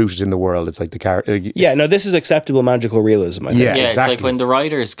rooted in the world. It's like the character. Yeah, no, this is acceptable magical realism, I think. Yeah, Yeah, exactly. it's like when the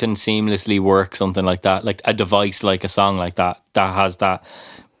writers can seamlessly work something like that, like a device like a song like that has that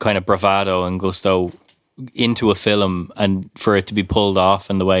kind of bravado and gusto into a film, and for it to be pulled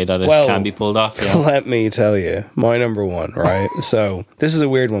off in the way that it can be pulled off. Yeah. Let me tell you, my number one, right? So this is a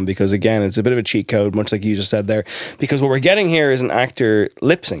weird one because, again, it's a bit of a cheat code, much like you just said there, because what we're getting here is an actor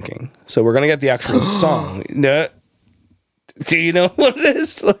lip syncing. So we're going to get the actual song. No. Do you know what it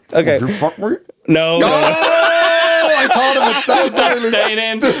is? Okay. Did you fuck me? No. I thought of it. That's staying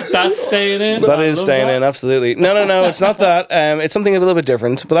in. That's staying in. That is staying in, absolutely. No, it's not that. It's something a little bit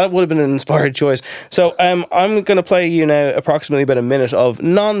different, but that would have been an inspired choice. So I'm going to play you now approximately about a minute of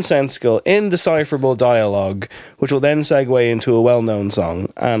nonsensical, indecipherable dialogue, which will then segue into a well-known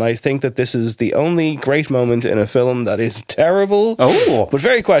song. And I think that this is the only great moment in a film that is terrible, but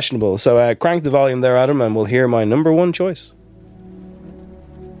very questionable. So crank the volume there, Adam, and we'll hear my number one choice.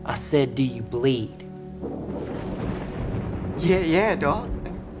 I said, do you bleed? Yeah, dog.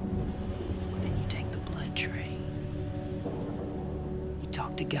 Then you take the blood tray. You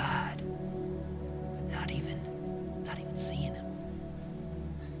talk to God without even seeing him.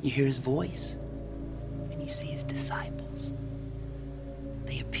 You hear his voice and you see his disciples.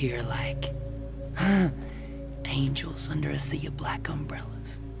 They appear like angels under a sea of black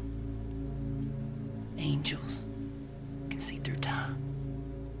umbrellas. Angels can see through time.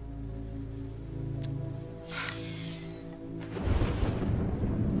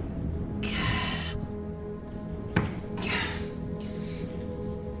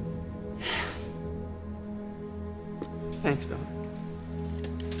 Thanks, dog.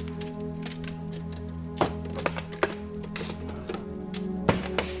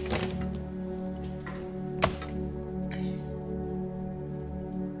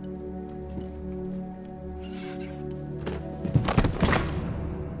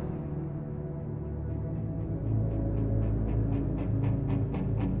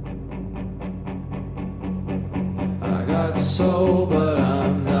 I got soul, but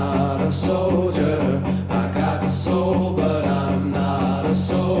I'm not a soldier. I got soul, but I'm not a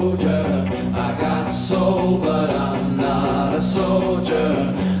soldier. I got soul, but I'm not a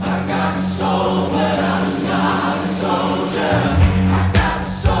soldier. I got soul, but I'm not a soldier. I got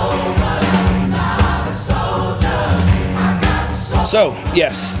soul, but I'm not a soldier. I got soul. So,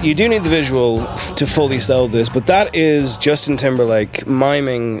 yes, you do need the visual to fully sell this, but that is Justin Timberlake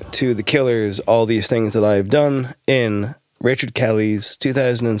miming to the Killers all these things that I've done in Richard Kelly's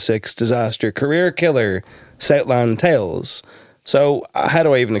 2006 disaster career killer, Southland Tales. So, how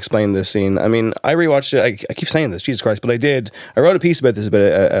do I even explain this scene? I mean, I rewatched it. I keep saying this, Jesus Christ, but I did. I wrote a piece about this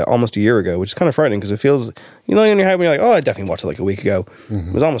about almost a year ago, which is kind of frightening because it feels, you know, in your head when you're like, oh, I definitely watched it like a week ago.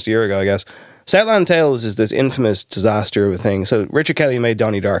 It was almost a year ago, I guess. Southland Tales is this infamous disaster of a thing. So, Richard Kelly made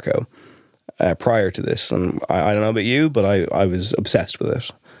Donnie Darko prior to this, and I don't know about you, but I was obsessed with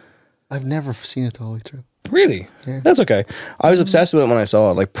it. I've never seen it the whole way through. Really? Yeah. That's okay. I was obsessed with it when I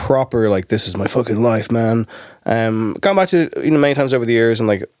saw it, like proper, like this is my fucking life, man. Gone back to it, many times over the years and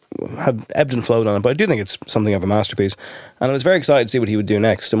like have ebbed and flowed on it, but I do think it's something of a masterpiece. And I was very excited to see what he would do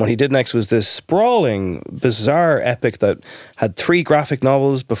next. And what he did next was this sprawling, bizarre epic that had 3 graphic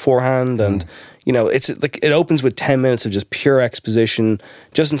novels beforehand, and You know, it's like it opens with 10 minutes of just pure exposition.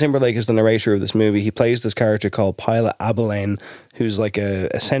 Justin Timberlake is the narrator of this movie. He plays this character called Pilot Abilene, who's like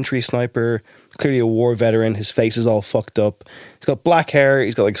a sentry sniper, clearly a war veteran. His face is all fucked up. He's got black hair,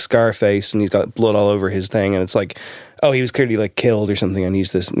 he's got like scar face, and he's got blood all over his thing. And it's like, oh, he was clearly like killed or something, and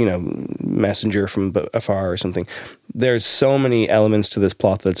he's this, you know, messenger from afar or something. There's so many elements to this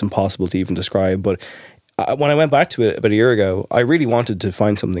plot that it's impossible to even describe, but when I went back to it about a year ago, I really wanted to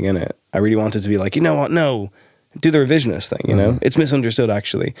find something in it. I really wanted to be like, you know what, no, do the revisionist thing, you know? It's misunderstood,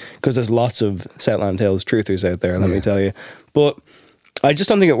 actually, because there's lots of Setland Tales truthers out there, let me tell you. But I just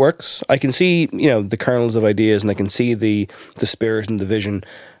don't think it works. I can see, you know, the kernels of ideas, and I can see the spirit and the vision.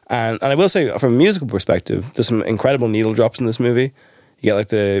 And I will say, from a musical perspective, there's some incredible needle drops in this movie. You get like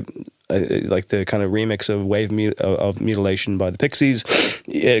the kind of remix of of Mutilation by the Pixies.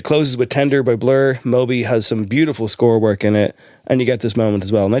 It closes with Tender by Blur. Moby has some beautiful score work in it, and you get this moment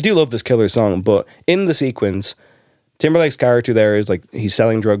as well. And I do love this killer song, but in the sequence, Timberlake's character there is like, he's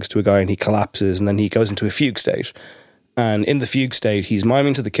selling drugs to a guy and he collapses, and then he goes into a fugue state. And in the fugue state, he's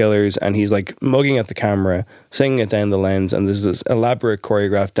miming to the killers, and he's like mugging at the camera, singing it down the lens. And there's this elaborate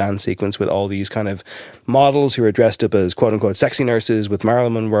choreographed dance sequence with all these kind of models who are dressed up as quote unquote sexy nurses with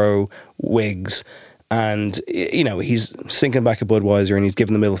Marilyn Monroe wigs. And, you know, he's sinking back a Budweiser and he's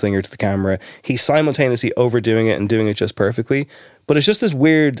giving the middle finger to the camera. He's simultaneously overdoing it and doing it just perfectly. But it's just this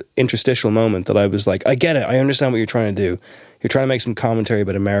weird interstitial moment that I was like, I get it. I understand what you're trying to do. You're trying to make some commentary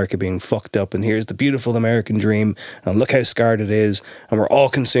about America being fucked up, and here's the beautiful American dream, and look how scarred it is, and we're all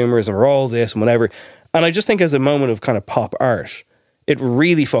consumers, and we're all this, and whatever. And I just think as a moment of kind of pop art, it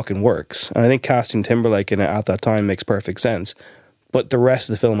really fucking works. And I think casting Timberlake in it at that time makes perfect sense. But the rest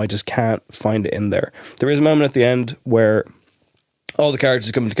of the film, I just can't find it in there. There is a moment at the end where all the characters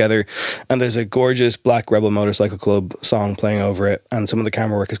are coming together, and there's a gorgeous Black Rebel Motorcycle Club song playing over it, and some of the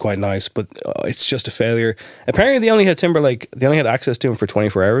camera work is quite nice, but it's just a failure. Apparently they only had access to him for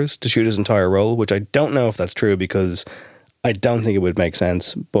 24 hours to shoot his entire role, which I don't know if that's true, because I don't think it would make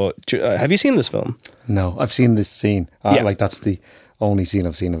sense. But have you seen this film? No, I've seen this scene. Yeah. Like, that's the only scene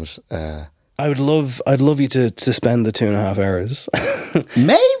I've seen of it. I'd love you to spend the 2.5 hours,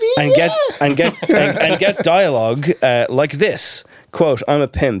 maybe, and get dialogue like this. Quote, I'm a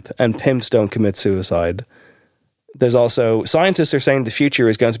pimp, and pimps don't commit suicide. There's also, scientists are saying the future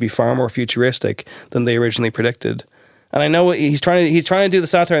is going to be far more futuristic than they originally predicted. And I know he's trying to do the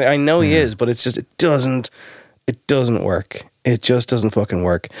satire. I know he is, but it's just, it doesn't work. It just doesn't fucking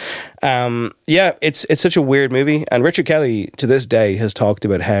work. It's such a weird movie. And Richard Kelly, to this day, has talked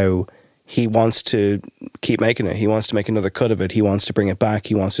about how he wants to keep making it. He wants to make another cut of it. He wants to bring it back.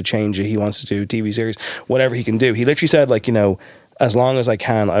 He wants to change it. He wants to do TV series, whatever he can do. He literally said, like, you know, as long as I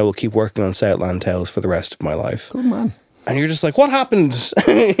can, I will keep working on Southland Tales for the rest of my life. Good man. And you're just like, what happened?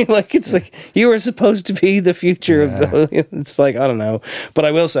 Like, it's like, you were supposed to be the future of the... It's like, I don't know. But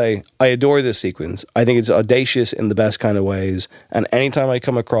I will say, I adore this sequence. I think it's audacious in the best kind of ways. And anytime I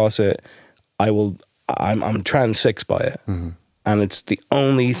come across it, I'm transfixed by it. Mm-hmm. And it's the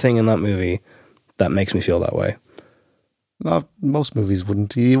only thing in that movie that makes me feel that way. Not most movies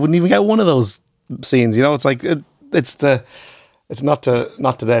wouldn't. You wouldn't even get one of those scenes. You know, it's like it's not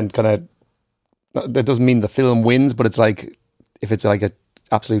to then kind of. That doesn't mean the film wins, but it's like if it's like a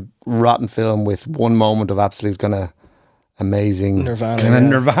absolute rotten film with one moment of absolute kind of amazing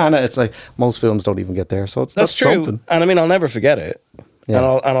Nirvana. It's like most films don't even get there. So that's true. Something. And I mean, I'll never forget it.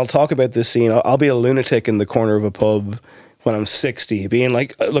 Yeah. And I'll talk about this scene. I'll be a lunatic in the corner of a pub when I'm 60, being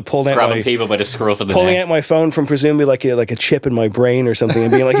like grabbing people by the scruff of the pulling neck. out my phone from presumably like a chip in my brain or something,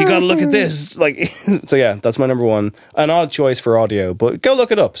 and being like, you got to look at this. Like, so yeah, that's my number one. An odd choice for audio, but go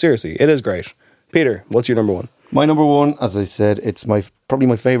look it up. Seriously, it is great. Peter, what's your number one? My number one, as I said, it's probably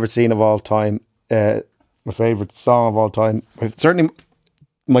my favorite scene of all time. My favorite song of all time. Certainly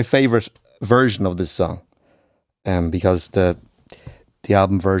my favorite version of this song, because the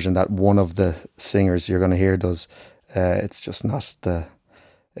album version that one of the singers you're going to hear does. It's just not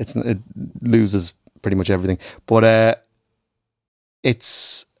it loses pretty much everything. But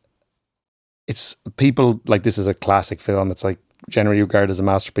it's people like, this is a classic film. It's like generally regarded as a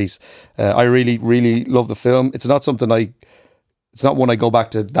masterpiece. I really, really love the film. It's not something it's not one I go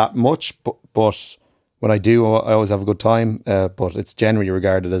back to that much, but when I do, I always have a good time. But it's generally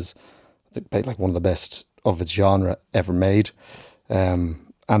regarded as like one of the best of its genre ever made. And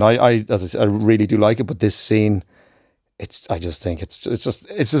I as I said, I really do like it. But this scene, I just think it's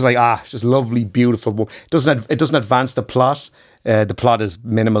just like just lovely, beautiful. It doesn't advance the plot. The plot is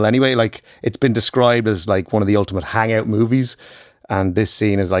minimal anyway. Like, it's been described as like one of the ultimate hangout movies, and this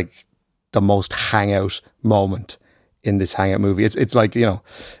scene is like the most hangout moment in this hangout movie. It's like, you know,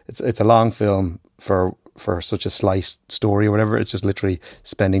 it's a long film for such a slight story or whatever. It's just literally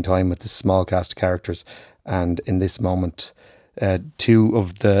spending time with this small cast of characters. And in this moment, two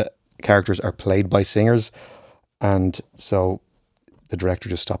of the characters are played by singers, and so the director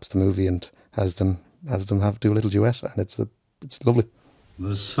just stops the movie and has them do a little duet, and it's lovely.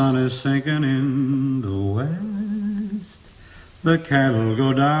 The sun is sinking in the west. The cattle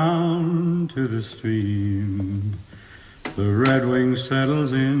go down to the stream. The redwing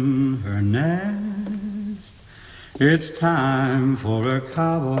settles in her nest. It's time for a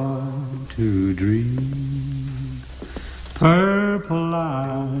cowboy to dream. Purple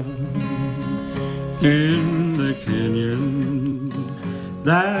light in the canyon,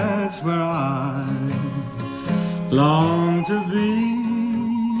 that's where I long to be,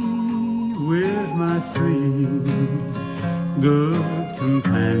 with my three good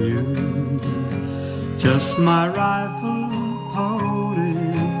companions, just my rifle, pony,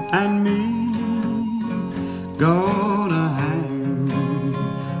 and me, gonna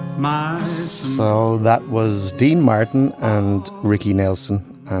hang my... So that was Dean Martin and Ricky Nelson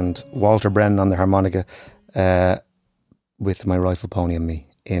and Walter Brennan on the harmonica, with My Rifle, Pony and Me,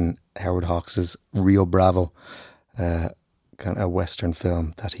 in Howard Hawks' Rio Bravo, kind of a Western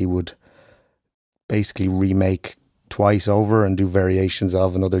film that he would basically remake twice over and do variations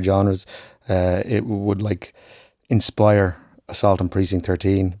of in other genres. It would like inspire Assault on Precinct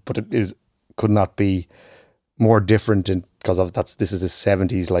 13, but it could not be more different because of this is a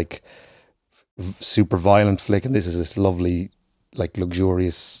 70s like super violent flick, and this is this lovely like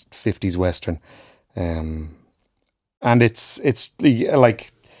luxurious 50s Western. And it's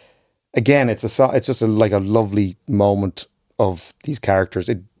like, again, it's just like a lovely moment of these characters.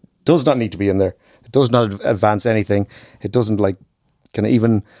 It does not need to be in there. It does not advance anything. It doesn't like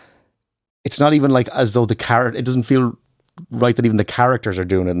it's not even like as though it doesn't feel right that even the characters are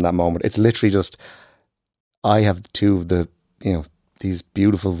doing it in that moment. It's literally just, I have two of the, you know, these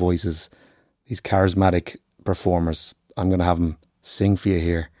beautiful voices, these charismatic performers. I'm going to have them sing for you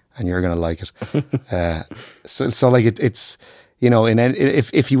here, and you're going to like it. So like it's, you know,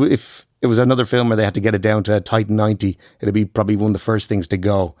 if it was another film where they had to get it down to a tight 90, it'd be probably one of the first things to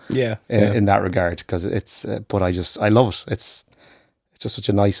go. Yeah. In that regard, because it's. But I love it. It's just such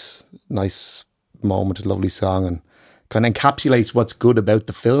a nice moment, a lovely song, and kind of encapsulates what's good about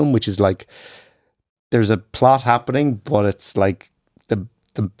the film, which is like there's a plot happening, but it's like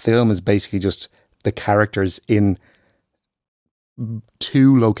the film is basically just the characters in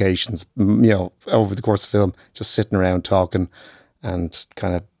two locations, you know, over the course of the film, just sitting around talking and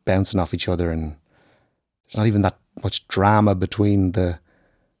kind of bouncing off each other, and there's not even that much drama between the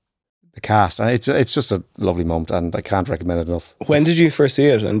cast, and it's just a lovely moment, and I can't recommend it enough. When did you first see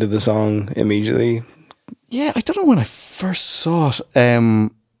it, and did the song immediately? Yeah, I don't know when I first saw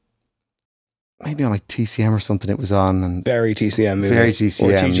it. Maybe on like TCM or something it was on, and very TCM movie. Very TCM,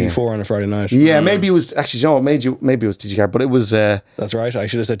 or TG4 on a Friday night. Yeah, maybe it was actually, you know, maybe it was TG Car, but it was that's right, I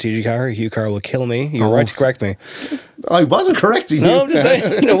should have said TG Car. Hugh Carr will kill me. You were right to correct me. I wasn't correcting you. No, I'm just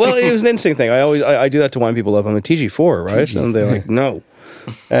saying. No, well, it was an instinct thing. I do that to wind people up. I'm a TG4, right? And they're like, no.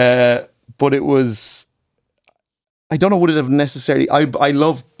 But it was, I don't know, would it have necessarily, I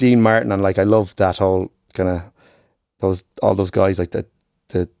love Dean Martin, and like I love that whole kind of all those guys, like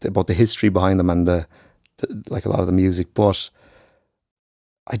about the history behind them, and the like a lot of the music, but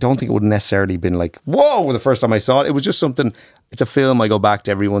I don't think it would necessarily been like, whoa, the first time I saw it. It was just something, it's a film I go back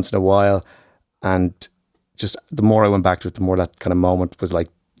to every once in a while, and just the more I went back to it, the more that kind of moment was like,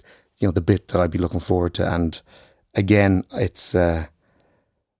 you know, the bit that I'd be looking forward to. And again, it's I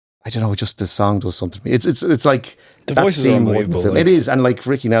don't know, just the song does something to me. It's like the voices are unbelievable. Like, it is, and like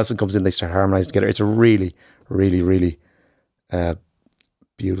Ricky Nelson comes in, they start harmonizing together. It's a really, really, really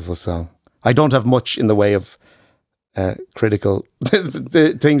beautiful song. I don't have much in the way of critical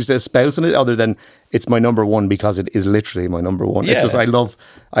the things to espouse in it, other than it's my number one because it is literally my number one. Yeah. It's just I love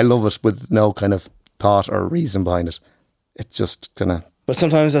it with no kind of thought or reason behind it. It's just kind of. But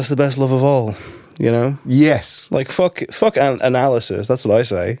sometimes that's the best love of all, you know. Yes, like fuck analysis. That's what I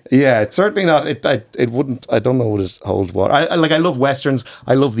say. Yeah, it's certainly not. It wouldn't. I don't know what it holds water. I love westerns.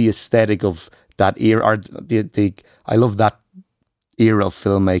 I love the aesthetic of that era. Or I love that era of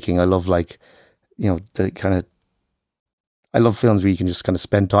filmmaking. I love, like, you know, the kind of. I love films where you can just kind of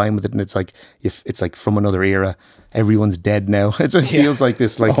spend time with it, and it's like it's like from another era. Everyone's dead now. It feels like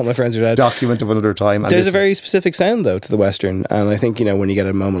this, like, all my friends are dead. Document of another time. There's a very specific sound though to the Western, and I think, you know, when you get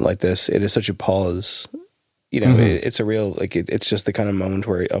a moment like this, it is such a pause. You know, it's a real, like, it's just the kind of moment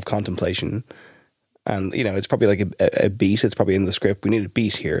of contemplation, and, you know, it's probably like a beat. It's probably in the script. We need a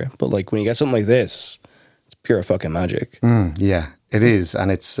beat here, but like when you get something like this, it's pure fucking magic. Yeah, it is,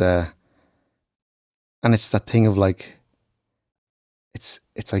 and it's that thing of like, it's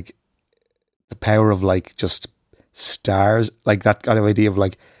like the power of like just stars, like that kind of idea of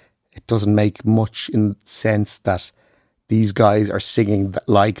like, it doesn't make much in sense that these guys are singing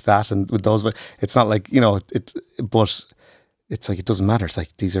like that, and with those, it's not like, you know, but it's like, it doesn't matter. It's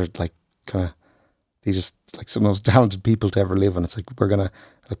like, these are like kind of, these just like some of the most talented people to ever live, and it's like, we're gonna,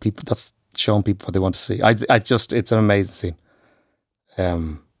 like, people, that's showing people what they want to see. I just, it's an amazing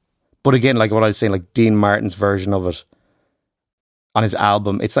scene. But again, like what I was saying, like Dean Martin's version of it on his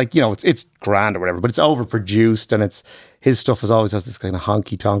album, it's like, you know, it's grand or whatever, but it's overproduced, and it's, his stuff always has this kind of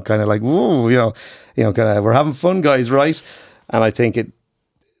honky tonk kind of like, whoa, you know, kind of, we're having fun, guys, right? And I think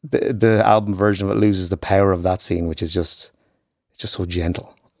the album version of it loses the power of that scene, which is just, it's just so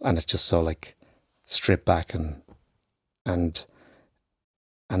gentle, and it's just so like stripped back, and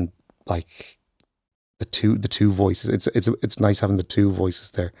like the two voices. It's nice having the two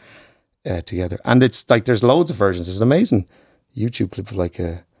voices there together, and it's like there's loads of versions. There's an amazing YouTube clip of like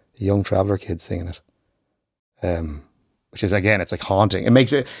a young traveller kid singing it, which is, again, it's like haunting. It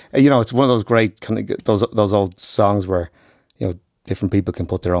makes it, you know, it's one of those great kind of those old songs where, you know, different people can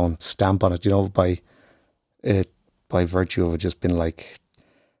put their own stamp on it, you know, by virtue of it just being like,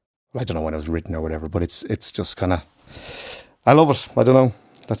 I don't know when it was written or whatever, but it's just kind of, I love it. I don't know.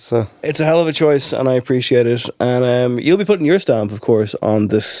 That's it's a hell of a choice, and I appreciate it. And you'll be putting your stamp, of course, on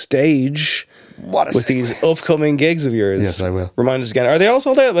the stage with these upcoming gigs of yours. Yes, I will. Remind us again. Are they all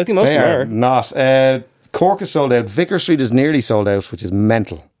sold out? I think most of them are. Not. Cork is sold out. Vicar Street is nearly sold out, which is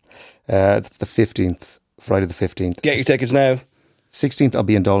mental. That's the 15th, Friday the 15th. Get your tickets now. 16th, I'll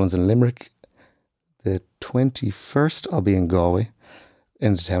be in Dolan's in Limerick. The 21st, I'll be in Galway,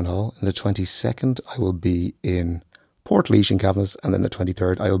 in the Town Hall. And the 22nd, I will be in Port Leash in Cavanagh. And then the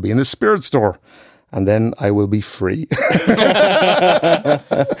 23rd, I will be in the Spirit Store. And then I will be free. And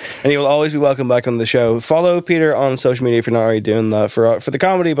you will always be welcome back on the show. Follow Peter on social media if you're not already doing that, for the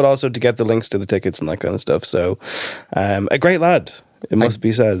comedy, but also to get the links to the tickets and that kind of stuff. So, a great lad, it must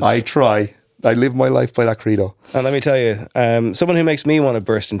be said. I try. I live my life by that credo. And let me tell you, someone who makes me want to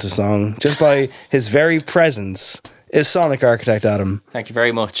burst into song just by his very presence is Sonic Architect Adam. Thank you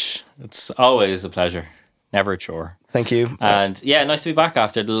very much. It's always a pleasure. Never a chore. Thank you. And yeah, nice to be back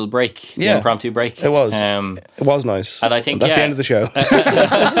after the little break, the impromptu break. It was. It was nice. And I think that's the end of the show.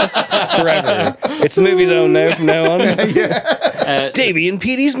 Forever. It's the Movie Zone now from now on. Davey and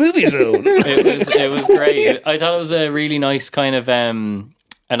Petey's Movie Zone. It was great. I thought it was a really nice kind of a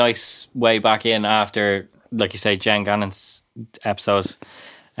nice way back in after, like you say, Jen Gannon's episode.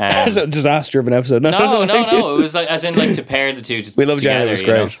 It's a disaster of an episode. No. It was like, as in, like, to pair the two. We love Jen. It was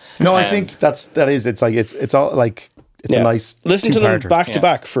great. No, I think that is. It's like it's all like. It's a nice listen to them back to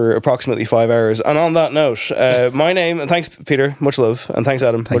back for approximately 5 hours. And on that note, my name, and thanks Peter, much love, and thanks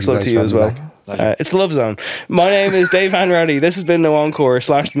Adam, much love to you as well. It's the Love Zone. My name is Dave Hanratty. This has been No Encore /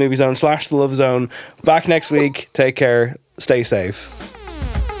 the Movie Zone / the Love Zone. Back next week. Take care. Stay safe.